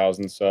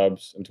 10,000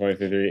 subs in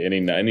 2023?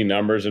 Any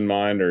numbers in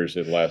mind, or is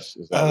it less?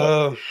 Is that less?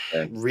 Uh,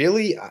 concern?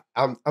 really,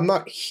 I'm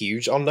not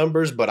huge on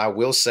numbers, but I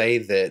will say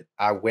that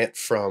I went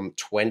from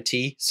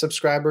 20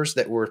 subscribers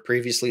that were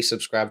previously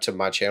subscribed to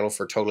my channel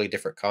for totally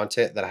different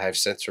content that I have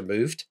since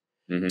removed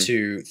Mm-hmm.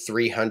 to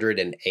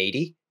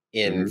 380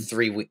 in Mm-hmm.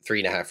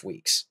 3.5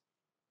 weeks,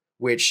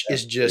 which Yeah,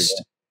 is there you go.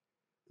 just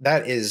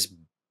that is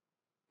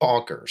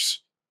bonkers.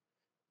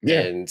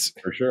 Yeah, And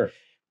for sure.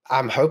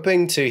 I'm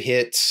hoping to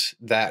hit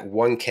that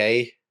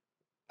 1K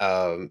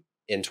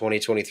in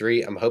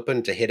 2023. I'm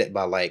hoping to hit it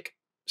by like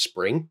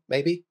spring,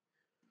 maybe.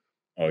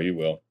 Oh, you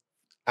will.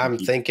 I'm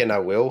keep thinking I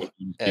will,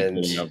 keep and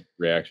putting up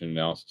reaction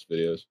analysis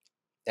videos.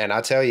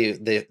 I tell you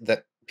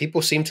that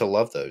people seem to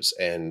love those.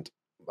 And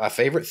my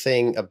favorite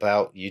thing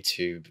about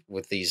YouTube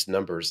with these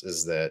numbers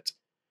is that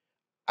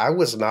I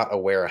was not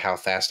aware of how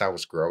fast I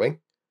was growing,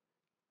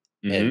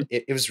 Mm-hmm. and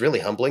it was really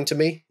humbling to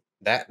me.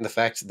 That and the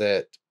fact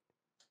that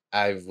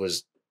I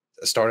was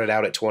started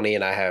out at 20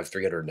 and I have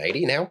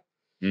 380 now,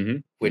 Mm-hmm.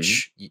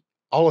 which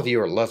all of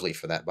you are lovely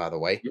for that, by the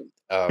way.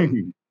 Um,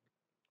 Mm-hmm.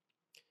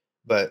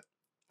 but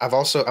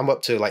I'm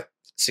up to like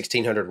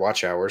 1,600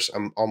 watch hours.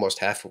 I'm almost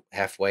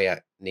halfway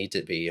I need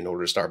to be in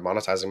order to start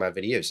monetizing my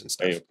videos and Hey,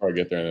 stuff. you'll probably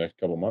get there in the next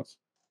couple months.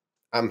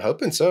 I'm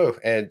hoping so.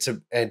 And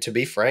to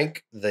be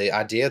frank, the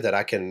idea that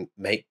I can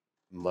make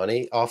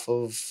money off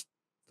of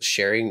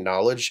sharing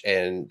knowledge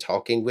and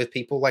talking with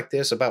people like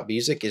this about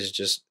music is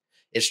just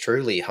it's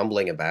truly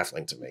humbling and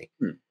baffling to me.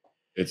 Hmm.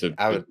 It's a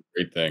I it's would a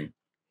great thing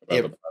about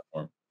the it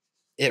platform.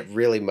 it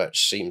really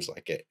much seems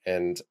like it.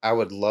 And I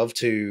would love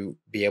to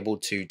be able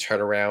to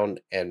turn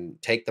around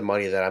and take the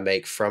money that I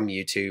make from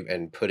YouTube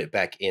and put it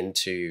back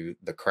into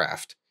the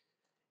craft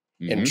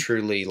and Mm-hmm.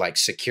 truly like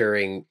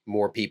securing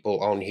more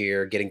people on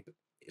here, getting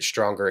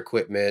stronger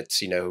equipment,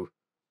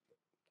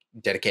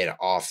 dedicated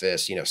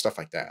office, stuff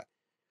like that.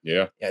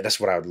 Yeah. Yeah, that's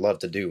what I would love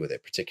to do with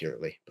it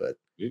particularly. But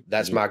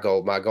that's Mhm. my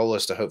goal. My goal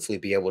is to hopefully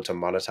be able to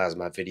monetize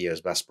my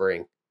videos by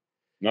spring.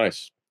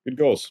 Nice. Good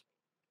goals.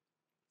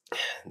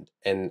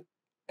 And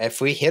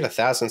if we hit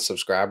 1,000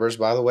 subscribers,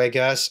 by the way,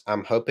 guys,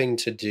 I'm hoping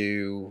to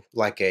do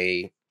like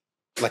a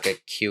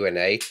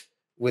Q&A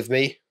with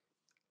me.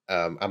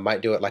 I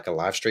might do it like a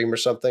live stream or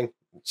something.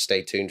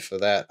 Stay tuned for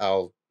that.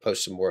 I'll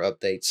post some more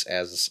updates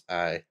as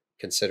I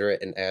consider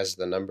it and as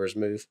the numbers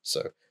move.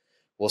 So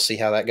we'll see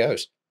how that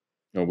goes.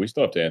 No, we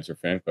still have to answer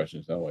fan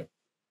questions, don't we?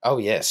 Oh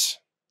yes,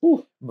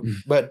 Whew.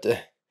 but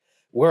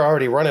we're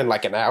already running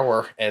like an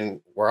hour,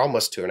 and we're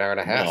almost to an hour and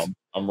a No, half.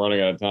 I'm running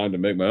out of time to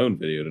make my own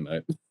video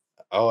tonight.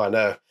 Oh, I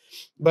know,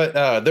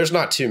 but there's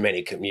not too many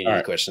All community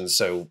right, questions,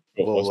 so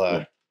cool. Let's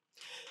do it.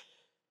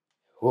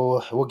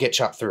 we'll get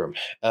chopped through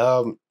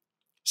them.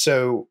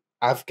 So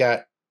I've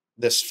got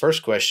this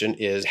first question: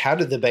 is how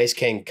did the base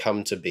game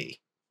come to be?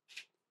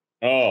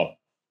 Oh,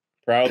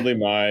 proudly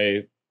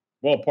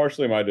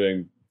partially my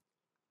doing.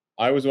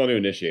 I was the one who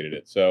initiated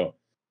it. So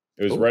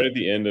it was Oh, right at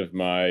the end of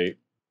my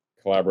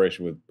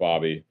collaboration with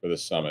Bobby for the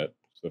summit.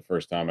 It's the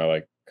first time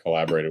I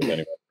collaborated with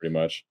anyone pretty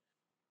much.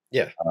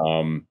 yeah,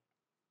 Um,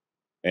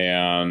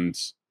 and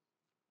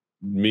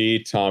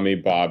me, Tommy,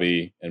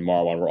 Bobby, and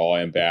Marwan were all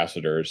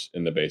ambassadors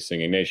in the Bass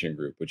Singing Nation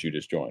group, which you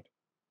just joined.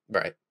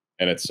 right.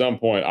 And at some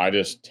point, I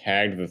just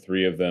tagged the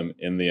three of them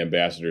in the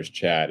ambassadors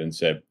chat and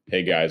said,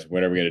 "Hey guys,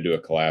 when are we going to do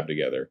a collab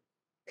together?"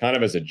 Kind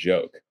of as a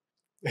joke.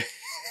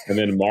 And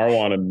then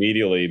Marwan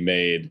immediately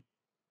made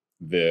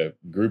the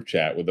group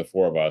chat with the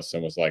four of us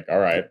and was like, "All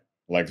right,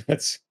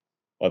 let's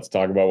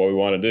talk about what we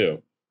want to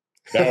do."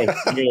 That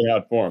was really how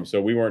it formed.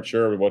 So we weren't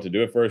sure what to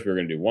do at first. We were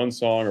going to do one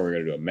song or we were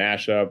going to do a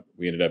mashup.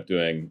 We ended up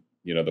doing,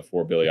 the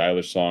four Billie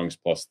Eilish songs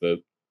plus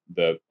the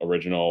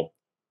original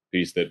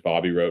piece that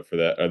Bobby wrote for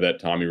that, or that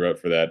Tommy wrote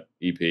for that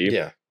EP.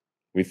 Yeah,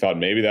 We thought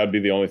maybe that would be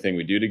the only thing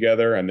we do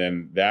together. And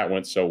then that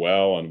went so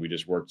well and we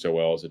just worked so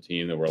well as a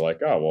team that we're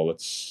like, oh, well,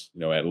 let's,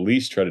 at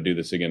least try to do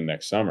this again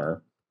next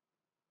summer.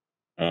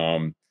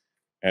 Um,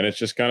 and it's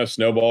just kind of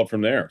snowballed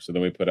from there. So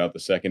then we put out the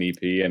second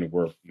EP and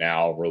we're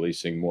now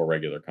releasing more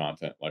regular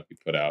content. Like we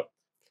put out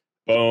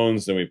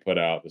Bones, then we put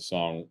out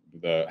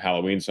the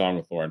Halloween song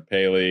with Lauren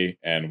Paley,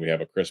 and we have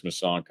a Christmas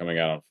song coming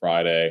out on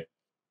Friday.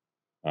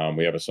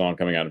 We have a song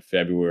coming out in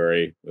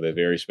February with a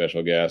very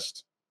special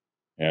guest.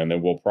 And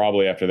then we'll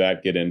probably after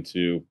that get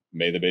into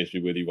May the Bass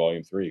Be With You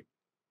Volume 3.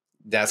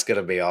 that's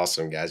gonna be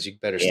awesome, guys. You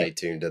better Yeah, stay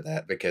tuned to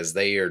that because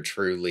they are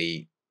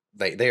truly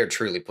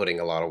putting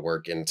a lot of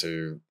work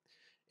into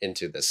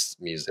this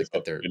music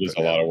that they're it is a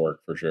putting lot out. of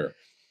work for sure.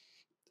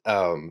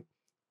 Um,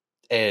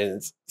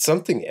 and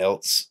something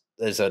else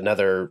is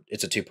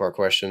it's a two-part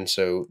question.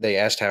 So they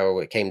asked how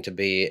it came to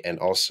be, and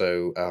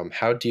also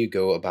how do you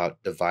go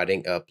about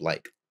dividing up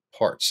like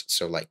parts?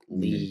 So like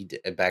Mhm. lead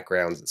and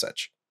backgrounds and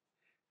such.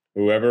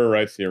 Whoever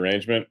writes the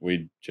arrangement,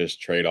 we just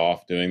trade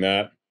off doing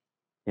that.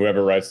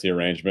 Whoever writes the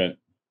arrangement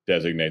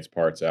designates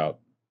parts out.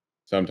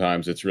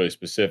 Sometimes it's really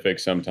specific.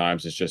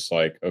 Sometimes it's just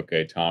like,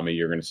 okay, Tommy,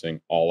 you're going to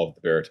sing all of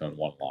the baritone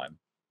one line.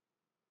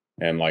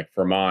 And like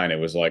for mine, it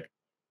was like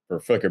for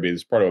Flickerby,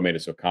 this is part of what made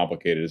it so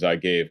complicated is I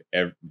gave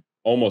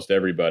almost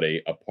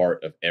everybody a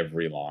part of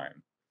every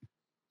line.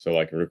 So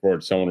like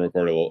someone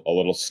recorded a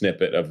little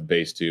snippet of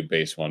bass two,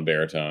 bass one,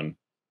 baritone,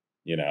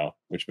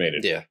 which made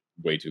it Yeah.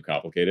 way too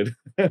complicated.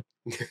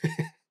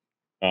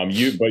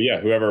 But yeah,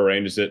 whoever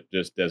arranges it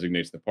just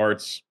designates the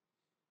parts.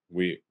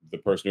 The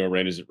person who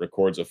arranges it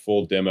records a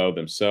full demo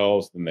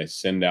themselves. Then they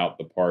send out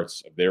the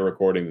parts of their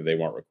recording that they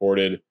want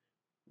recorded.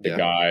 The Yeah.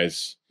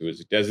 guys who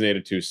is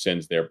designated to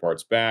sends their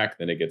parts back.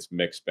 Then it gets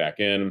mixed back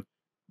in.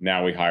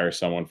 Now we hire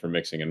someone for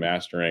mixing and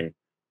mastering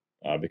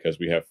because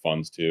we have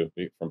funds too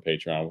from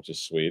Patreon, which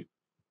is sweet.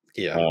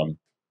 Yeah. Um,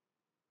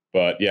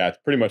 but yeah, it's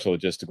pretty much a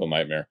logistical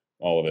nightmare,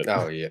 all of it.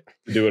 Oh yeah.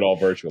 To do it all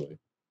virtually.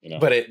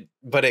 But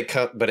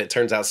it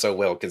turns out so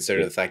well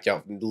considering the fact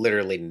y'all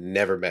literally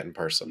never met in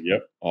person.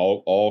 Yep,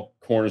 all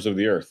corners of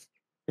the earth.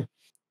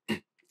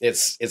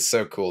 It's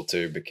so cool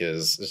too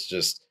because it's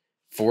just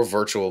four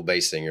virtual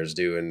bass singers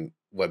doing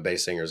what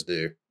bass singers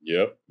do.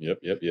 Yep.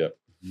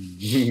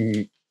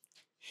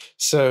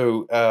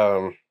 So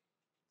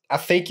I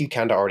think you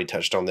kind of already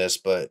touched on this,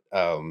 but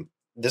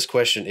this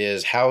question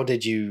is: how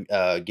did you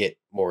get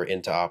more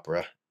into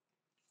opera?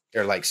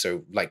 Or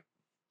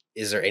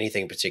is there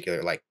anything in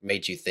particular like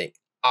made you think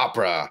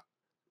opera?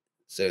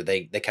 So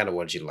they kind of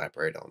wanted you to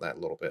elaborate on that a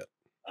little bit.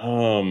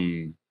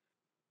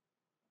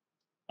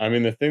 I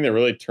mean, the thing that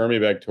really turned me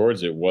back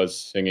towards it was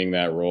singing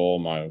that role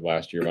my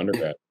last year of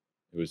undergrad.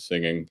 It was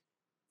singing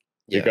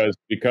Yeah.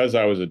 because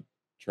I was a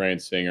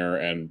trained singer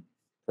and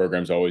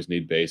programs always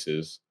need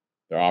basses.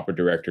 The opera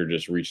director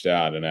just reached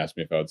out and asked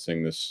me if I would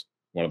sing this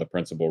one of the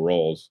principal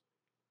roles.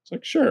 It's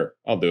like, sure,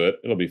 I'll do it.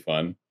 It'll be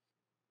fun.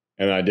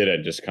 And I did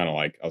it just kind of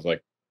like, I was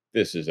like,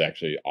 this is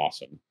actually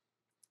awesome.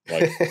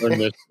 Like learning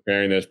this,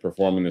 preparing this,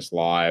 performing this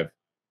live.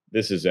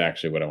 This is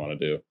actually what I want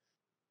to do.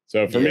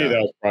 So for me, Yeah.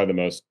 that was probably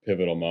the most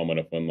pivotal moment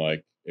of when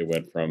like it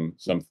went from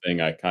something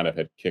I kind of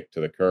had kicked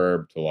to the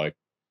curb to like,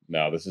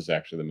 no, this is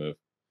actually the move.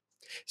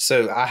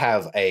 So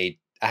I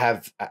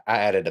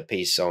added a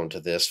piece onto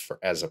this for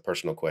as a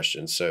personal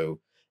question. So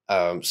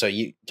so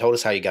you told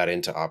us how you got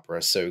into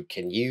opera. So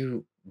can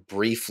you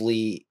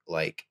briefly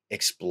like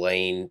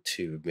explain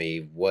to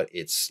me what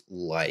it's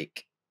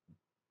like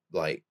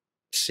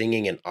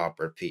singing an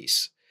opera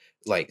piece?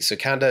 Like so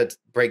kind of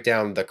break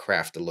down the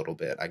craft a little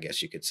bit, I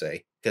guess you could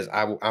say. Because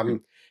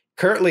I'm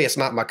currently it's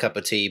not my cup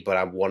of tea, but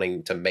I'm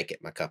wanting to make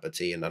it my cup of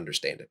tea and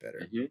understand it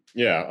better.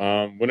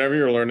 Yeah. Whenever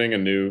you're learning a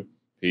new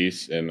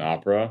piece in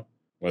opera,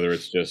 whether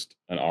it's just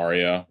an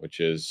aria, which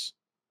is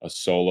a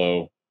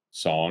solo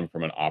song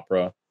from an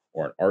opera,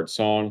 or an art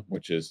song,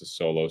 which is a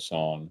solo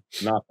song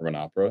not from an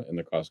opera in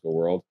the classical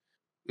world,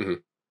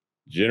 Mhm.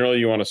 generally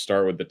you want to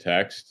start with the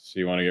text. So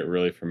you want to get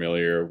really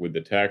familiar with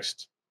the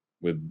text,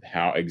 with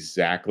how to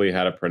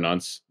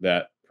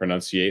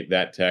pronunciate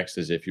that text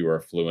as if you were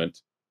a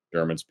fluent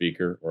German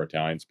speaker or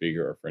Italian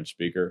speaker or French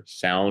speaker.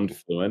 Sound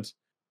fluent.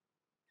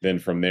 Then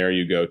from there,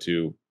 you go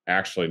to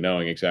actually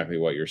knowing exactly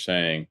what you're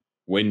saying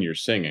when you're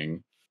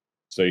singing.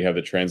 So you have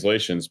the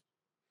translations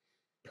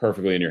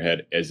perfectly in your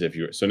head as if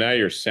you're. So now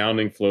you're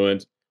sounding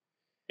fluent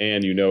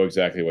and you know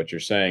exactly what you're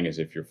saying as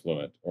if you're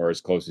fluent or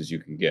as close as you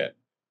can get.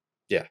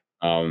 Yeah.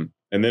 And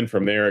then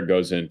from there, it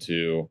goes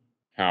into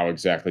how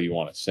exactly you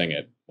want to sing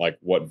it, like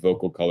what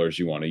vocal colors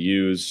you want to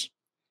use,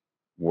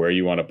 where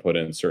you want to put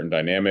in certain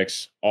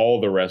dynamics, all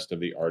the rest of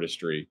the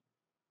artistry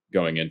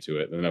going into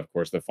it. And then, of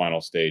course, the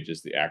final stage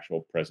is the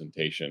actual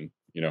presentation,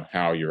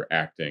 how you're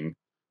acting,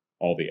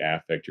 all the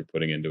affect you're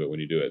putting into it when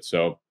you do it.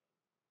 So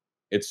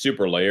it's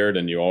super layered,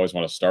 and you always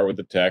want to start with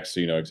the text so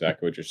you know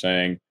exactly what you're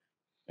saying,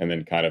 and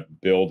then kind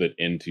of build it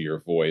into your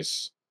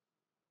voice,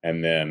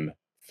 and then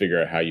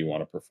figure out how you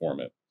want to perform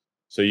it.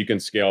 So you can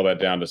scale that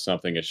down to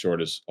something as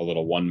short as a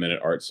little 1-minute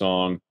art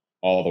song,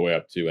 all the way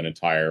up to an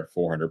entire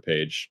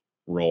 400-page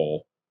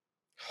role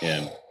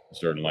in a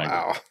certain language.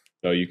 Wow.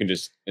 So you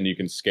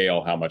can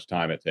scale how much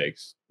time it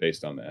takes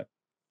based on that.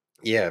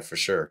 Yeah, for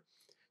sure.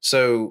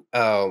 So,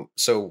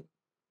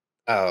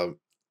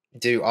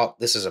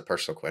 this is a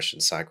personal question,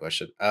 side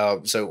question.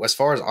 So as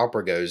far as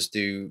opera goes,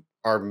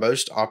 are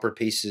most opera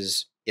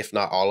pieces, if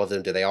not all of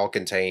them, do they all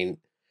contain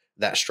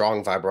that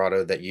strong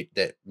vibrato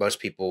that most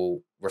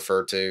people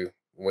refer to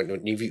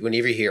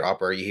whenever you hear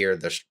opera, you hear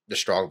the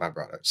strong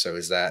vibrato. So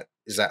is that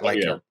Oh like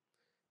yeah,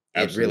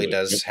 it really absolutely.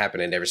 does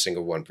happen in every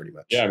single one, pretty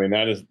Yeah, I much.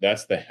 mean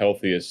that's the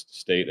healthiest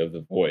state of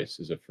the voice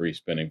is a free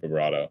spinning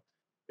vibrato.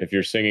 If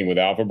you're singing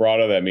without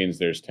vibrato, that means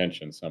there's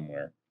tension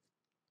somewhere.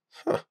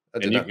 Huh, I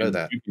did And you not know can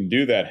that. you can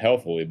do that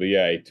healthily, but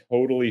yeah, a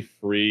totally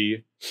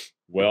free,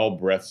 well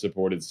breath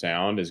supported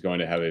sound is going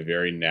to have a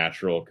very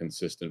natural,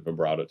 consistent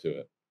vibrato to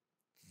it.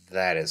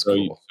 That is So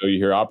you, cool. so you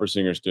hear opera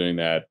singers doing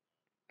that,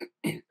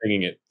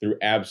 singing it through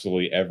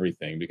absolutely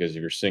everything because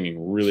if you're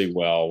singing really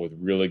well with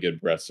really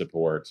good breath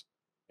support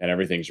and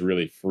everything's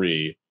really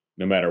free,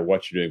 no matter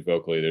what you're doing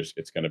vocally,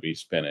 it's going to be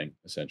spinning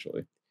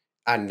essentially.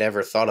 I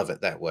never thought of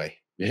it that way.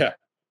 Yeah.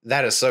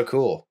 That is so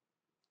cool.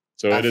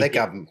 So I it is. think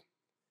I'm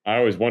I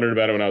always wondered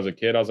about it when I was a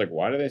kid. I was like,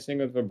 why do they sing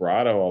with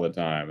vibrato all the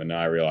time? And now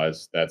I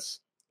realize that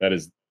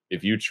is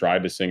if you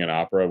tried to sing an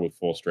opera with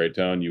full straight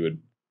tone, you would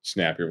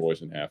snap your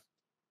voice in half.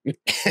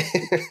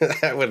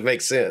 that would make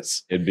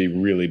sense. It'd be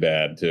really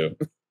bad too.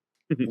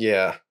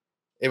 Yeah.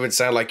 It would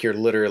sound like you're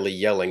literally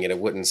yelling and it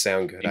wouldn't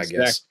sound good, I Exactly.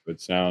 guess. It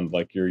would sound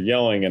like you're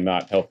yelling and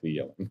not healthy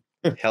yelling.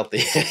 Healthy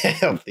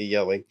healthy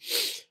yelling.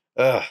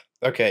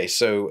 Okay,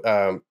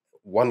 so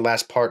one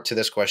last part to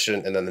this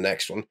question and then the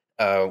next one.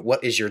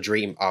 What is your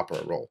dream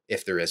opera role,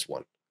 if there is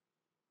one?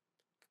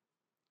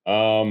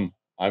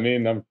 I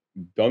mean, I'm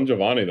Don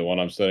Giovanni, the one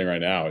I'm studying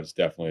right now, is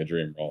definitely a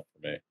dream role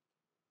for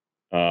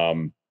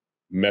me.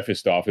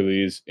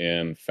 Mephistopheles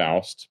in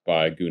Faust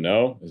by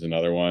Gounod is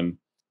another one.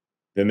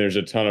 Then there's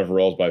a ton of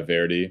roles by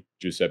Verdi.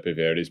 Giuseppe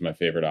Verdi is my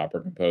favorite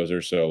opera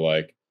composer. So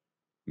like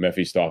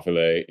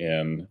Mephistopheles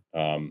in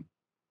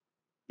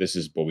this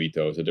is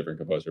Boito, is a different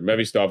composer.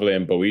 Mephistopheles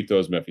and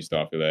Boito's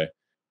Mephistopheles.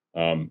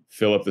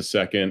 Philip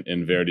II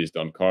in Verdi's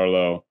Don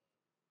Carlo.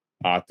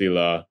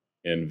 Attila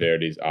in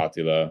Verdi's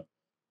Attila.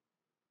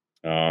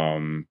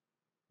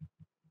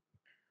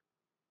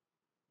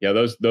 Yeah,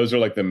 those are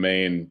like the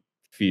main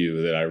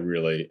few that I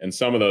really, and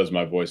some of those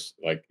my voice,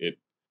 like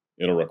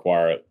it'll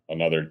require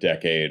another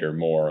decade or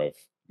more of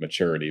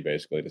maturity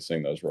basically to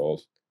sing those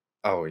roles.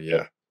 Oh But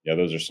yeah. yeah,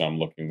 those are some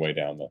looking way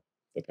down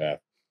the path.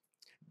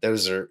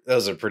 Those are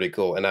pretty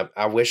cool. And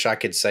I wish I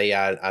could say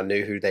I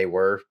knew who they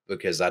were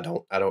because I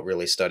don't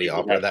really study You would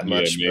opera have to that be a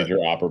much, but major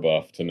opera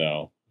buff to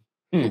know.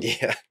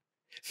 yeah,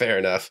 fair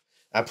enough.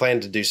 I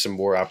plan to do some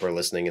more opera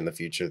listening in the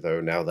future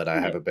though, now that I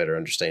Yeah, have a better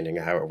understanding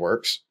of how it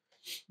works.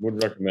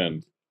 would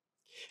recommend.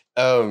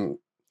 Um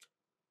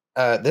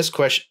this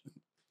question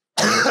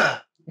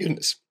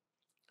goodness.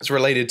 It's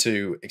related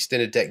to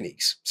extended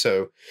techniques.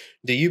 So,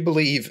 do you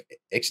believe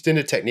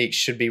extended techniques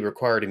should be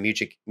required in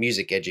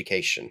music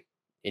education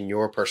in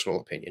your personal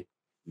opinion?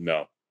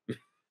 No,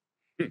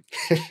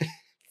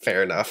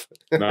 Fair enough.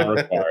 not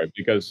required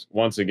because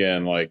once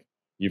again, like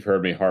you've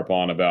heard me harp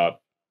on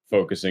about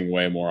focusing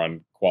way more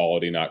on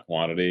quality, not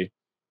quantity.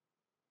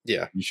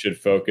 Yeah. You should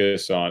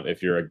focus on,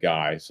 if you're a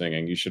guy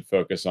singing, you should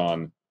focus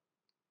on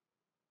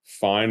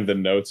find the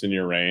notes in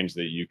your range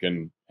that you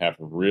can have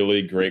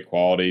really great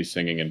quality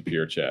singing in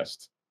pure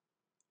chest.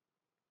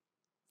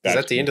 Because That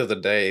at the should, end of the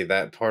day,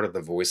 that part of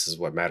the voice is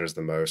what matters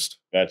the most,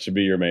 that should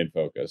be your main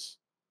focus.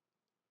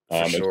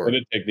 for sure.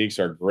 Extended techniques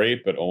are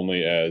great, but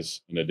only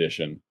as an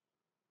addition.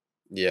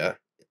 Yeah.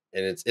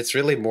 And it's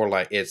really more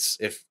like it's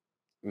if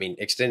I mean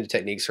extended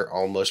techniques are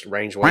almost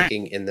range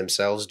waking in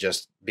themselves,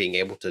 just being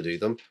able to do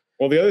them.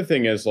 Well, the other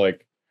thing is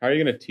like, how are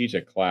you going to teach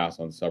a class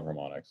on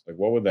subharmonics? Like,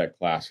 what would that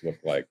class look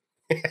like?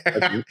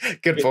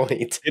 Like, Good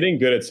point. getting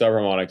good at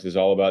subharmonics is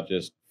all about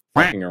just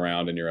fucking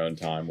around in your own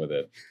time with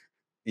it.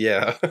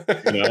 Yeah.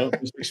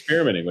 Just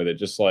experimenting with it.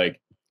 Just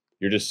like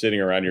you're just sitting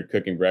around, you're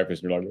cooking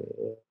breakfast, and you're like,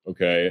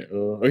 okay,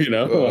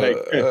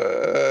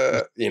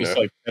 just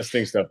like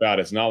testing stuff out.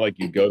 It's not like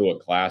you go to a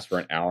class for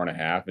an hour and a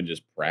half and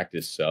just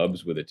practice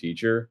subs with a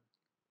teacher.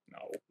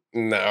 No.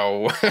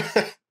 No.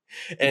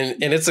 and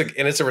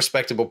it's a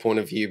respectable point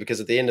of view because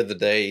at the end of the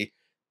day,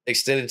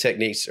 extended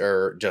techniques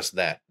are just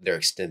that. They're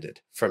extended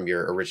from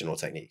your original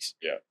techniques.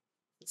 Yeah.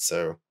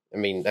 So, I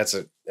mean, that's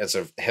a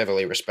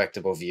heavily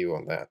respectable view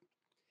on that.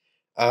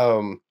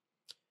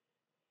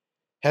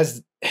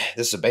 Has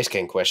this is a bass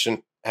gang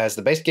question. Has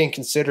the bass gang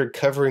considered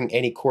covering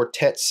any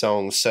quartet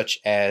songs such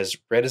as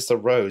Red is the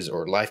Rose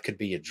or Life Could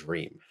Be a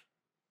Dream?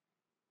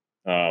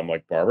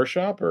 Like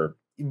barbershop or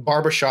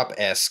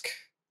Barbershop-esque.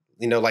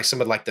 Like some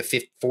of like the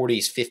 40s,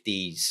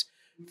 50s,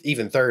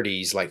 even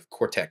 30s, like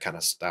quartet kind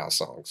of style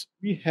songs.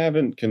 we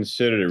haven't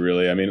considered it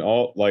really. I mean,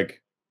 all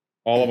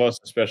of us,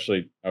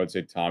 especially I would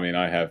say Tommy and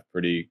I have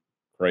pretty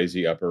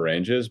crazy upper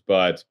ranges,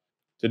 but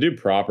to do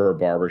proper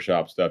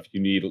barbershop stuff, you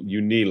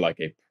need like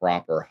a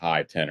proper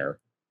high tenor,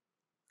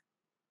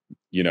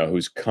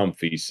 who's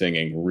comfy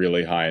singing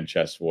really high in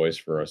chest voice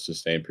for a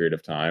sustained period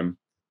of time.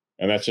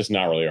 And that's just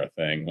not really our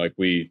thing. Like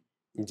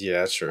Yeah,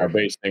 that's our true.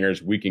 bass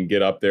singers, we can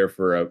get up there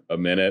for a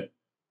minute,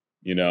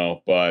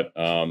 but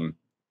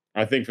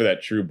I think for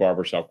that true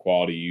barbershop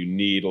quality, you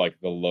need like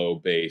the low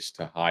bass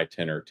to high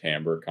tenor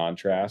timbre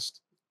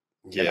contrast.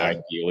 And Yeah.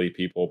 ideally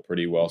people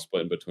pretty well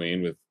split in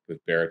between with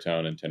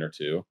baritone and tenor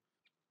too.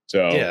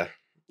 So Yeah.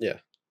 Yeah.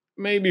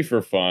 maybe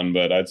for fun,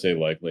 but I'd say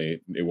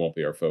likely it won't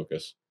be our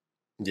focus.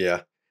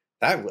 Yeah.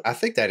 I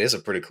think that is a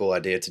pretty cool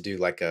idea to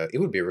do it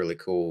would be a really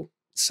cool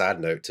side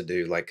note to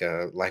do like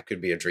a Life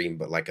Could Be a Dream,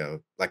 but like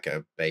a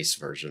bass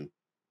version.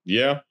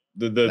 Yeah.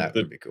 That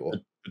would be cool.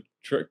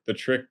 The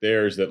trick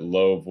there is that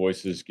low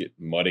voices get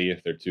muddy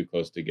if they're too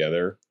close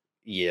together.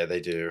 Yeah, they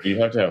do. You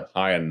have to have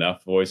high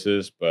enough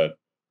voices, but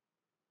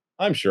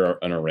I'm sure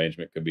an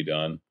arrangement could be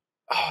done.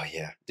 Oh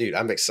yeah, dude,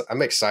 I'm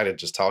excited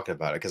just talking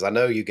about it because I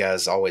know you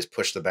guys always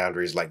push the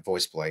boundaries like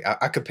voice play.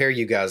 I compare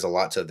you guys a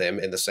lot to them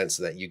in the sense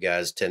that you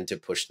guys tend to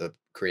push the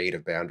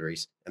creative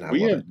boundaries, and I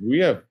love We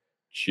have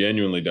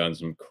genuinely done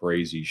some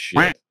crazy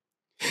shit.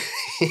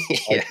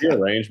 it. Like, the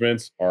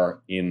arrangements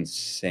are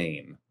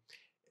insane.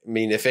 I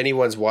mean, if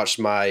anyone's watched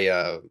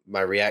my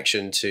my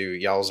reaction to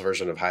y'all's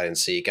version of hide and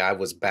seek, I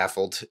was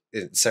baffled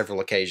in several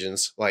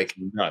occasions. Like,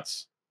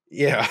 Nuts.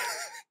 yeah,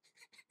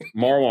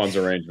 Marwan's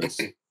arrangements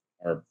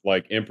are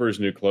like Emperor's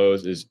New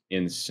Clothes is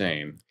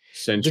insane.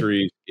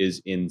 Centuries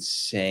is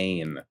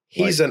insane.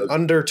 he's Like, an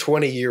under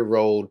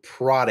 20-year-old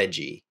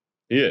prodigy.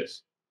 he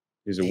is.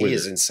 He's a He wizard.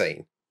 is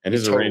insane. And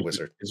He's a total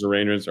wizard. his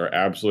arrangements are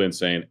absolutely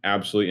insane,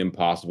 absolutely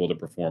impossible to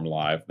perform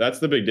live. That's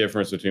the big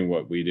difference between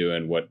what we do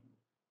and what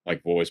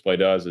like voice play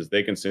does is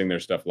they can sing their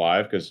stuff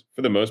live because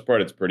for the most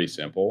part it's pretty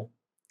simple.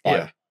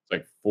 Yeah. It's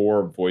like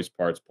 4 voice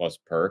parts plus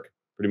perk,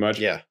 pretty much.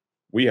 Yeah.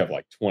 We have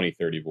like 20,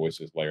 30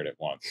 voices layered at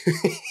once.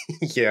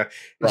 Yeah.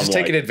 From, Just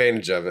taking like,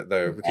 advantage of it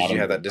though, because you bottom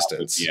have to that top of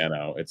the distance.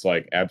 piano. It's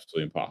like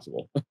absolutely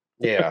impossible. So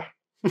Yeah.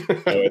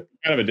 it's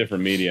kind of a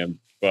different medium,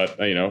 but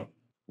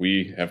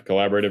we have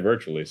collaborated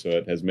virtually, so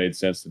it has made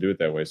sense to do it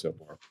that way so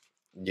far.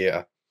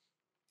 Yeah.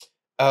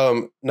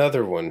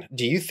 Another one.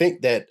 Do you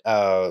think that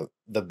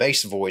the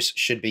bass voice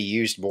should be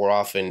used more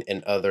often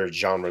in other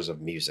genres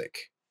of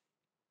music?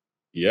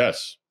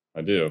 Yes,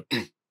 I do.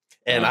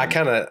 And Um, I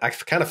kind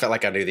of felt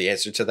like I knew the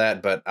answer to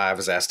that, but I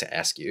was asked to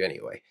ask you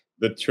anyway.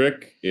 the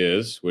trick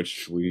is,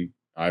 which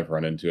I've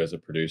run into as a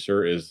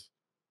producer, is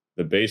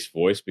the bass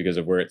voice, because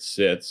of where it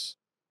sits,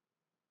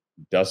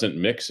 doesn't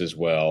mix as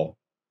well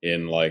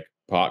in like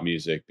pop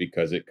music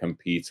because it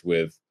competes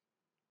with,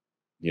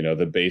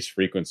 the bass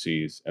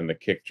frequencies and the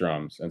kick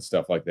drums and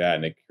stuff like that,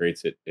 and it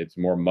creates it's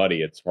more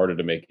muddy. It's harder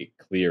to make it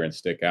clear and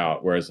stick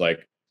out. Whereas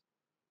like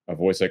a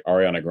voice like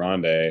Ariana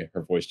Grande,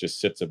 her voice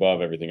just sits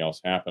above everything else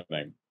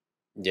happening.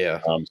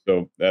 Yeah.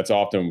 So that's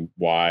often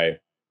why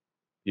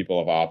people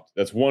have opted.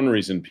 That's one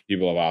reason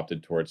people have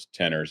opted towards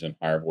tenors and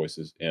higher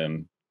voices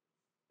in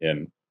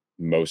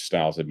most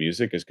styles of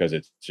music, is because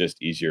it's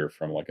just easier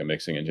from like a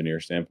mixing engineer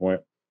standpoint.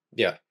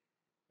 Yeah.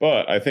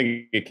 But I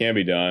think it can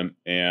be done,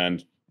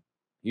 and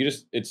you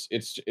just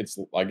it's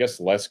I guess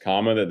less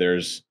common that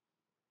there's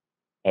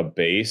a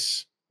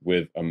bass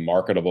with a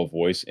marketable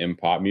voice in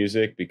pop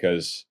music,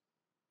 because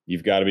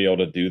you've got to be able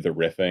to do the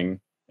riffing,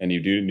 and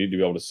you do need to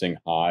be able to sing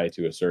high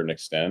to a certain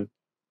extent.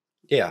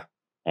 Yeah.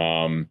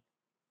 Um,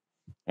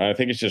 I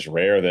think it's just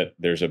rare that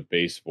there's a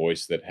bass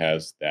voice that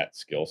has that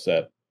skill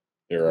set.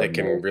 There are They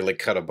can really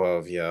cut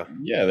above. Yeah.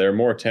 yeah, there are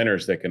more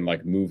tenors that can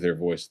like move their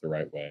voice the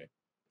right way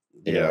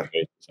than there are Yeah.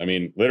 basses. I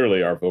mean,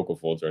 literally, our vocal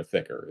folds are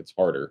thicker. It's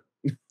harder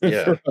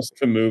Yeah. for us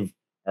to move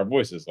our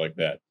voices like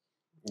that.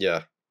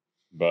 Yeah.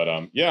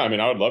 But yeah, I mean,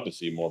 I would love to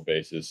see more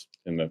basses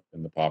in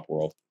the pop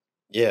world.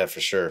 Yeah, for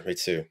sure. Me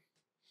too.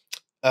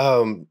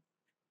 Um,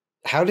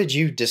 how did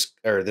you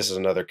or this is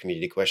another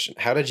community question.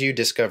 How did you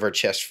discover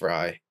chest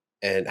fry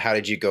and how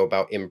did you go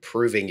about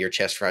improving your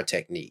chest fry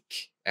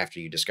technique after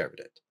you discovered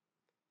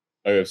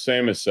it?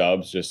 Same as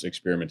subs, just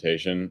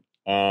experimentation.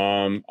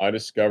 I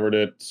discovered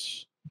it.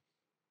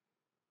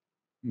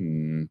 I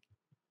don't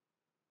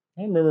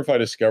remember if I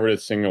discovered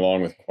it singing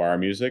along with choir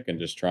music and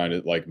just trying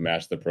to like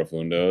match the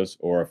profundos,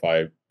 or if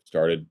I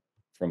started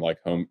from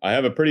like home. I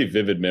have a pretty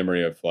vivid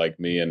memory of like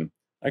me, and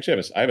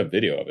actually I have a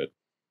video of it,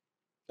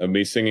 of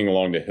me singing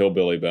along to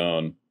Hillbilly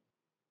Bone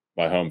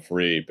by Home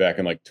Free back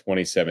in like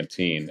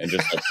 2017, and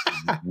just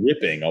like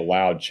ripping a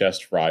loud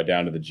chest fry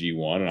down to the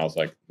G1. And I was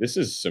like, this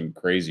is some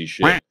crazy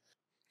shit.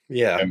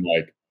 Yeah. And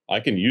like, I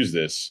can use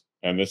this,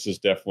 and this is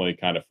definitely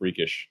kind of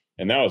freakish.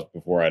 And that was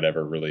before I'd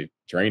ever really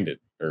trained it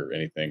or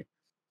anything.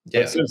 But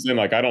Yeah. since then,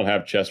 like, I don't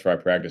have chest fry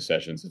practice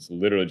sessions. It's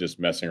literally just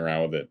messing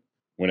around with it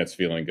when it's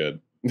feeling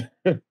good.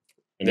 And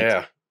it's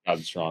Yeah.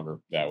 gotten stronger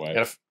that way.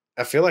 And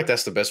I feel like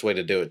that's the best way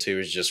to do it too,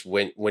 is just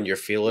when you're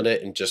feeling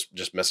it and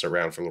just mess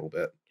around for a little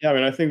bit. Yeah, I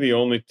mean, I think the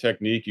only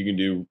technique you can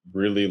do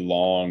really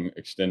long,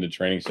 extended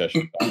training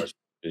sessions on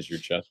is your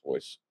chest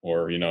voice,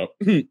 or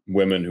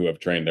women who have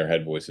trained their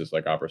head voices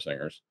like opera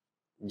singers.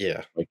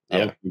 Yeah. Like, I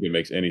Yeah. don't think it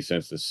makes any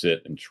sense to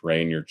sit and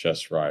train your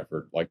chest fry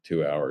for like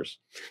 2 hours.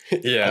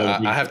 Yeah.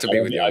 I have to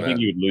be with you on I think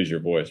that. you would lose your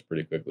voice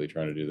pretty quickly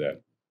trying to do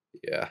that.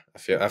 Yeah.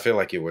 I feel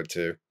like you would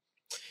too.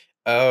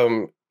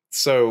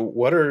 So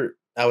what are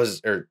I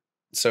was or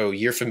so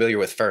you're familiar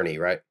with Fernie,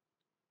 right?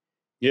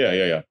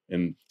 Yeah.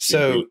 And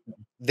So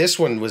this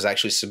one was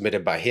actually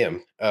submitted by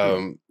him.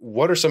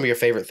 What are some of your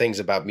favorite things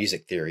about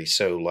music theory?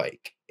 So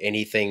like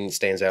anything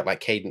stands out,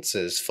 like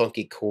cadences,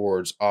 funky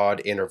chords,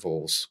 odd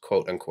intervals,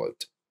 quote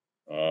unquote.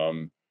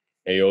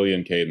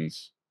 Aeolian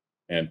cadence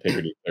and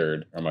Picardy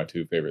third are my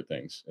two favorite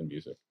things in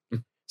music.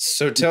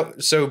 So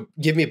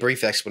give me a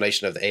brief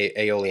explanation of the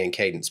Aeolian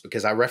cadence,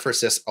 because I reference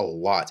this a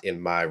lot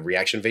in my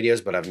reaction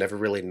videos, but I've never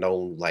really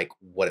known like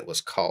what it was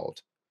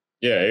called.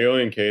 Yeah,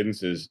 Aeolian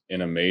cadence is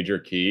in a major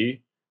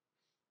key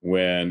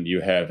when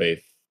you have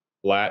a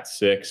flat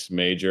 6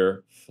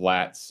 major,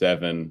 flat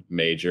 7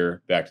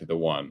 major, back to the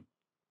 1.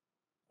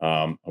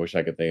 I wish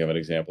I could think of an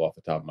example off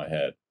the top of my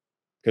head,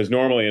 because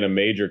normally in a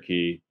major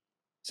key,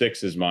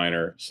 6 is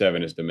minor,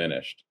 7 is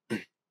diminished.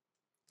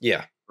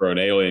 Yeah. For an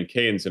Aeolian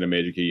cadence in a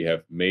major key, you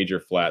have major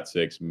flat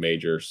 6,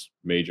 major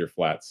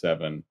flat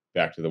 7,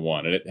 back to the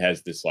 1, and it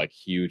has this like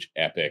huge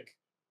epic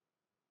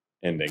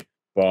ending.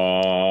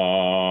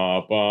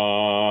 Ba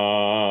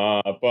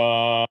ba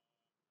ba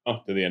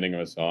to the ending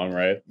of a song,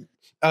 right?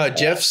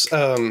 Jeff's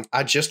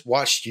I just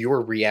watched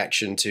your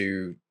reaction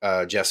to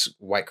Jeff's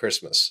White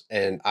Christmas,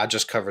 and I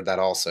just covered that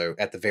also.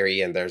 At the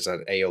very end, there's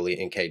an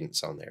Aeolian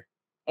cadence on there.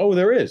 Oh,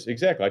 there is,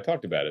 exactly. I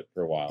talked about it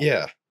for a while.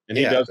 Yeah. And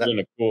he does it in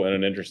a cool and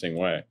an interesting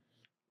way.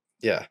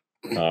 Yeah.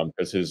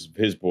 Because his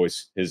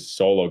voice, his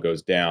solo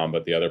goes down,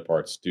 but the other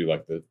parts do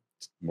like the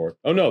more.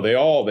 Oh no, they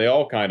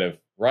all kind of,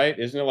 right?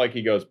 Isn't it like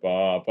he goes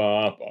ba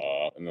ba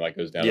ba and then like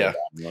goes down? Yeah. To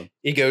the bottom one?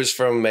 He goes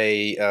from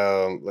a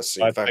let's see,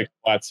 flat 6,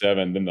 flat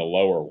 7, then the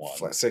lower one.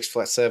 Flat 6,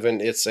 flat 7.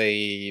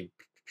 He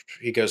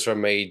goes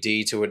from a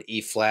D to an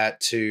E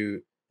flat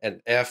to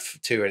an F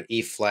to an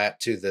E flat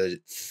to the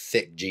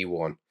thick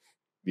G1.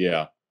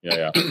 Yeah.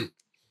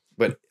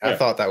 But I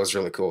thought that was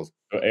really cool.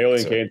 So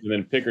Aeolian cadence, and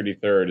then Picardy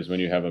third is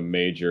when you have a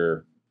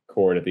major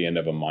chord at the end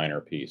of a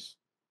minor piece.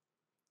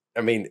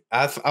 I mean,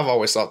 I've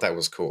always thought that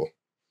was cool.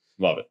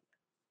 Love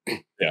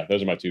it. Yeah,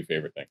 those are my two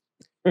favorite things.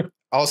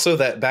 Also,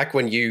 that back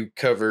when you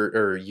covered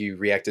or you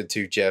reacted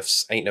to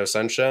Jeff's "Ain't No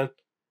Sunshine,"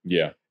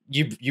 Yeah,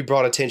 you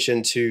brought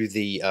attention to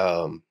the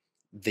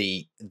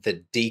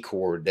D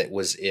chord that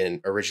was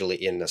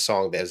originally in the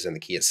song that was in the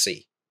key of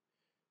C.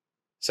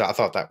 So I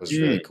thought that was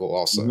really cool.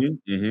 Also,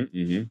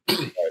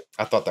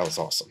 I thought that was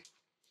awesome,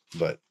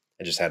 but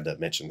I just had to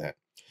mention that.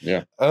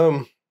 Yeah.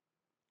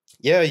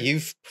 Yeah,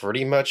 you've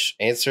pretty much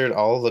answered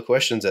all the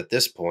questions at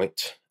this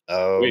point.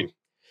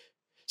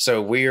 So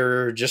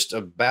we're just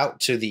about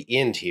to the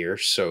end here.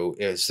 So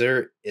is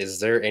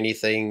there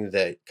anything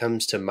that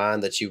comes to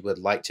mind that you would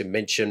like to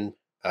mention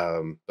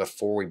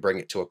before we bring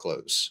it to a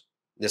close?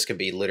 This could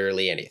be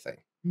literally anything.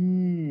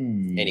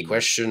 Any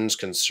questions,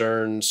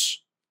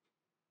 concerns?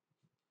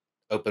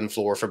 Open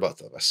floor for both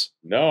of us.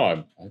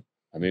 No,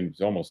 I mean,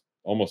 it's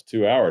almost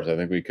 2 hours. I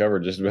think we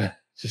covered just about.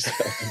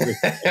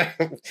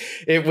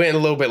 It went a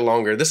little bit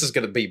longer. This is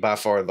going to be by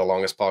far the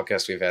longest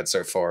podcast we've had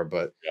so far,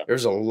 but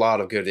there's a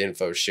lot of good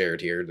info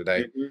shared here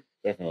today.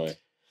 Definitely.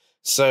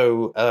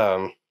 So,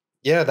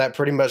 yeah, that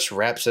pretty much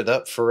wraps it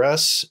up for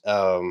us.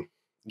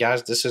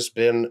 Guys, this has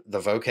been the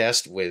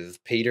Vocast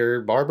with Peter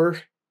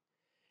Barber,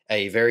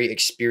 a very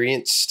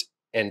experienced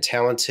and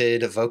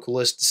talented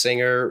vocalist,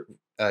 singer,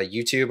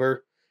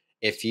 YouTuber.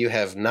 If you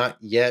have not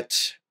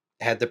yet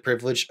had the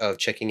privilege of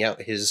checking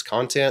out his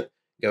content,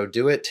 go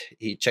do it.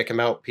 Check him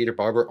out, Peter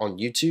Barber, on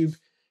YouTube.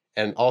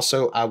 And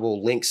also, I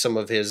will link some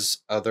of his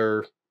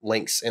other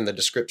links in the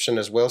description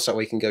as well, so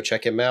we can go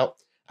check him out.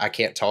 I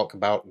can't talk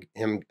about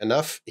him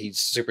enough. He's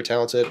super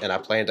talented, and I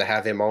plan to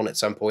have him on at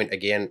some point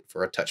again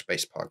for a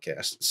touch-based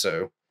podcast.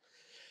 So,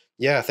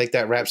 yeah, I think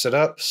that wraps it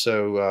up.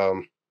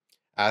 So,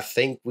 I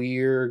think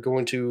we're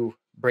going to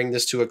bring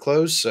this to a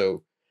close.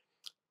 So,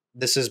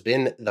 this has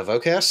been the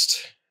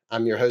Vocast.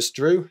 I'm your host,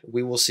 Drew.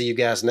 We will see you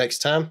guys next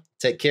time.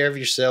 Take care of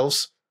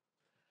yourselves.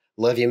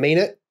 Love you, mean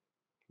it.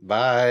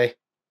 Bye.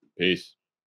 Peace.